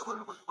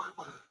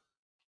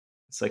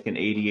 it's like an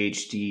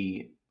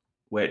ADHD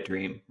wet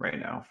dream right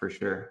now, for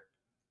sure.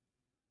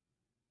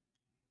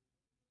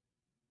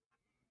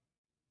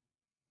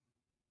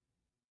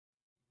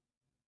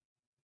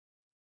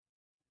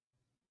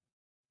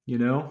 You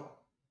know?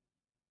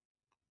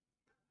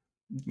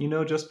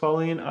 Just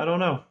Pauline, I don't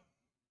know.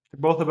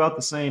 They're both about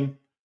the same.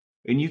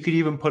 And you could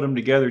even put them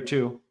together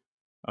too.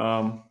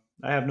 I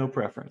have no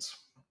preference.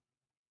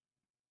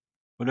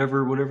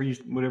 Whatever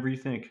you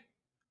think.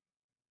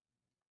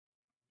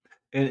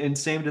 And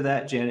same to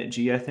that, Janet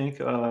G. I think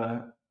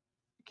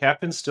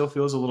Captain still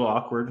feels a little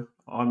awkward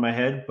on my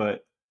head,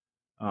 but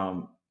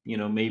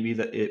maybe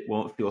that it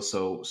won't feel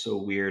so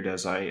weird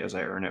as I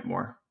earn it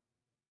more.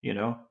 You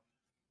know.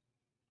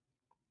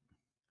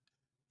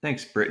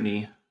 Thanks,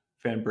 Brittany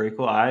Van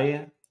Brakel.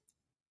 I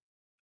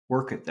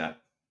work at that.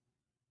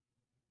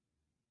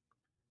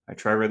 I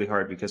try really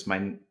hard because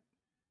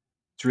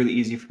it's really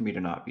easy for me to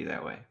not be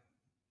that way.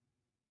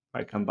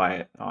 I come by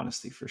it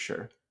honestly for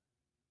sure.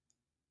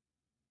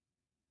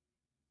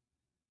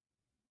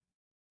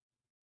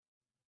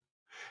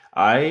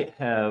 I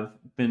have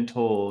been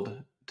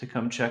told to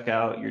come check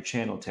out your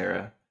channel,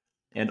 Tara.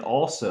 And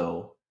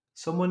also,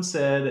 someone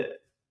said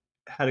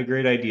had a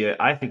great idea.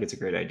 I think it's a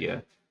great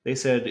idea. They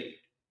said,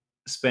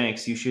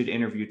 Spanks, you should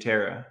interview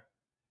Tara.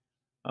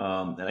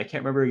 And I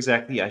can't remember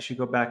exactly. I should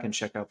go back and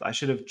check out. I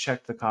should have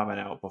checked the comment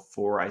out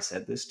before I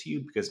said this to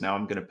you because now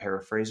I'm going to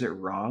paraphrase it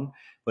wrong.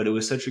 But it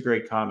was such a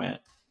great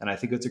comment. And I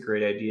think it's a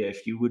great idea.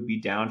 If you would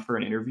be down for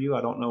an interview,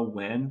 I don't know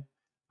when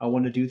I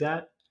want to do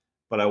that,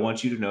 but I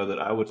want you to know that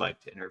I would like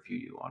to interview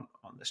you on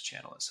this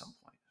channel at some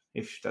point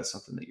if that's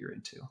something that you're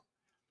into.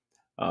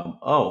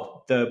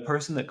 The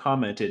person that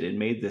commented and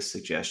made this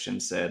suggestion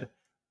said,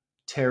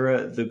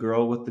 Tara, the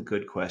girl with the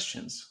good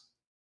questions.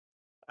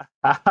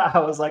 I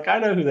was like, I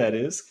know who that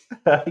is.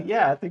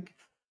 Yeah,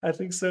 I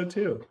think so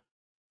too.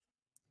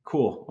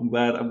 Cool. I'm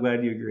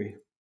glad you agree.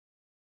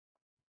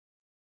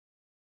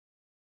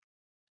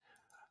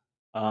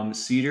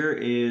 Cedar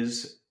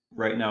is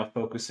right now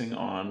focusing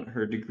on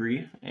her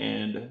degree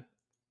and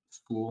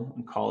school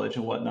and college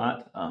and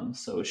whatnot.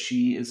 So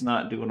she is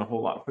not doing a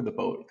whole lot for the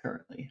boat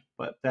currently,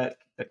 but that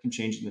can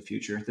change in the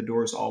future. The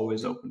door is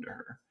always open to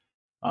her.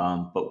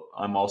 But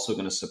I'm also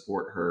going to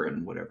support her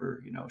in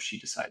whatever she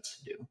decides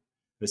to do.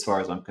 As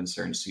far as I'm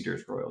concerned,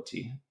 Cedar's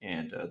royalty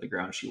and the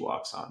ground she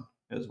walks on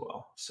as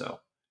well. So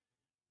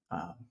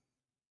um,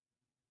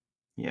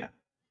 yeah,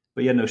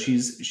 but yeah, no,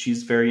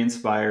 she's very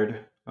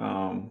inspired.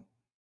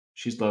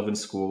 She's loving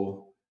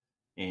school,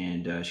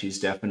 and she's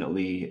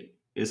definitely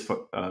is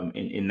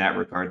in that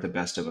regard the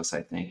best of us.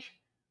 I think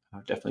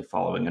definitely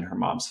following in her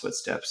mom's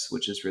footsteps,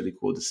 which is really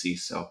cool to see.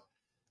 So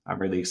I'm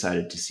really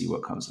excited to see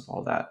what comes of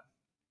all that.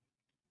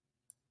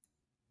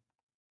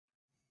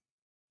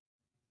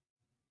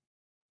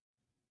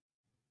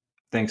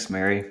 Thanks,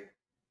 Mary.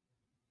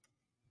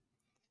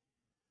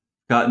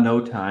 Got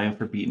no time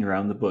for beating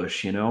around the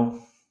bush,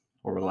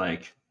 or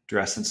like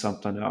dressing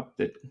something up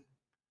that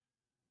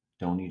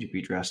don't need to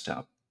be dressed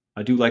up.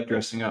 I do like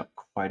dressing up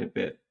quite a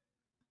bit,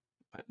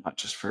 but not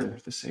just for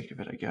the sake of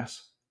it, I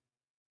guess.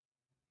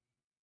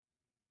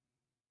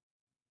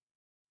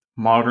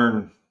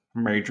 Modern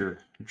Major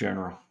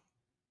General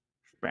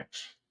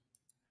Spanks.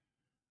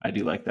 I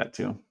do like that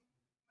too.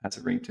 Has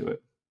a ring to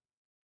it.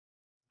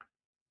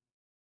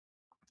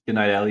 Good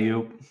night,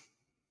 Elio.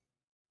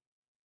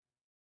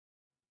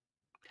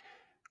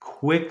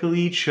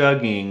 Quickly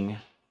chugging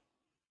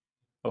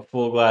a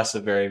full glass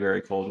of very,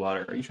 very cold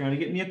water. Are you trying to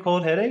get me a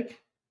cold headache?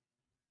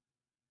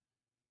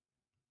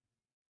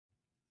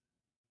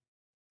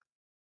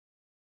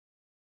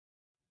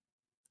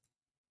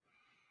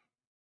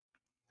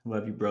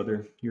 Love you,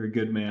 brother. You're a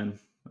good man.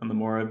 And the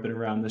more I've been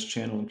around this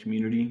channel and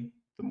community,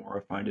 the more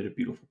I find it a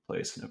beautiful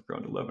place and have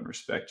grown to love and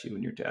respect you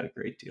and your dad a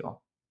great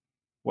deal.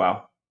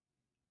 Wow.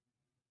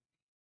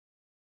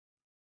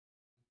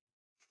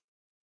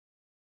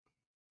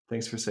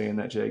 Thanks for saying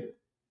that, Jake.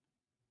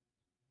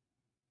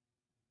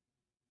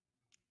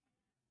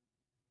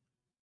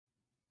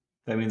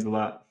 That means a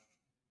lot.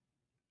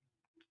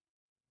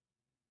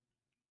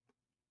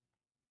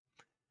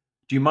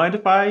 Do you mind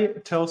if I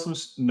tell some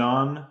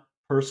non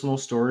personal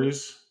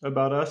stories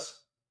about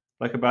us?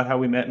 Like about how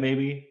we met,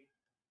 maybe?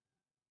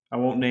 I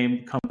won't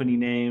name company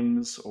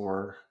names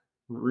or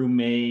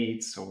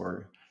roommates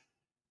or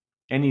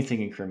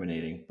anything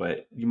incriminating,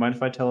 but you mind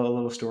if I tell a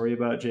little story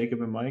about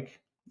Jacob and Mike?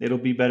 It'll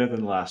be better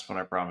than the last one,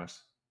 I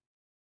promise.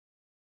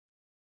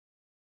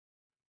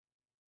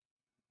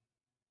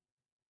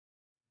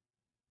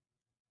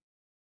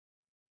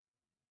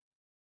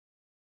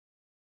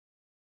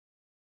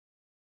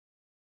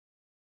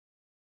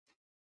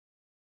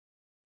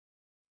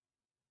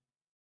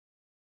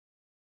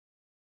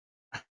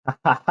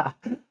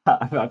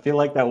 I feel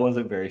like that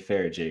wasn't very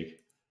fair, Jake.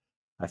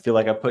 I feel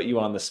like I put you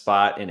on the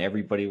spot and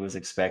everybody was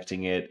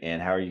expecting it.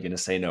 And how are you going to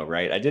say no,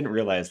 right? I didn't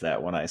realize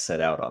that when I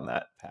set out on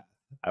that path.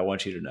 I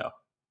want you to know.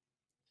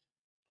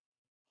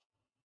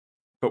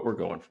 But we're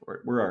going for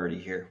it. We're already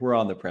here. We're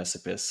on the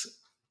precipice.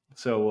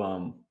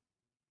 So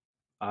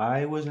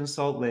I was in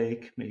Salt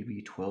Lake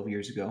maybe 12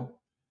 years ago.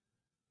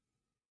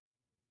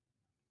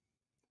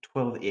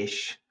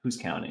 12-ish. Who's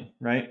counting,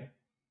 right?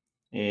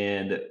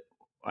 And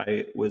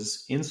I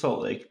was in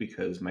Salt Lake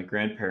because my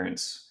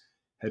grandparents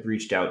had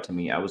reached out to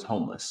me. I was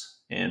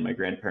homeless, and my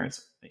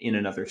grandparents in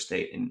another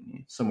state,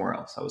 in somewhere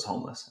else. I was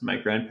homeless. And my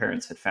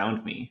grandparents had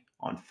found me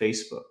on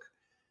Facebook,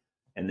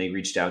 and they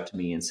reached out to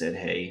me and said,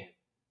 "Hey,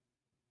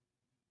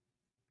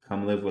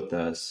 come live with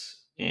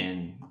us,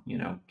 and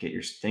get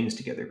your things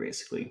together."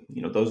 Basically,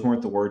 those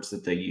weren't the words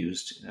that they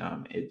used.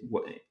 It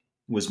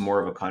was more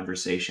of a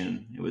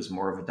conversation. It was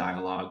more of a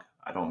dialogue.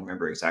 I don't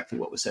remember exactly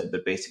what was said,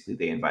 but basically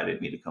they invited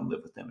me to come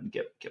live with them and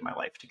get my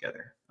life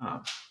together.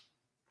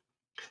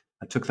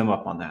 I took them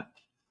up on that,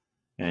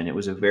 and it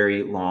was a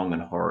very long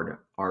and hard,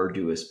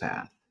 arduous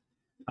path.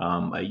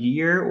 A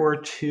year or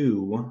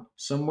two,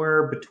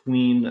 somewhere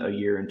between a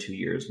year and 2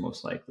 years,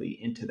 most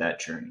likely, into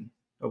that journey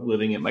of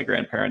living at my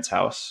grandparents'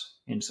 house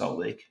in Salt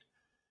Lake,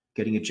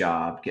 getting a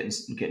job,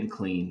 getting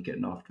clean,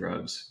 getting off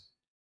drugs.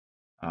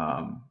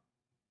 Um,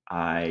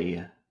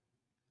 I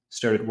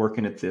started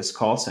working at this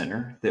call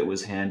center that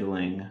was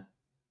handling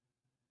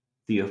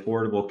the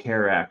Affordable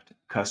Care Act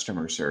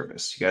customer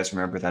service. You guys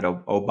remember that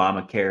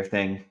Obamacare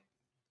thing?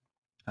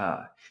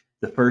 Uh,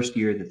 the first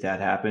year that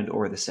happened,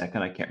 or the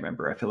second, I can't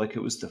remember. I feel like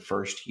it was the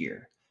first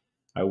year.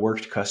 I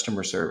worked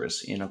customer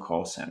service in a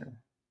call center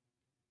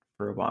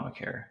for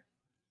Obamacare.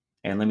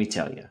 And let me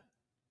tell you,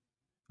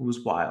 it was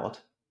wild.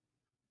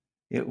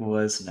 It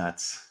was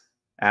nuts.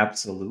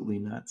 Absolutely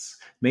nuts.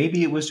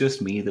 Maybe it was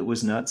just me that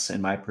was nuts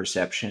and my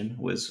perception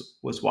was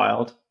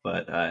wild,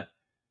 but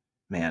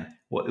man,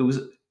 well, it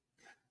was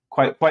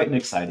quite an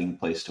exciting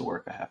place to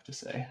work, I have to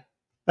say.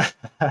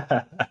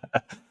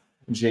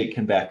 Jake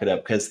can back it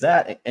up because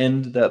that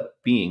ended up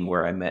being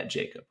where I met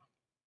Jacob.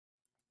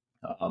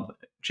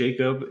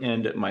 Jacob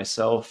and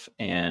myself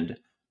and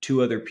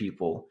two other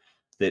people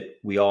that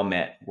we all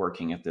met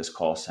working at this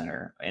call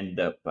center ended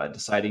up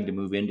deciding to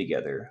move in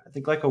together. I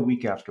think like a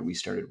week after we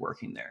started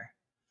working there,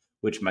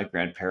 which my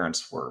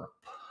grandparents were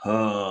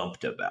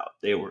pumped about.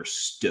 They were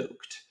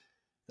stoked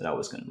that I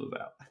was going to move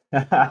out.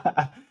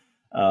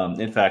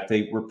 In fact,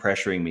 they were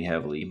pressuring me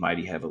heavily,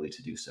 mighty heavily,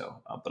 to do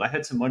so. But I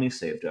had some money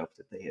saved up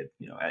that they had,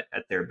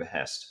 at their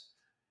behest.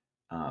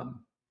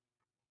 Um,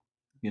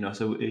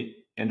 so it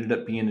ended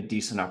up being a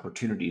decent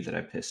opportunity that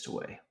I pissed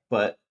away.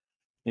 But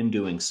in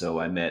doing so,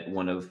 I met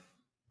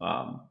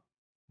um,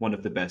 one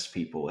of the best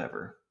people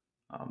ever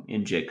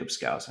in Jacob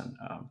Skousen.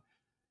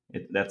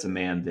 That's a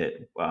man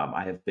that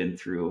I have been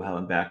through hell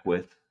and back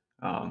with.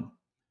 Um,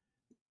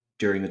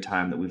 During the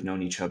time that we've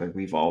known each other,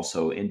 we've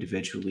also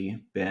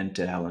individually been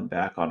to hell and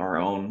back on our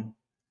own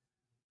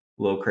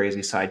little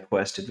crazy side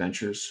quest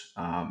adventures.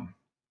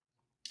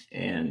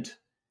 And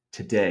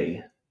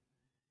today,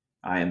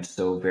 I am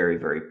so very,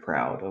 very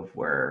proud of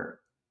where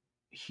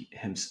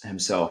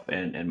himself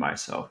and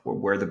myself,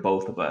 where the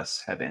both of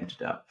us have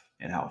ended up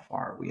and how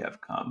far we have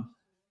come.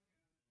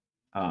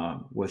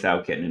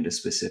 Without getting into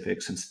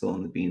specifics and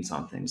spilling the beans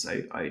on things,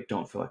 I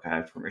don't feel like I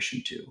have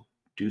permission to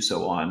do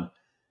so on.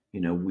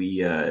 We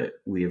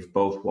have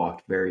both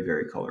walked very,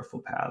 very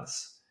colorful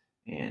paths,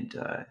 and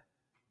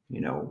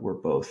we're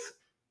both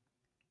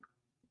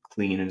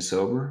clean and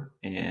sober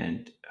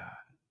and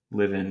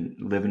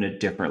living a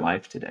different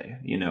life today.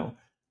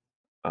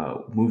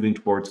 Moving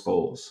towards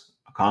goals,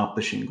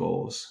 accomplishing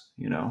goals.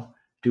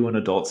 Doing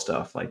adult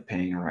stuff like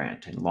paying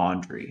rent and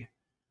laundry,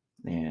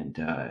 and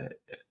I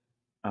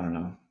don't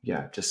know.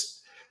 Yeah,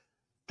 just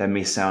that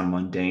may sound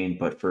mundane,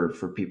 but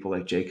for people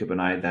like Jacob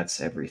and I, that's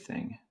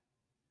everything.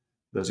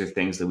 Those are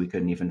things that we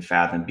couldn't even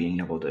fathom being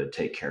able to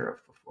take care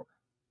of before.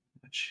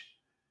 Which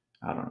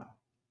I don't know.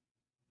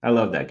 I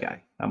love that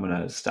guy. I'm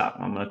gonna stop.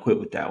 I'm gonna quit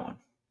with that one.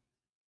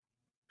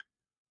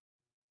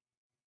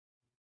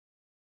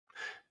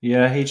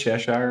 Yeah, hey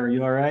Cheshire, are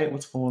you all right?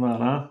 What's going on,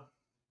 huh?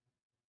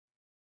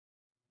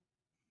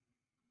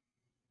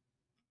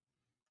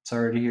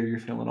 Sorry to hear you're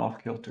feeling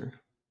off kilter.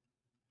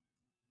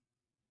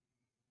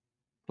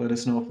 Let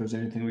us know if there's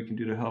anything we can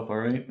do to help. All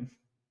right.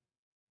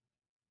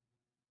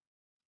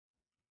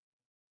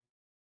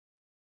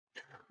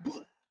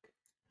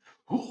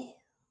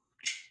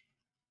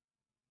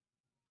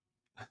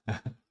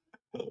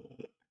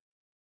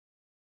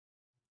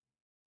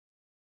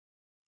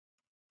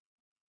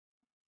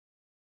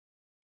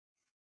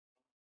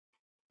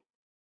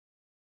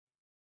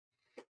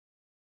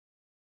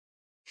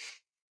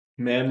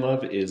 Man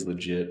love is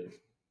legit.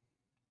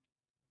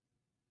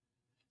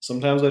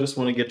 Sometimes I just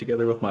want to get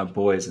together with my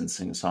boys and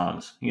sing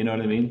songs. You know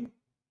what I mean?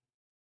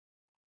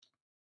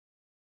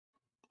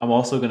 I'm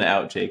also going to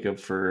out Jacob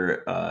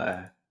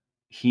for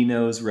he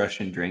knows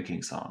Russian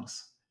drinking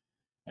songs.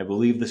 I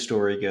believe the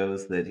story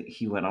goes that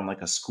he went on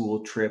like a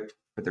school trip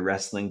for the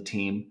wrestling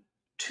team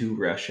to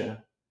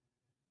Russia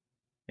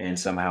and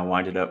somehow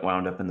wound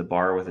up in the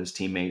bar with his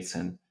teammates,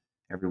 and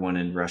everyone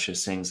in Russia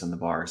sings in the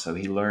bar. So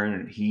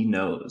he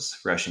knows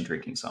Russian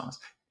drinking songs.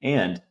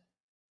 And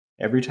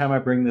every time I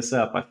bring this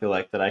up, I feel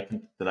like that I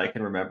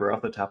can remember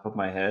off the top of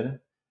my head.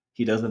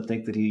 He doesn't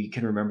think that he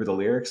can remember the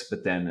lyrics,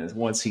 but then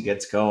once he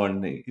gets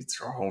going,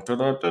 it's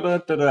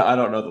I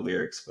don't know the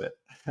lyrics, but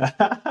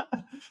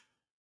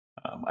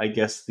I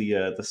guess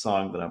the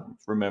song that I'm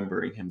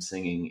remembering him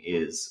singing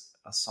is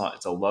a song.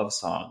 It's a love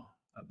song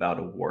about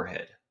a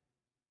warhead.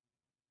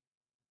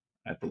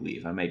 I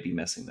believe I might be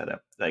messing that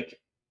up. Like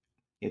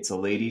it's a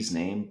lady's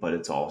name, but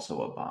it's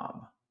also a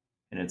bomb,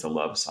 and it's a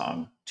love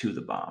song to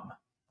the bomb.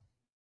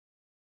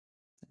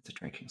 It's a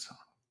drinking song.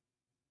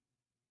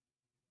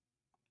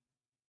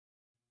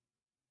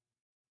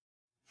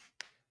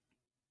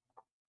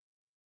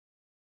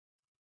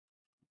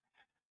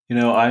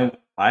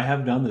 I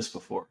have done this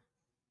before.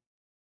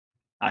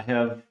 I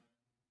have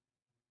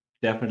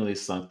definitely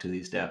sunk to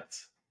these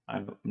depths.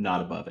 I'm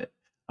not above it.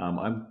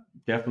 I'm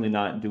definitely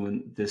not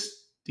doing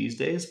this these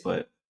days,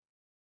 but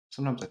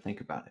sometimes I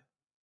think about it.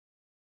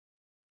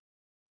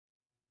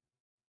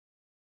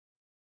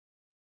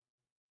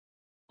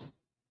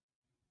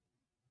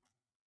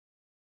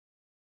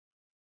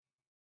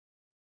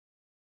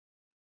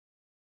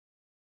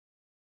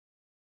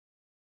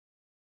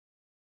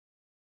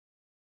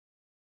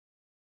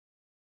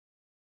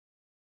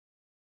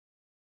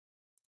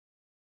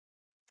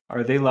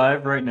 Are they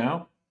live right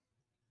now?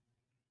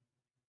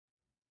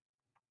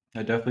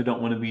 I definitely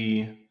don't want to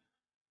be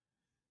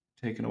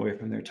taken away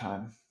from their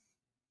time.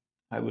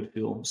 I would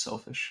feel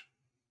selfish.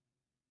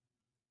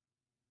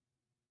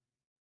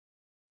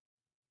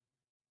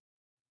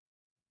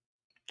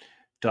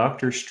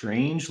 Doctor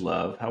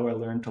Strangelove, How I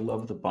Learned to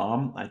Love the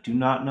Bomb. I do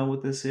not know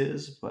what this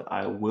is, but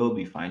I will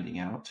be finding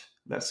out.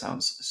 That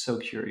sounds so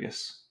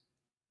curious.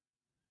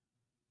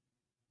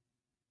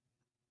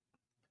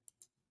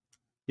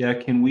 Yeah,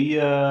 can we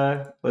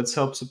let's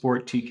help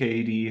support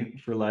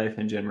TKD for Life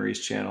and Jen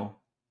Marie's channel.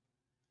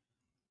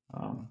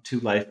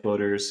 Two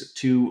lifeboaters,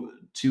 two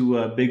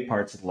big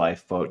parts of the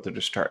lifeboat that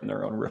are starting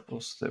their own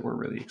ripples that we're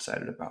really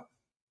excited about.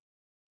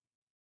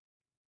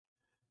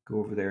 Go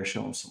over there,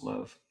 show him some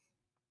love.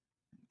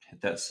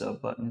 Hit that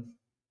sub button.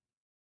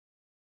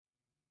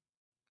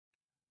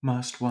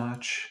 Must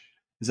watch.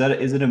 Is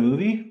it a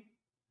movie?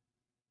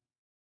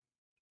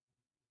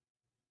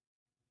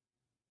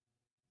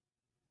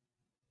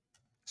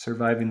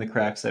 Surviving the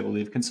Cracks, I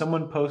believe. Can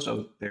someone post?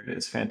 Oh, there it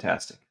is.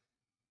 Fantastic.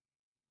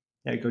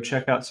 Yeah, go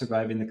check out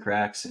Surviving the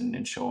Cracks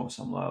and show them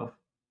some love.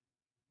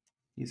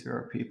 These are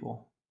our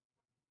people.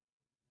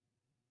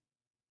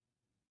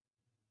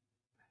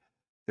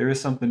 There is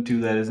something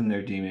to that, isn't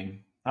there,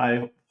 Deeming?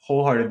 I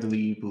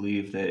wholeheartedly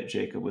believe that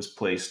Jacob was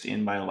placed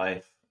in my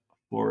life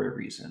for a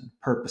reason,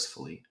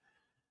 purposefully.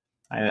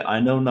 I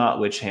know not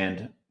which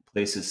hand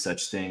places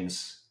such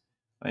things,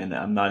 and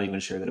I'm not even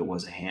sure that it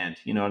was a hand.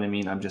 You know what I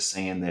mean? I'm just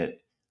saying that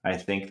I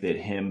think that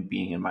him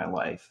being in my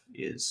life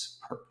is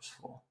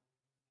purposeful,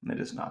 and it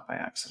is not by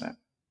accident.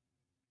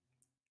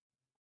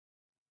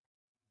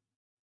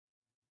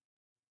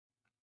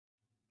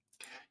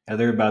 Yeah,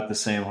 they're about the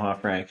same, huh,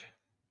 Frank?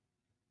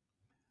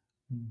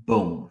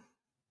 Boom.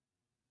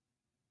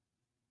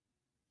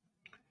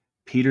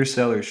 Peter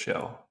Sellers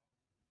Show.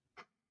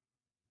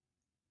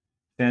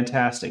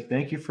 Fantastic.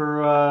 Thank you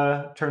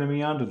for turning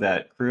me on to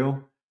that,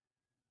 crew.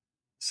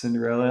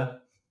 Cinderella.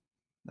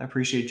 I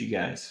appreciate you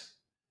guys.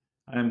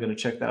 I am going to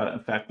check that out. In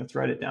fact, let's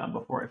write it down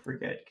before I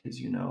forget, because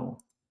I'll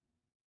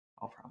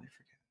probably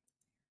forget.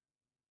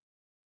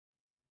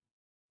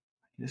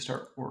 I need to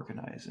start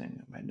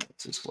organizing my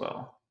notes as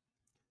well.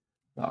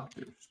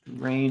 Doctor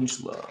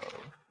Strangelove.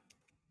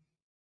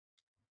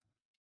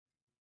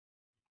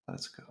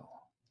 Let's go.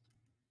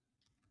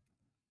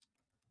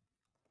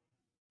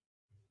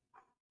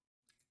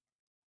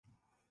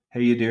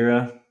 Hey,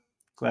 Yadira.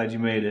 Glad you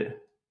made it.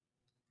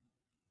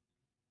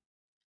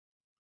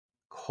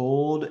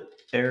 Cold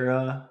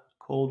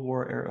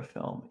War era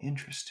film.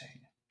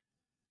 Interesting.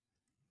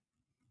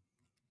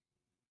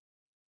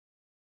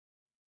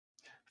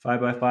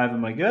 5x5.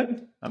 Am I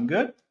good? I'm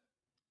good.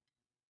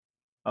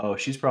 Oh,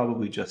 she's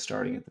probably just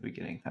starting at the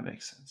beginning. That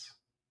makes sense.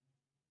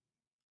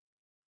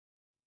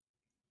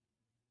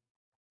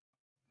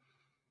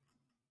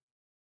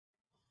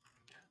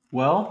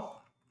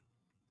 Well,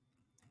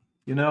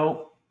 you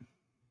know,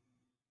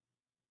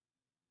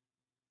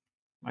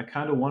 I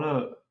kind of want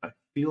to. I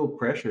feel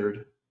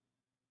pressured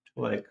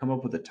to like come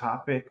up with a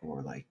topic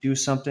or like do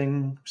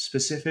something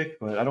specific,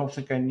 but I don't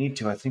think I need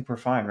to. I think we're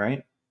fine,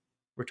 right?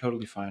 We're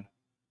totally fine.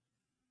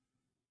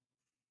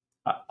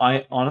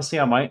 I honestly,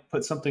 I might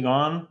put something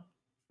on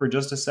for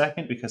just a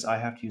second because I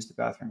have to use the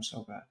bathroom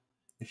so bad.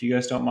 If you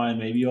guys don't mind,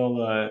 maybe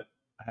I'll. I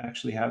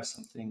actually have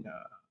something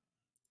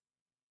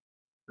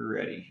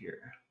ready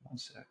here. One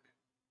sec.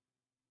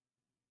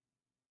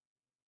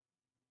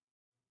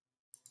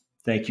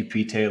 Thank you,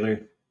 Pete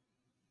Taylor.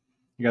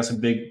 You got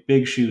some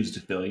big shoes to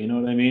fill. You know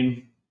what I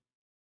mean?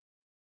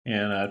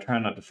 And try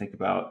not to think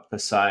about the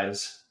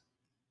size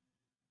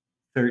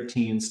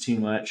 13s too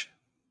much.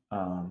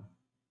 Um,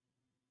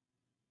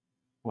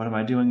 what am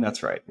I doing?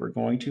 That's right. We're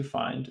going to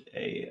find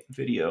a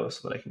video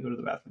so that I can go to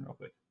the bathroom real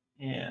quick.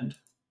 And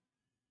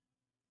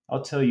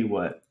I'll tell you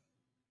what.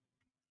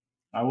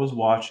 I was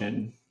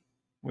watching.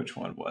 Which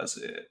one was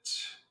it?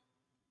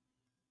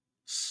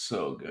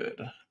 So good.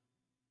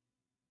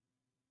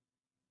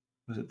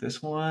 Was it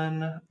this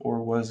one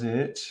or was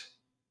it?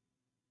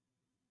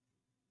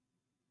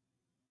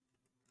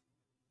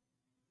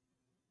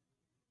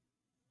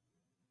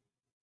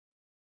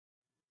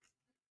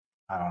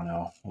 I don't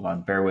know. Hold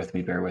on. Bear with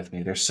me. Bear with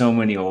me. There's so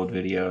many old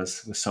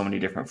videos with so many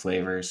different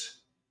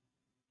flavors.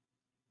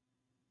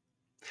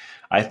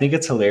 I think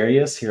it's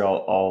hilarious. Here, I'm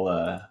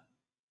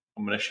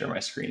going to share my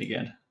screen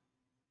again.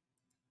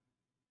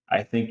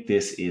 I think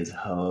this is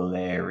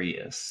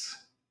hilarious.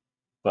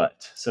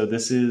 But so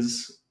this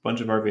is a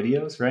bunch of our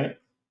videos, right?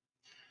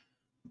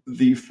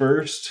 The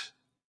first,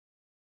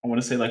 I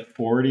want to say like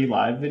 40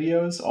 live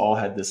videos all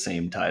had the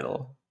same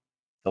title.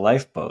 The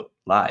lifeboat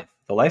live,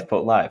 the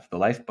lifeboat live, the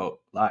lifeboat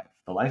live,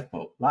 the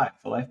lifeboat live,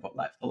 the lifeboat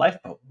live, the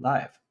lifeboat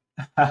live.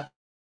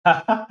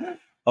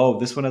 Oh,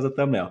 this one has a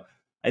thumbnail.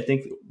 I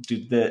think,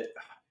 dude,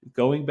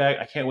 going back,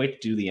 I can't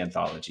wait to do the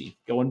anthology.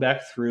 Going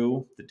back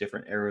through the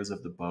different eras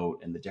of the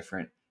boat and the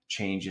different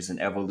changes and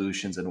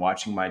evolutions and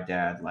watching my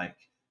dad like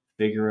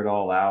figure it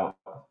all out.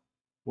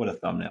 What a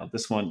thumbnail.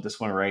 This one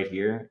right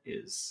here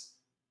is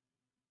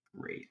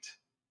great.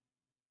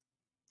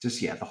 Just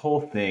yeah, the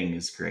whole thing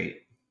is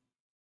great.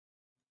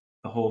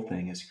 The whole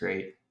thing is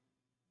great.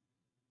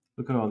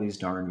 Look at all these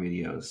darn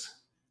videos.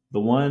 The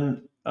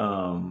one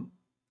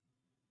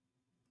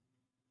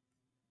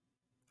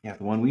yeah,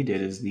 the one we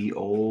did is the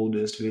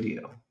oldest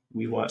video.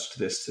 We watched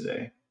this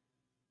today.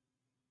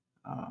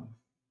 Um,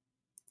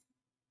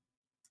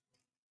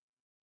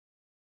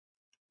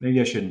 Maybe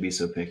I shouldn't be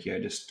so picky. I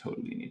just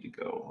totally need to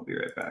go. I'll be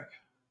right back.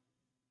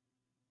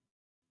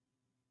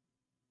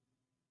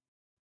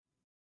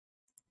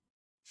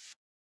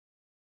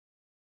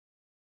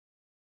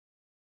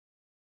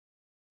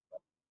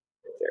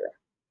 Right there.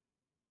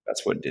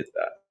 That's what did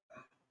that.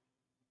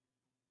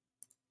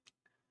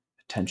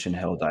 Attention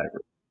held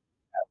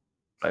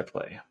I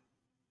play.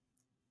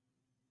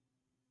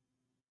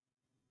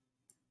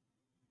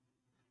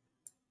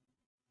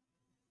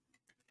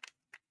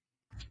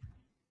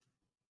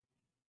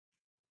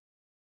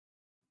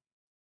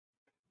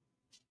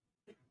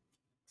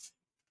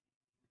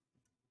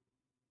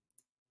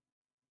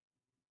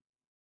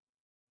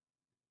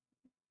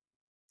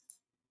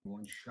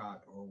 one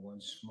shot or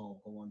one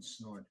smoke or one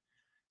snort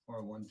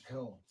or one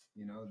pill.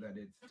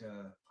 That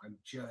I'm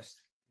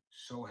just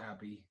so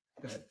happy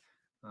that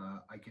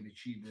I can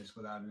achieve this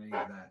without any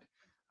of that.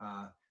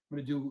 I'm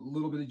going to do a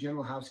little bit of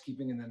general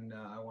housekeeping, and then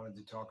I wanted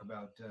to talk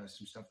about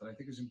some stuff that I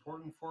think is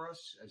important for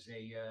us as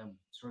a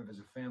sort of as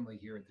a family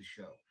here at the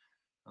show.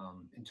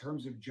 In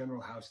terms of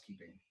general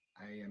housekeeping,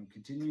 I am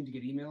continuing to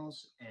get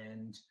emails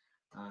and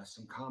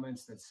some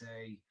comments that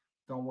say,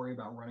 don't worry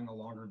about running a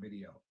longer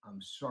video.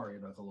 I'm sorry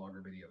about the longer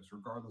videos,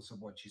 regardless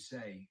of what you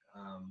say.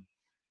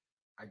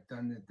 I've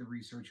done the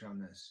research on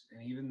this.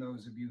 And even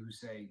those of you who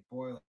say,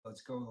 boy,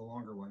 let's go with a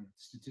longer one,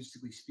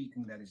 statistically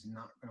speaking, that is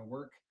not going to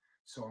work.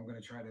 So I'm going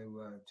to try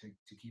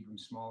to keep them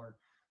smaller.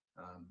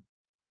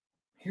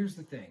 Here's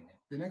the thing.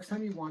 The next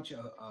time you watch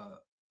a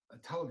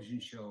television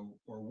show,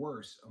 or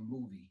worse, a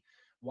movie,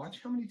 watch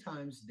how many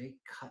times they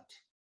cut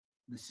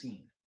the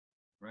scene,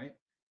 right?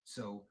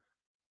 So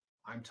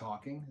I'm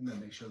talking, and then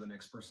they show the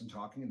next person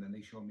talking, and then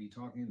they show me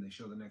talking, and they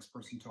show the next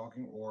person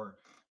talking, or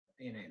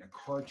in a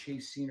car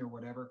chase scene or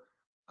whatever.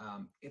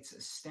 It's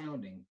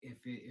astounding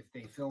if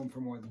they film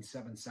for more than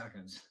 7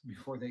 seconds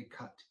before they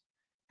cut.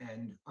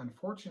 And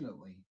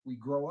unfortunately, we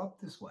grow up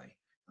this way.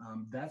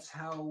 That's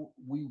how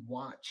we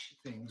watch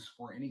things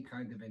for any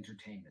kind of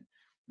entertainment.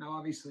 Now,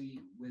 obviously,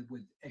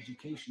 with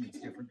education, it's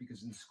different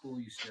because in school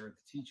you stare at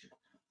the teacher.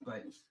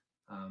 But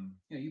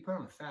you put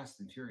on a Fast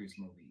and Furious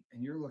movie,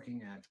 and you're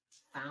looking at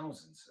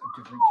thousands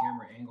of different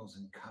camera angles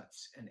and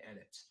cuts and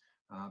edits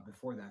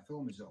before that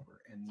film is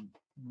over. And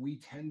we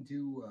tend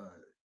to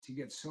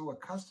get so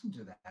accustomed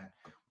to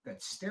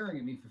that staring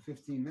at me for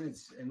 15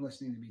 minutes and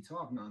listening to me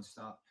talk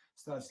nonstop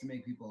starts to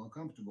make people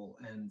uncomfortable.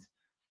 And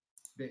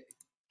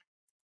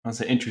that's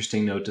an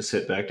interesting note to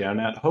sit back down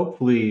at.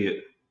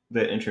 Hopefully,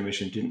 that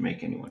intermission didn't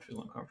make anyone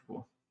feel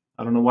uncomfortable.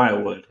 I don't know why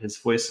it would. His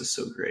voice is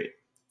so great.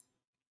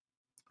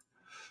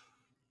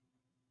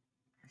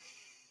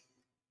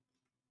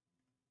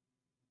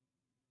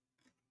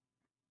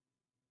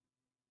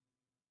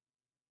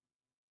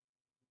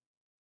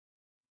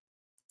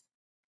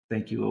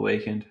 Thank you,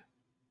 Awakened.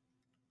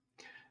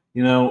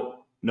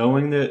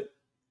 Knowing that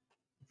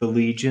the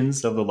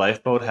legions of the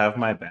lifeboat have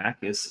my back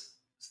is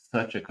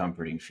such a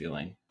comforting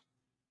feeling.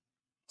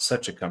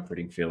 Such a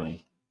comforting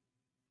feeling.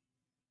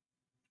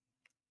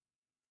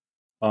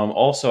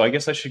 Also, I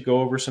guess I should go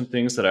over some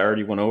things that I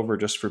already went over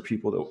just for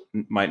people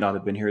that might not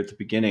have been here at the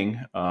beginning.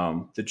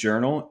 The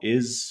journal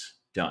is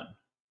done,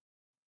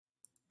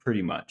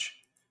 pretty much.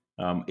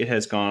 It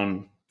has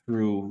gone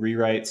through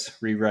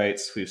rewrites.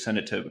 We've sent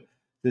it to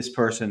this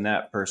person,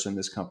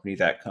 this company,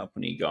 that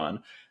company,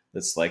 gone.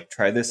 Let's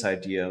try this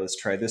idea. Let's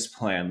try this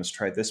plan. Let's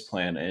try this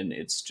plan. And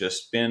it's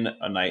just been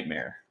a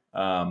nightmare.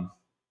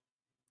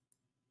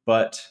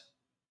 But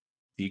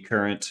the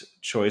current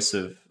choice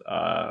of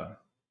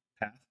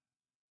path,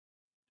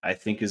 I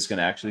think, is going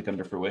to actually come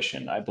to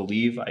fruition. I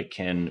believe I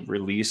can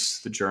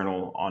release the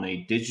journal on a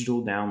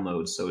digital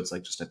download. So it's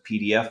like just a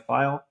PDF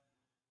file.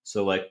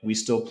 So we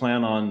still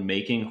plan on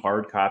making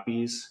hard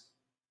copies,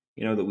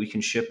 that we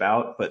can ship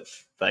out, but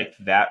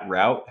that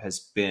route has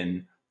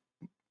been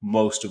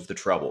most of the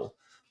trouble.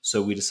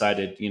 So we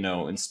decided,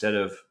 instead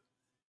of,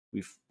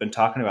 we've been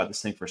talking about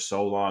this thing for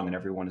so long and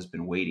everyone has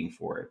been waiting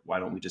for it, why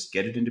don't we just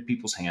get it into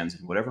people's hands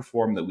in whatever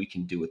form that we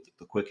can do it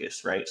the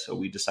quickest, right? So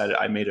we decided,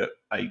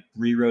 I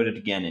rewrote it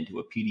again into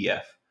a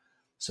PDF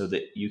so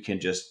that you can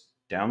just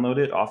download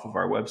it off of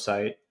our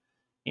website,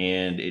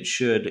 and it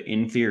should,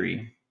 in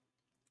theory,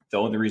 the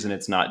only reason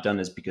it's not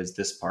done is because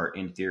this part,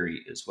 in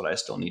theory, is what I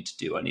still need to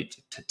do. I need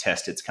to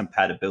test its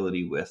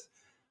compatibility with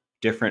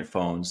different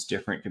phones,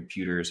 different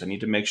computers. I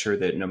need to make sure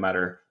that no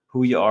matter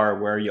who you are,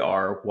 where you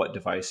are, what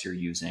device you're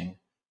using,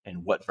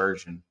 and what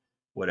version,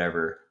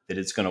 whatever, that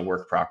it's going to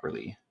work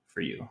properly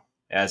for you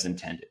as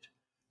intended.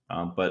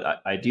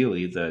 But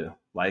ideally, the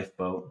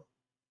Lifeboat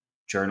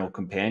Journal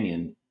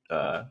Companion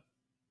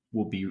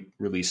will be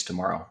released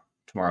tomorrow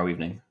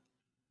evening.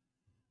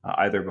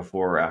 Either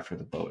before or after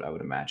the boat, I would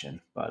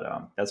imagine.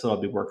 But that's what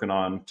I'll be working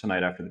on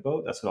tonight after the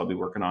boat. That's what I'll be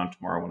working on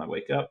tomorrow when I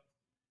wake up.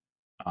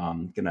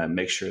 I'm going to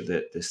make sure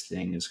that this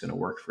thing is going to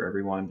work for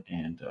everyone,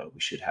 and we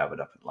should have it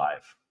up and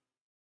live.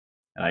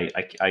 And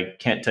I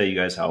can't tell you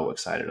guys how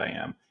excited I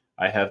am.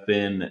 I have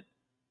been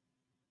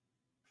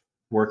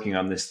working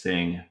on this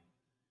thing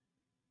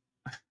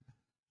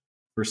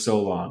for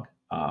so long.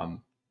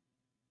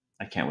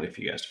 I can't wait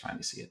for you guys to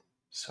finally see it.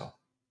 So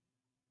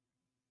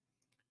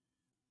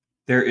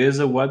there is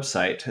a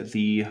website,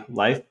 the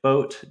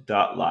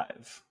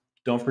lifeboat.live.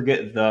 Don't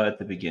forget the at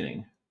the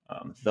beginning.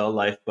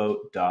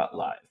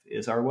 Thelifeboat.live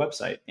is our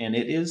website, and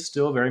it is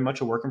still very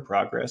much a work in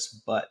progress,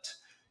 but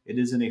it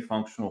is in a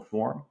functional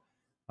form.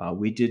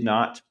 We did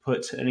not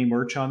put any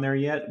merch on there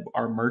yet.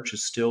 Our merch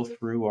is still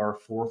through our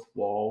Fourth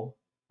Wall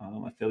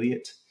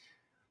affiliate.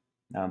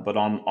 But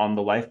on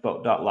the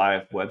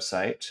lifeboat.live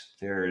website,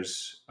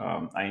 there's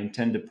I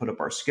intend to put up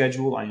our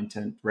schedule.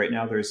 Right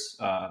now there's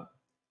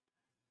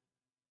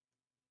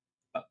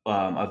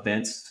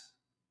events.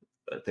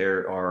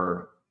 There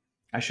are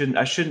I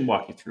shouldn't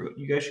walk you through it.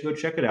 You guys should go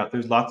check it out.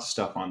 There's lots of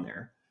stuff on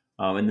there.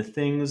 And the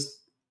things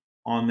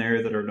on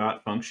there that are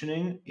not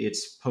functioning,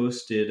 it's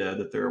posted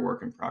that they're a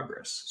work in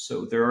progress.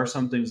 So there are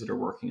some things that are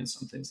working and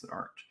some things that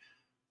aren't.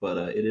 But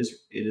it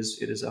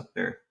is up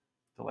there,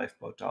 the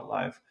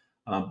lifeboat.live.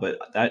 But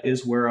that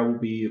is where I will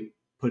be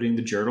putting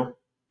the journal,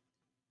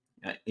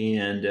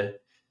 and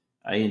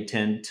I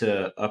intend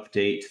to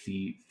update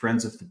the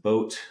Friends of the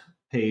Boat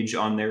page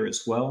on there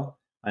as well.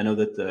 I know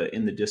that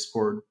in the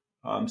Discord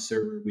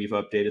server we've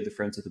updated the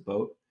Friends of the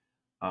Boat.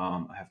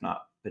 I have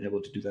not been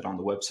able to do that on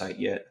the website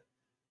yet.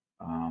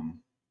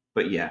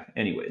 But yeah,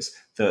 anyways,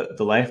 the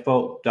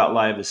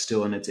lifeboat.live is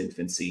still in its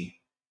infancy,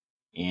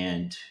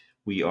 and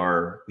we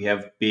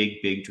have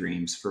big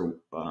dreams for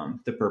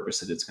the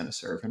purpose that it's going to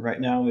serve. And right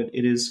now,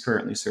 it is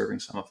currently serving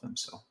some of them.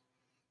 So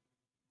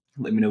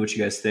let me know what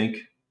you guys think.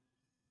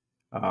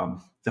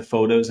 The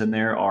photos in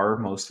there are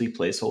mostly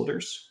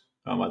placeholders.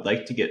 I'd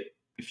like to get,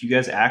 if you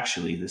guys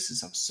actually, I'm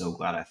so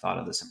glad I thought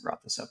of this and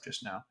brought this up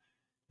just now.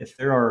 If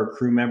there are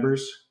crew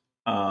members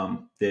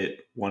that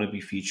want to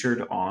be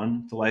featured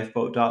on the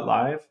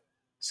lifeboat.live,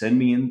 send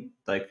me in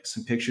like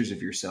some pictures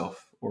of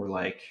yourself, or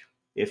like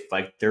if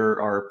like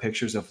there are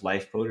pictures of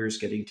lifeboaters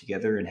getting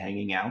together and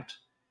hanging out,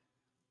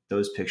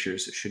 those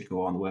pictures should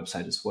go on the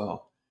website as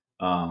well.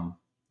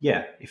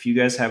 Yeah, if you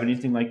guys have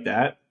anything like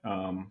that,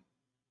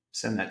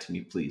 send that to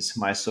me, please.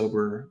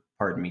 Sober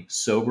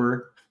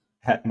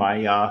at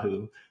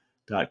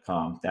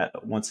myyahoo.com.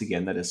 That, once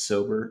again, that is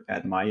sober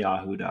at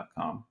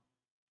myyahoo.com.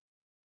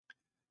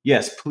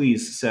 Yes,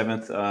 please,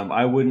 Seventh.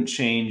 I wouldn't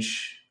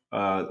change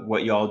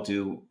what y'all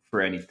do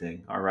for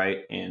anything. All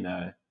right.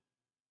 And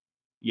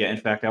yeah, in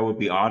fact, I would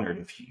be honored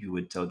if you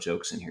would tell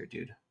jokes in here,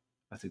 dude.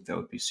 I think that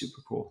would be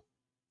super cool.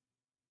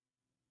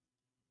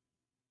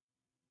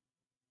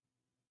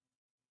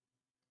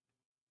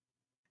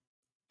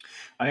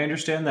 I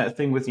understand that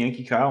thing with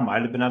Yankee Kyle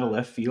might have been out of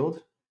left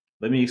field.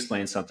 Let me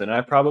explain something.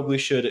 I probably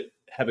should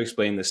have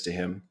explained this to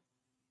him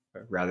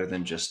rather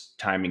than just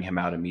timing him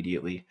out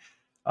immediately.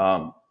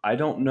 I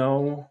don't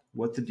know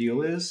what the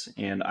deal is,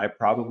 and I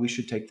probably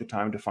should take the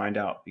time to find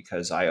out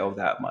because I owe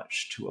that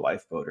much to a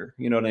lifeboater.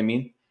 You know what I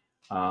mean?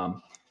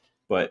 Um,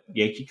 but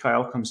Yankee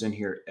Kyle comes in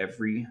here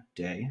every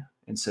day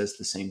and says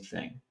the same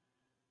thing.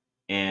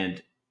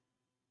 And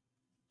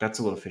that's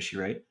a little fishy,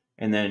 right?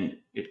 And then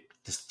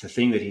the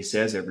thing that he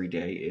says every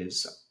day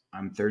is,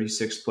 I'm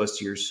 36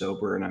 plus years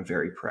sober and I'm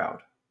very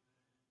proud.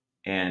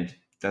 And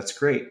that's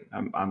great.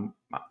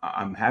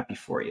 I'm happy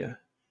for you.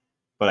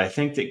 But I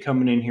think that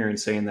coming in here and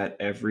saying that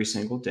every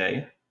single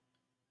day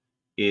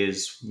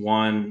is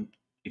one,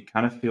 it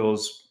kind of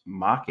feels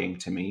mocking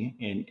to me.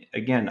 And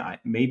again,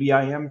 maybe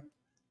I am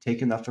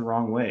taking that the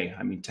wrong way.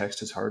 I mean,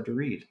 text is hard to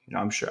read. You know,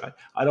 I'm sure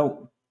I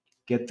don't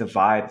get the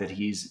vibe that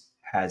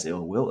has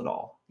ill will at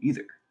all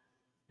either.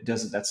 It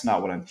doesn't. That's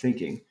not what I'm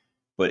thinking.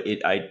 But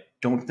I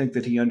don't think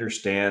that he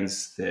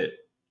understands that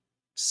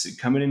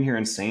coming in here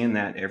and saying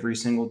that every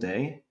single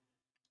day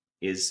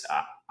is,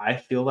 I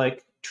feel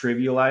like,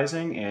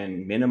 trivializing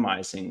and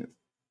minimizing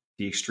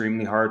the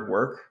extremely hard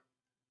work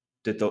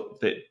that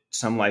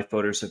some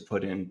lifeboaters have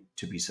put in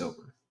to be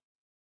sober.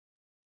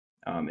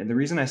 And the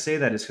reason I say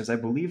that is because I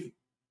believe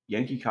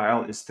Yankee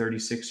Kyle is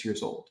 36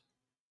 years old.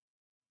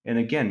 And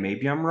again,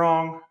 maybe I'm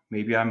wrong.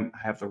 Maybe I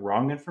have the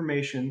wrong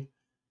information.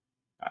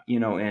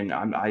 And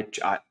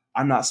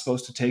I'm not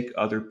supposed to take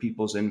other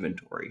people's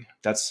inventory.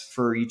 That's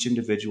for each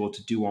individual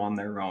to do on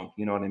their own.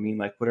 You know what I mean?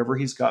 Like whatever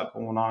he's got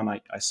going on,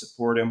 I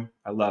support him.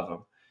 I love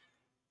him.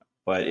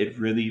 But it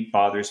really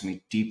bothers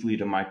me deeply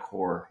to my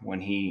core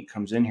when he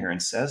comes in here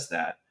and says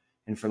that.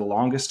 And for the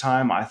longest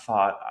time, I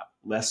thought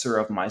lesser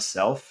of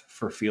myself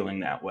for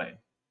feeling that way.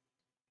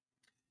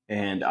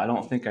 And I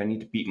don't think I need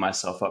to beat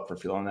myself up for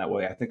feeling that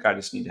way. I think I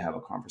just need to have a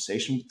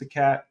conversation with the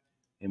cat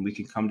and we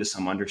can come to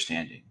some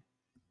understanding.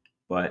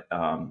 But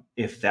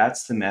if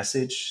that's the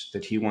message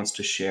that he wants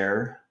to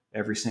share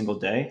every single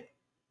day,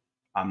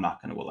 I'm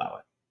not going to allow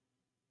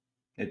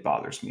it. It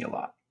bothers me a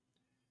lot.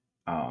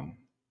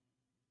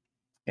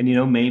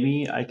 And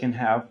maybe I can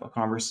have a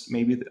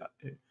maybe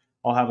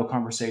I'll have a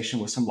conversation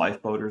with some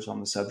lifeboaters on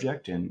the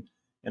subject, and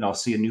I'll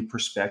see a new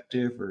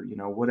perspective, or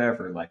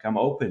whatever. Like I'm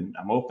open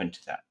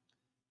to that.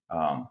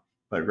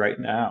 But right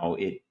now,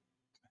 it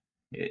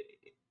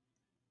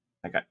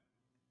like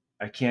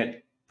I can't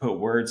put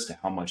words to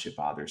how much it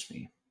bothers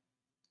me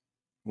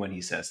when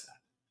he says that.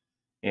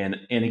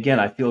 And again,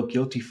 I feel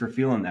guilty for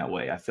feeling that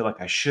way. I feel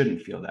like I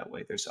shouldn't feel that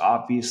way. There's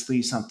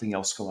obviously something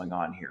else going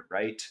on here,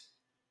 right?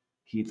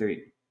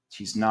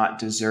 He's not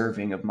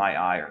deserving of my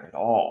ire at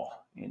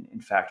all. And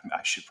in fact,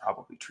 I should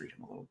probably treat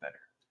him a little better.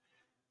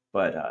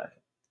 But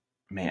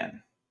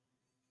man,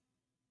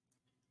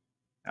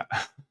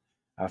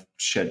 I've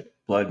shed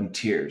blood and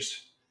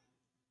tears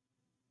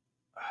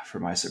for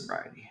my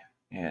sobriety,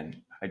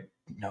 and I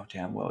know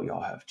damn well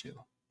y'all have too.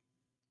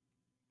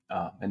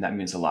 And that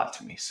means a lot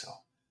to me. So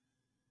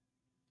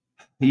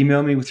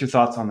email me with your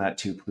thoughts on that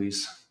too,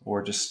 please,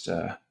 or just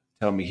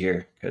tell me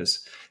here,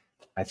 because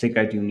I think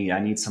I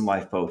need some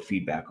lifeboat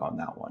feedback on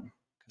that one,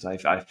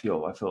 because I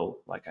feel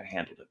like I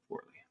handled it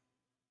poorly.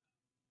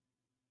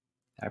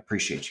 I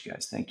appreciate you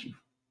guys. Thank you.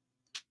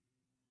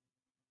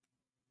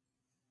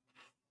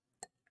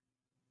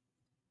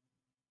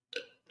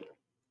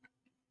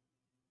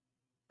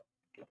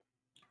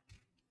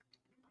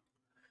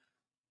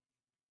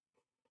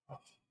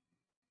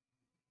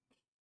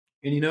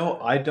 And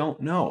I don't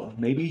know.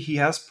 Maybe he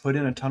has put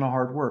in a ton of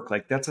hard work.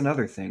 Like, that's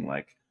another thing.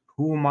 Like,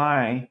 who am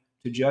I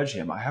to judge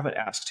him? I haven't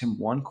asked him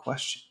one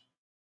question.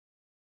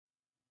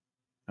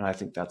 And I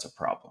think that's a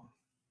problem.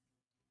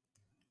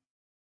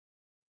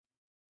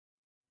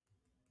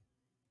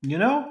 You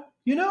know?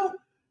 You know?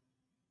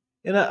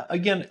 And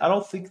again, I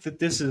don't think that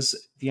this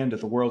is the end of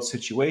the world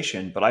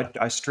situation, but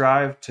I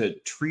strive to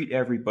treat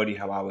everybody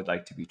how I would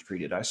like to be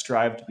treated. I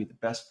strive to be the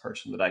best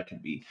person that I can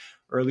be.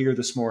 Earlier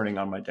this morning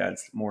on my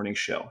dad's morning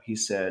show, he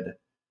said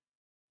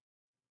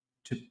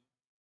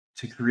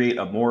to create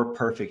a more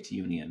perfect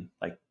union.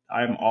 Like,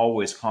 I'm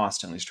always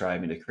constantly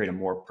striving to create a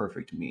more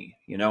perfect me.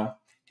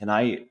 And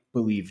I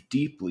believe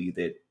deeply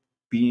that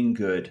being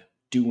good,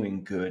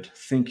 doing good,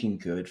 thinking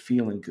good,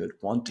 feeling good,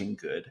 wanting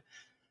good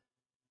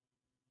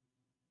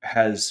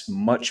has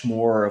much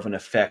more of an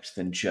effect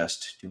than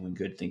just doing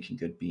good, thinking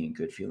good, being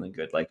good, feeling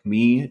good. Like,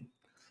 me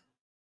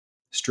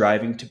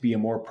striving to be a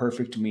more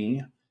perfect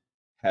me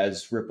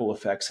has ripple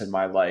effects in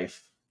my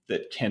life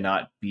that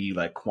cannot be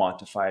like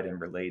quantified and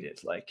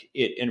related. Like,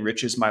 it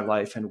enriches my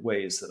life in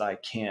ways that I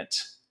can't,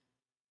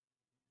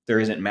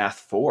 there isn't math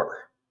for.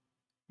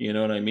 You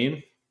know what I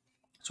mean?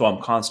 So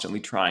I'm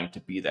constantly trying to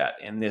be that.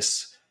 And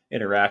this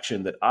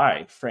interaction that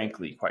I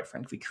quite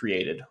frankly,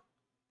 created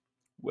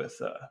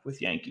with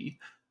Yankee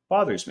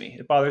bothers me.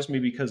 It bothers me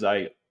because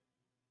I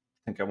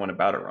think I went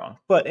about it wrong.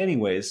 But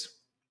anyways,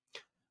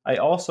 I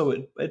also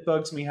it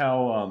bugs me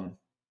how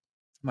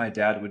my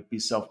dad would be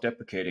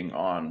self-deprecating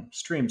on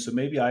stream. So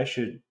maybe I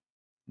should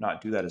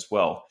not do that as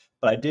well.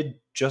 But I did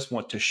just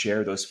want to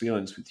share those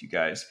feelings with you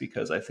guys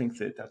because I think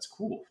that that's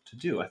cool to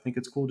do. I think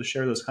it's cool to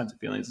share those kinds of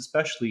feelings,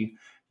 especially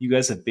you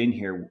guys have been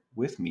here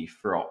with me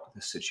for all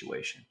this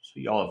situation. So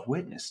y'all have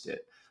witnessed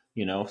it.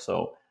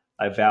 So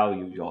I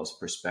value y'all's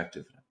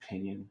perspective and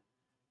opinion.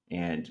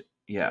 And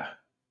yeah,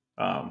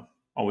 I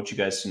want you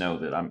guys to know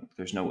that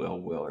there's no ill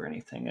will or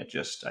anything. I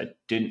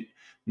didn't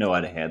know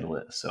how to handle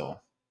it. So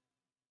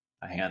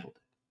I handled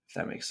it, if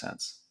that makes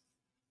sense.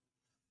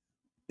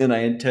 And I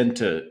intend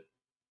to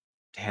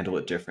handle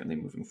it differently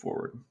moving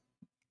forward.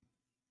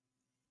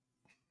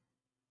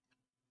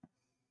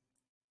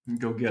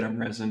 Go get him,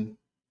 Resin.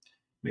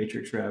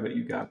 Matrix Rabbit,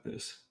 you got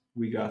this.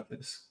 We got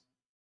this.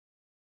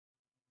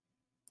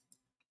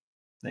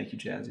 Thank you,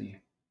 Jazzy.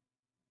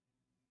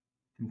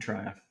 I'm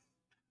trying.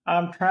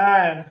 I'm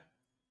trying.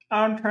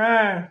 I'm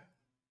trying.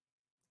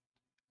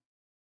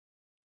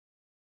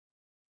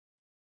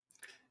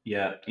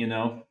 Yeah, you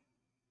know,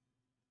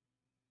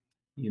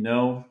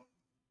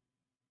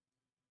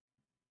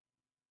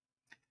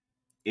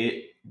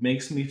 it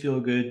makes me feel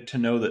good to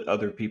know that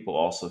other people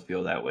also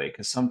feel that way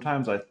because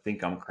sometimes I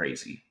think I'm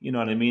crazy. You know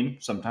what I mean?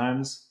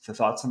 Sometimes the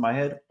thoughts in my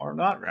head are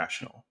not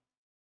rational.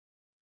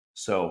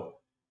 So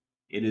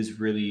it is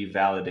really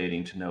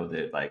validating to know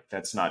that, like,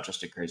 that's not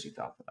just a crazy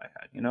thought that I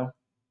had.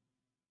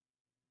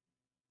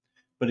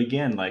 But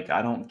again, like,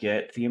 I don't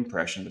get the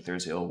impression that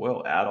there's ill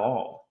will at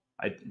all.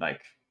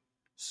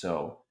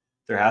 So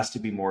there has to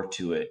be more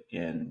to it.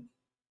 And,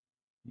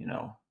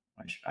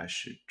 I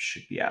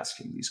should be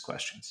asking these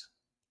questions.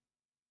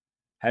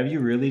 Have you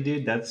really,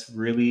 dude? That's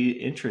really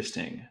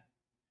interesting.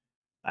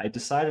 I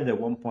decided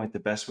at one point the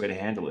best way to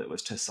handle it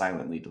was to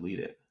silently delete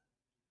it.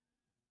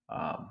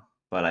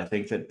 But I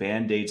think that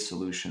band aid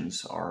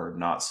solutions are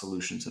not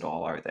solutions at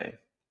all, are they?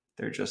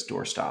 They're just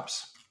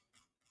doorstops.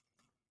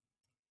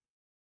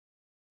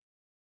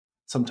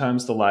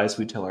 Sometimes the lies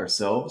we tell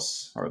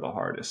ourselves are the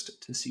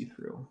hardest to see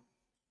through.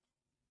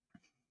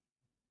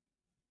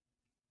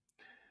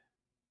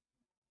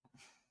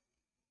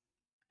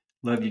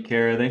 Love you,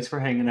 Kara. Thanks for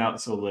hanging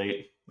out so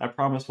late. I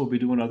promise we'll be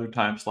doing other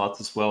time slots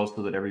as well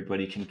so that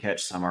everybody can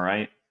catch some, all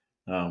right?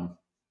 Um,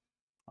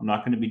 I'm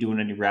not going to be doing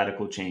any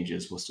radical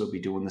changes. We'll still be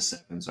doing the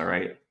sevens, all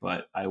right?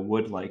 But I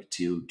would like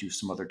to do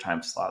some other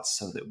time slots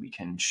so that we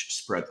can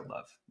spread the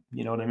love.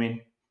 You know what I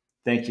mean?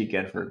 Thank you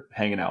again for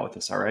hanging out with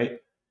us, all right?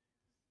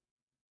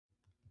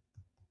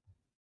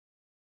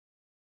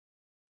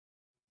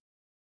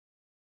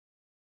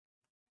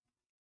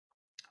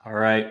 All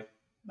right.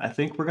 I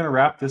think we're going to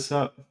wrap this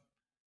up.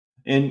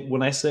 And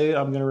when I say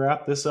I'm going to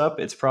wrap this up,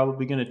 it's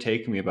probably going to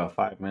take me about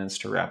 5 minutes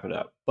to wrap it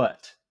up.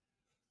 But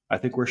I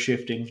think we're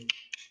shifting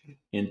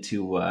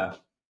into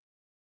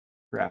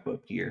wrap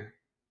up gear.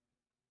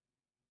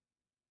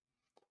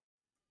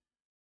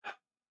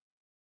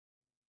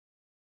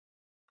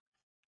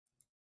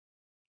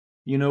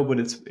 But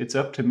it's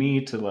up to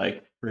me to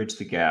like bridge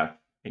the gap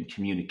and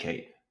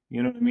communicate.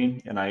 You know what I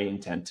mean? And I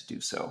intend to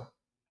do so.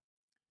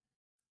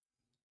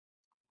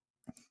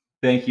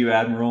 Thank you,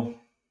 Admiral.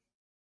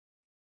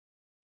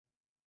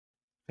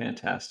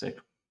 Fantastic.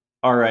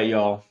 All right,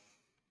 y'all.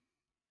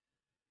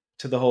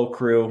 To the whole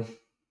crew,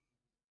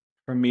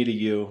 from me to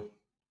you,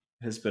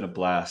 it has been a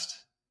blast.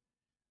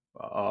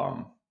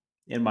 Um,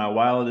 in my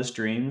wildest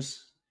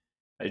dreams,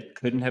 I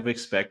couldn't have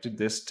expected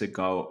this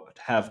to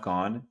have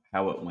gone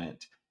how it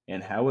went.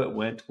 And how it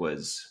went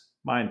was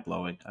mind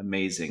blowing,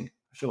 amazing.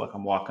 I feel like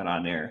I'm walking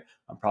on air.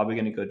 I'm probably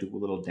going to go do a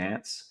little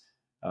dance.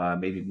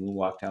 maybe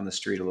moonwalk down the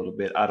street a little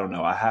bit. I don't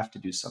know. I have to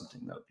do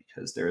something though,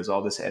 because there is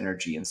all this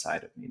energy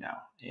inside of me now.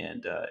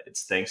 And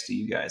it's thanks to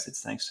you guys.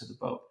 It's thanks to the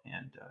boat.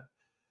 And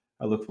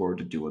I look forward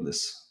to doing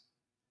this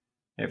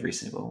every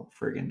single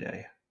friggin'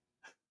 day.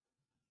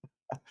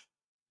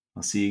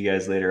 I'll see you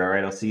guys later. All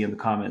right. I'll see you in the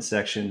comment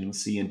section. I'll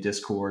see you in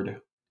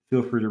Discord.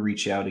 Feel free to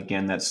reach out.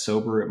 Again, that's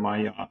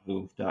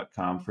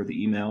sober@myyahoo.com for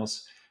the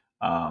emails.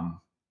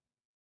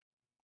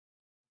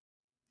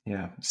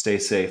 Yeah. Stay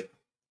safe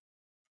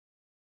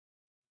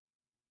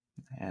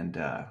and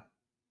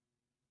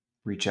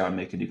reach out and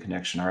make a new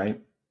connection. All right.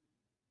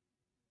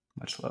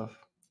 Much love.